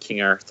at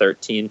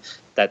CKinger13.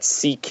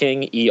 That's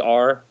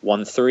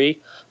CKingER13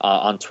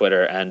 on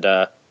Twitter.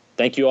 And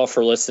thank you all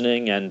for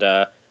listening. And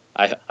I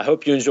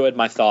hope you enjoyed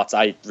my thoughts.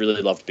 I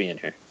really loved being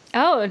here.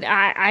 Oh,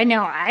 I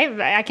know.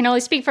 I can only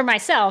speak for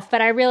myself,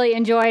 but I really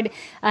enjoyed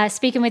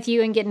speaking with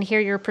you and getting to hear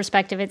your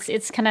perspective.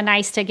 It's kind of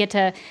nice to get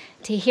to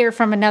hear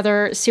from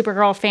another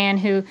Supergirl fan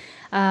who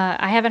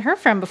I haven't heard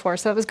from before,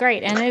 so it was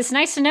great. And it's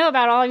nice to know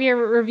about all of your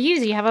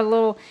reviews. You have a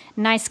little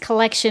nice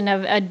collection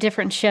of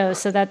different shows,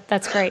 so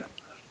that's great.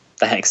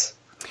 Thanks.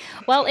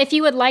 Well, if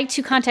you would like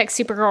to contact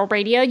Supergirl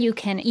Radio, you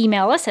can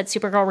email us at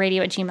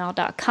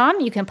supergirlradio@gmail.com.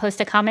 You can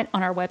post a comment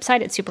on our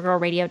website at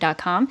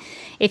supergirlradio.com.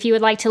 If you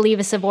would like to leave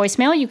us a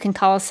voicemail, you can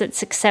call us at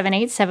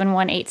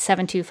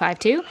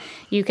 678-718-7252.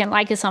 You can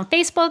like us on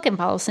Facebook and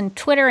follow us on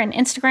Twitter and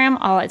Instagram,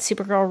 all at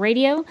Supergirl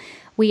Radio.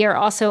 We are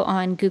also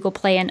on Google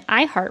Play and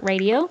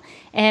iHeartRadio,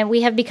 and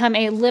we have become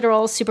a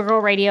literal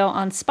Supergirl Radio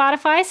on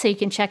Spotify, so you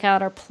can check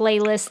out our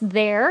playlist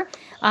there.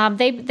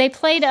 They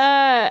played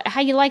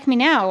How You Like Me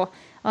Now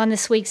on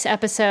this week's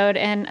episode,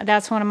 and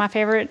that's one of my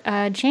favorite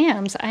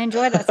jams. I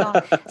enjoy that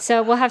song.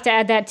 So we'll have to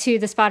add that to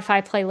the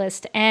Spotify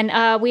playlist.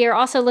 And we are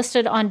also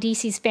listed on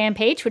DC's fan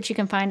page, which you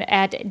can find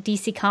at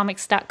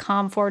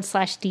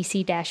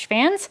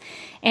dccomics.com/DC-fans.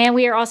 And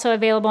we are also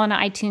available on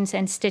iTunes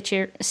and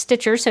Stitcher.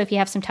 So if you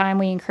have some time,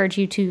 we encourage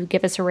you to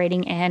give us a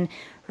rating and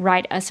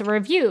write us a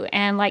review.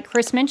 And like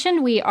Chris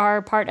mentioned, we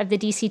are part of the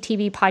DC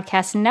TV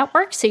Podcast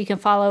Network, so you can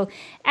follow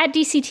at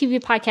DC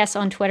TV Podcast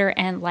on Twitter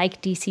and like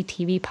DC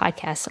TV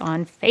Podcasts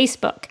on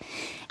Facebook.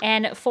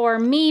 And for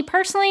me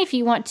personally, if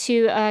you want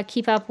to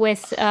keep up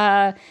with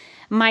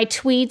my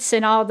tweets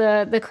and all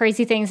the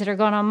crazy things that are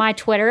going on my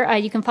Twitter,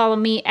 you can follow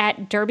me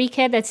at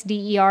DerbyKid. That's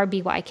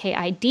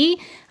DERBYKID.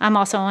 I'm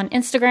also on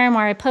Instagram,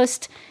 where I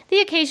post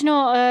the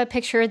occasional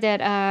picture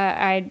that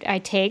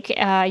I take.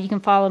 You can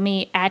follow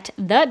me at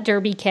the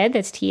DerbyKid.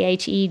 That's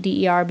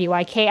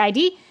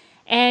THEDERBYKID.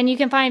 And you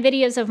can find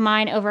videos of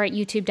mine over at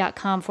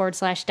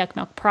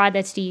youtube.com/DuckMilkProd.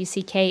 That's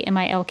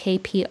DuckMilkProd.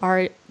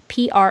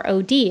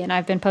 And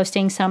I've been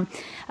posting some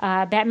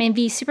Batman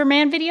v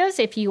Superman videos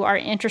if you are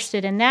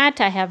interested in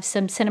that. I have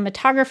some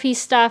cinematography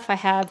stuff. I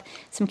have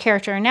some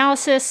character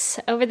analysis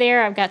over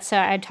there.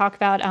 I talk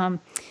about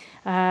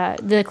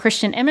the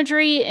Christian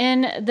imagery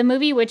in the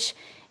movie, which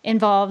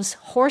involves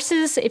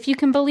horses, if you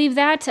can believe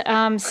that.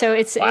 So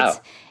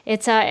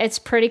it's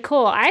pretty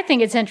cool. I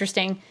think it's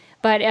interesting.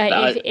 But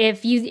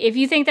if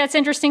you think that's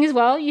interesting as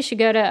well, you should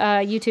go to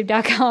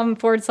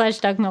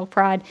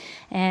youtube.com/DuckMilkProd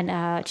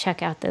and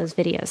check out those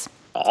videos.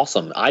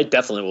 Awesome. I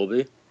definitely will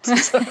be.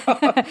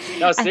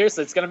 No,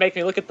 seriously, it's going to make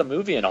me look at the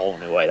movie in a whole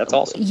new way. That's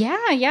awesome. Yeah,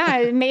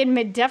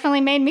 it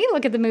definitely made me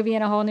look at the movie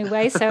in a whole new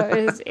way, so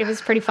it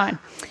was pretty fun.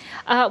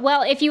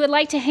 Well, if you would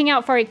like to hang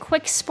out for a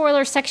quick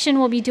spoiler section,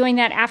 we'll be doing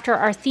that after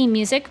our theme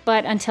music.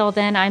 But until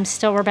then, I'm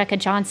still Rebecca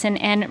Johnson.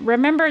 And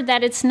remember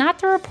that it's not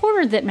the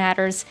reporter that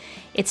matters,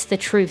 it's the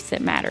truth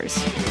that matters.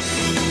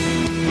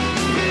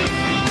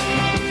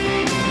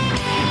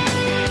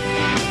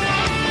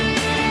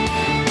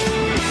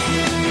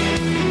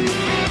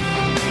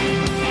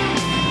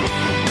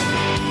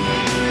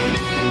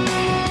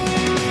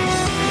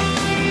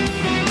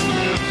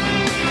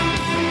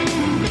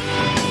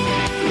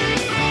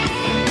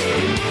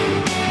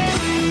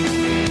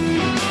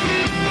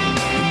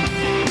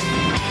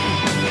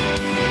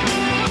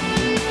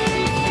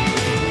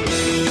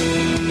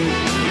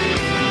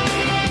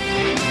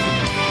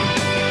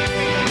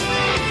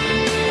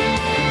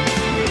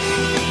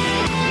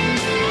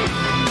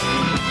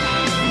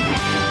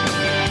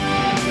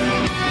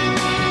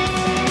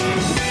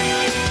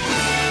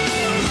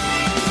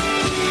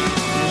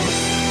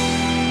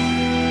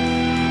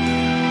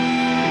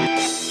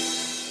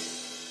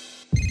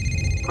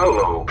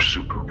 Hello,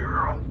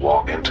 Supergirl.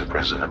 Walk into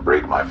prison and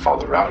break my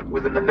father out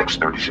within the next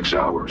 36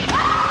 hours,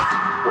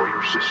 or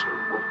your sister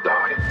will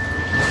die.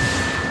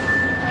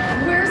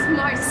 Where's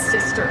my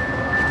sister?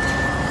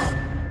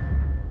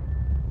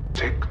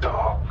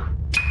 Tick-tock.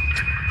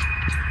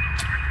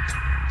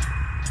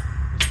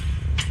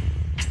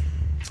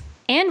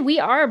 And we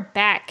are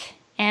back.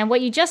 And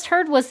what you just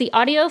heard was the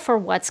audio for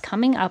what's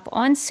coming up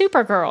on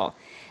Supergirl.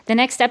 The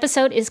next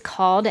episode is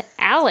called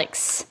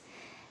Alex.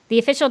 The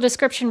official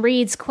description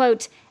reads,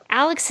 quote,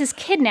 Alex is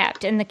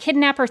kidnapped and the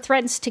kidnapper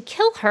threatens to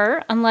kill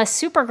her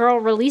unless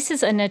Supergirl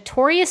releases a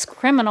notorious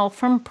criminal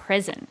from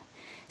prison.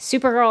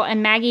 Supergirl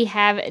and Maggie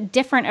have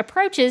different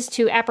approaches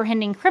to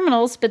apprehending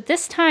criminals, but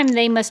this time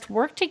they must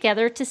work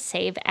together to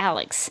save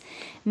Alex.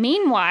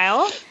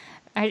 Meanwhile,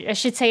 I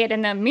should say it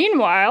in the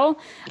meanwhile,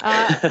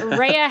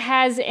 Rhea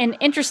has an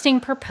interesting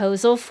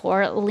proposal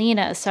for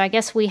Lena. So I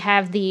guess we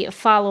have the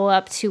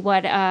follow-up to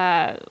what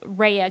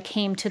Rhea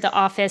came to the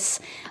office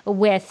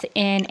with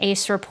in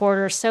Ace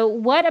Reporter. So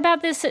what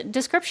about this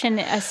description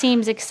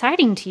seems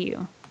exciting to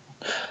you?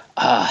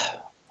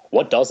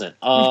 What doesn't?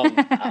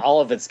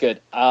 All of it's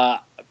good.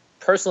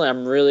 Personally,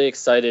 I'm really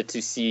excited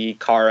to see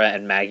Kara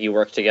and Maggie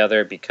work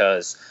together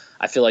because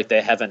I feel like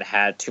they haven't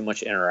had too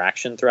much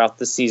interaction throughout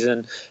the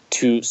season.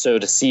 So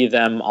to see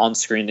them on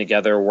screen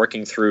together,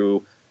 working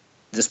through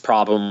this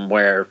problem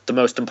where the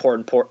most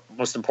important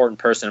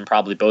person in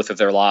probably both of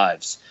their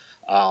lives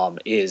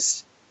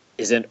is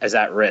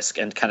at risk,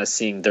 and kind of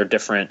seeing their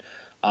different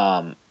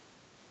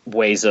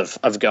ways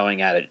of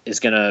going at it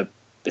it's gonna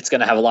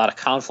have a lot of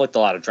conflict, a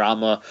lot of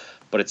drama,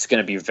 but it's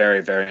going to be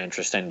very, very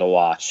interesting to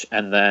watch.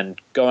 And then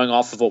going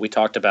off of what we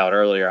talked about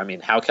earlier, I mean,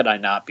 how could I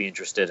not be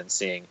interested in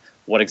seeing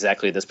what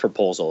exactly this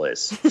proposal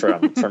is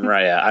from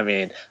Rhea? I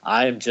mean,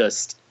 I'm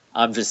just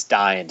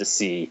dying to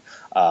see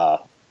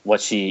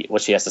what she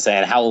has to say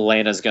and how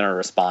Elena's going to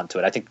respond to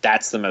it. I think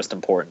that's the most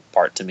important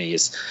part to me.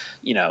 Is,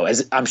 you know,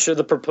 as I'm sure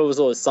the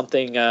proposal is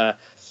something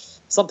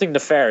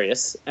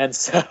nefarious, and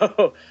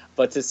so,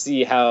 but to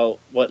see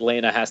what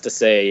Lena has to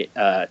say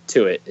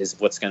to it is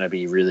what's going to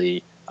be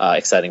really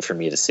exciting for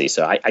me to see.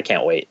 So I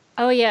can't wait.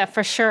 Oh yeah,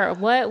 for sure.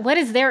 What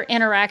does their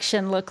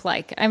interaction look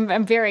like?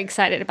 I'm very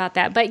excited about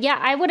that. But yeah,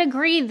 I would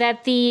agree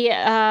that the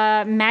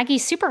Maggie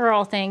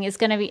Supergirl thing is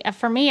going to be,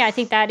 for me, I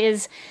think that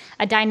is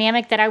a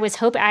dynamic that I was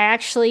hoping. I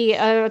actually,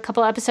 a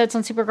couple episodes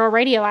on Supergirl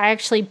Radio, I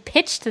actually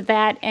pitched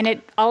that, and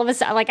it all of a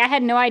sudden, like, I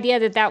had no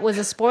idea that was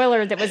a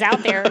spoiler that was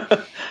out there,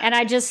 and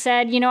I just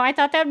said, you know, I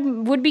thought that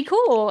would be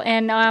cool,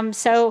 and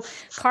so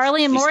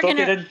Carly and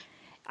Morgan.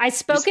 I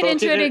spoke it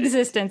into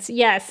existence.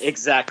 Yes.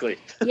 Exactly.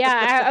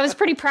 Yeah, I was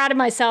pretty proud of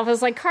myself. I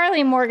was like,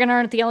 Carly and Morgan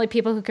aren't the only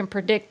people who can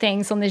predict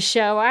things on this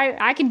show.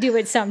 I can do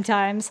it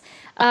sometimes.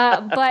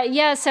 But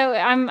yeah, so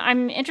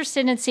I'm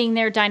interested in seeing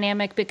their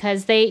dynamic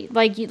because they,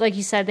 like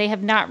you said, they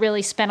have not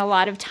really spent a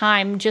lot of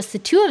time, just the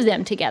two of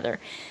them together.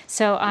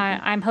 So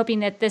I'm hoping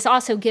that this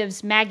also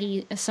gives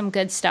Maggie some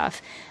good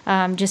stuff,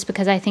 just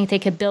because I think they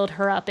could build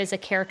her up as a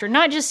character.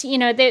 Not just, you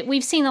know,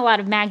 we've seen a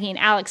lot of Maggie and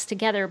Alex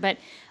together, but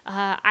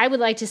I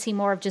would like to see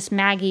more of just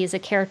Maggie as a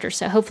character.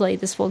 So hopefully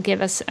this will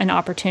give us an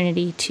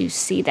opportunity to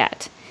see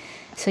that.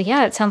 So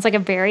yeah, it sounds like a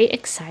very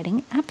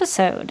exciting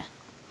episode.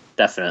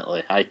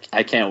 Definitely.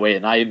 I can't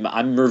wait. And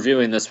I'm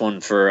reviewing this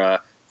one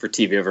for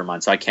TV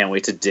Overmind, so I can't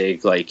wait to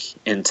dig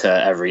into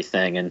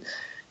everything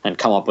and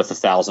come up with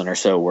 1,000 or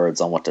so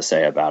words on what to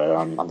say about it.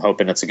 I'm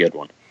hoping it's a good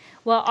one.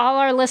 Well, all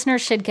our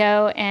listeners should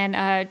go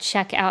and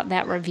check out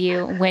that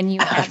review when you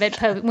have it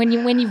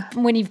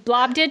when you've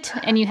blobbed it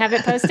and you have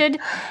it posted.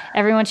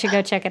 Everyone should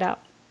go check it out.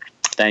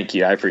 Thank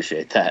you. I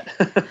appreciate that.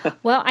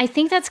 Well, I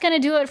think that's going to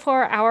do it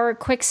for our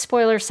quick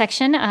spoiler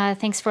section.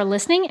 Thanks for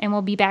listening, and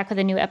we'll be back with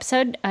a new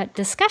episode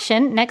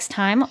discussion next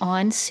time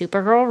on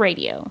Supergirl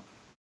Radio.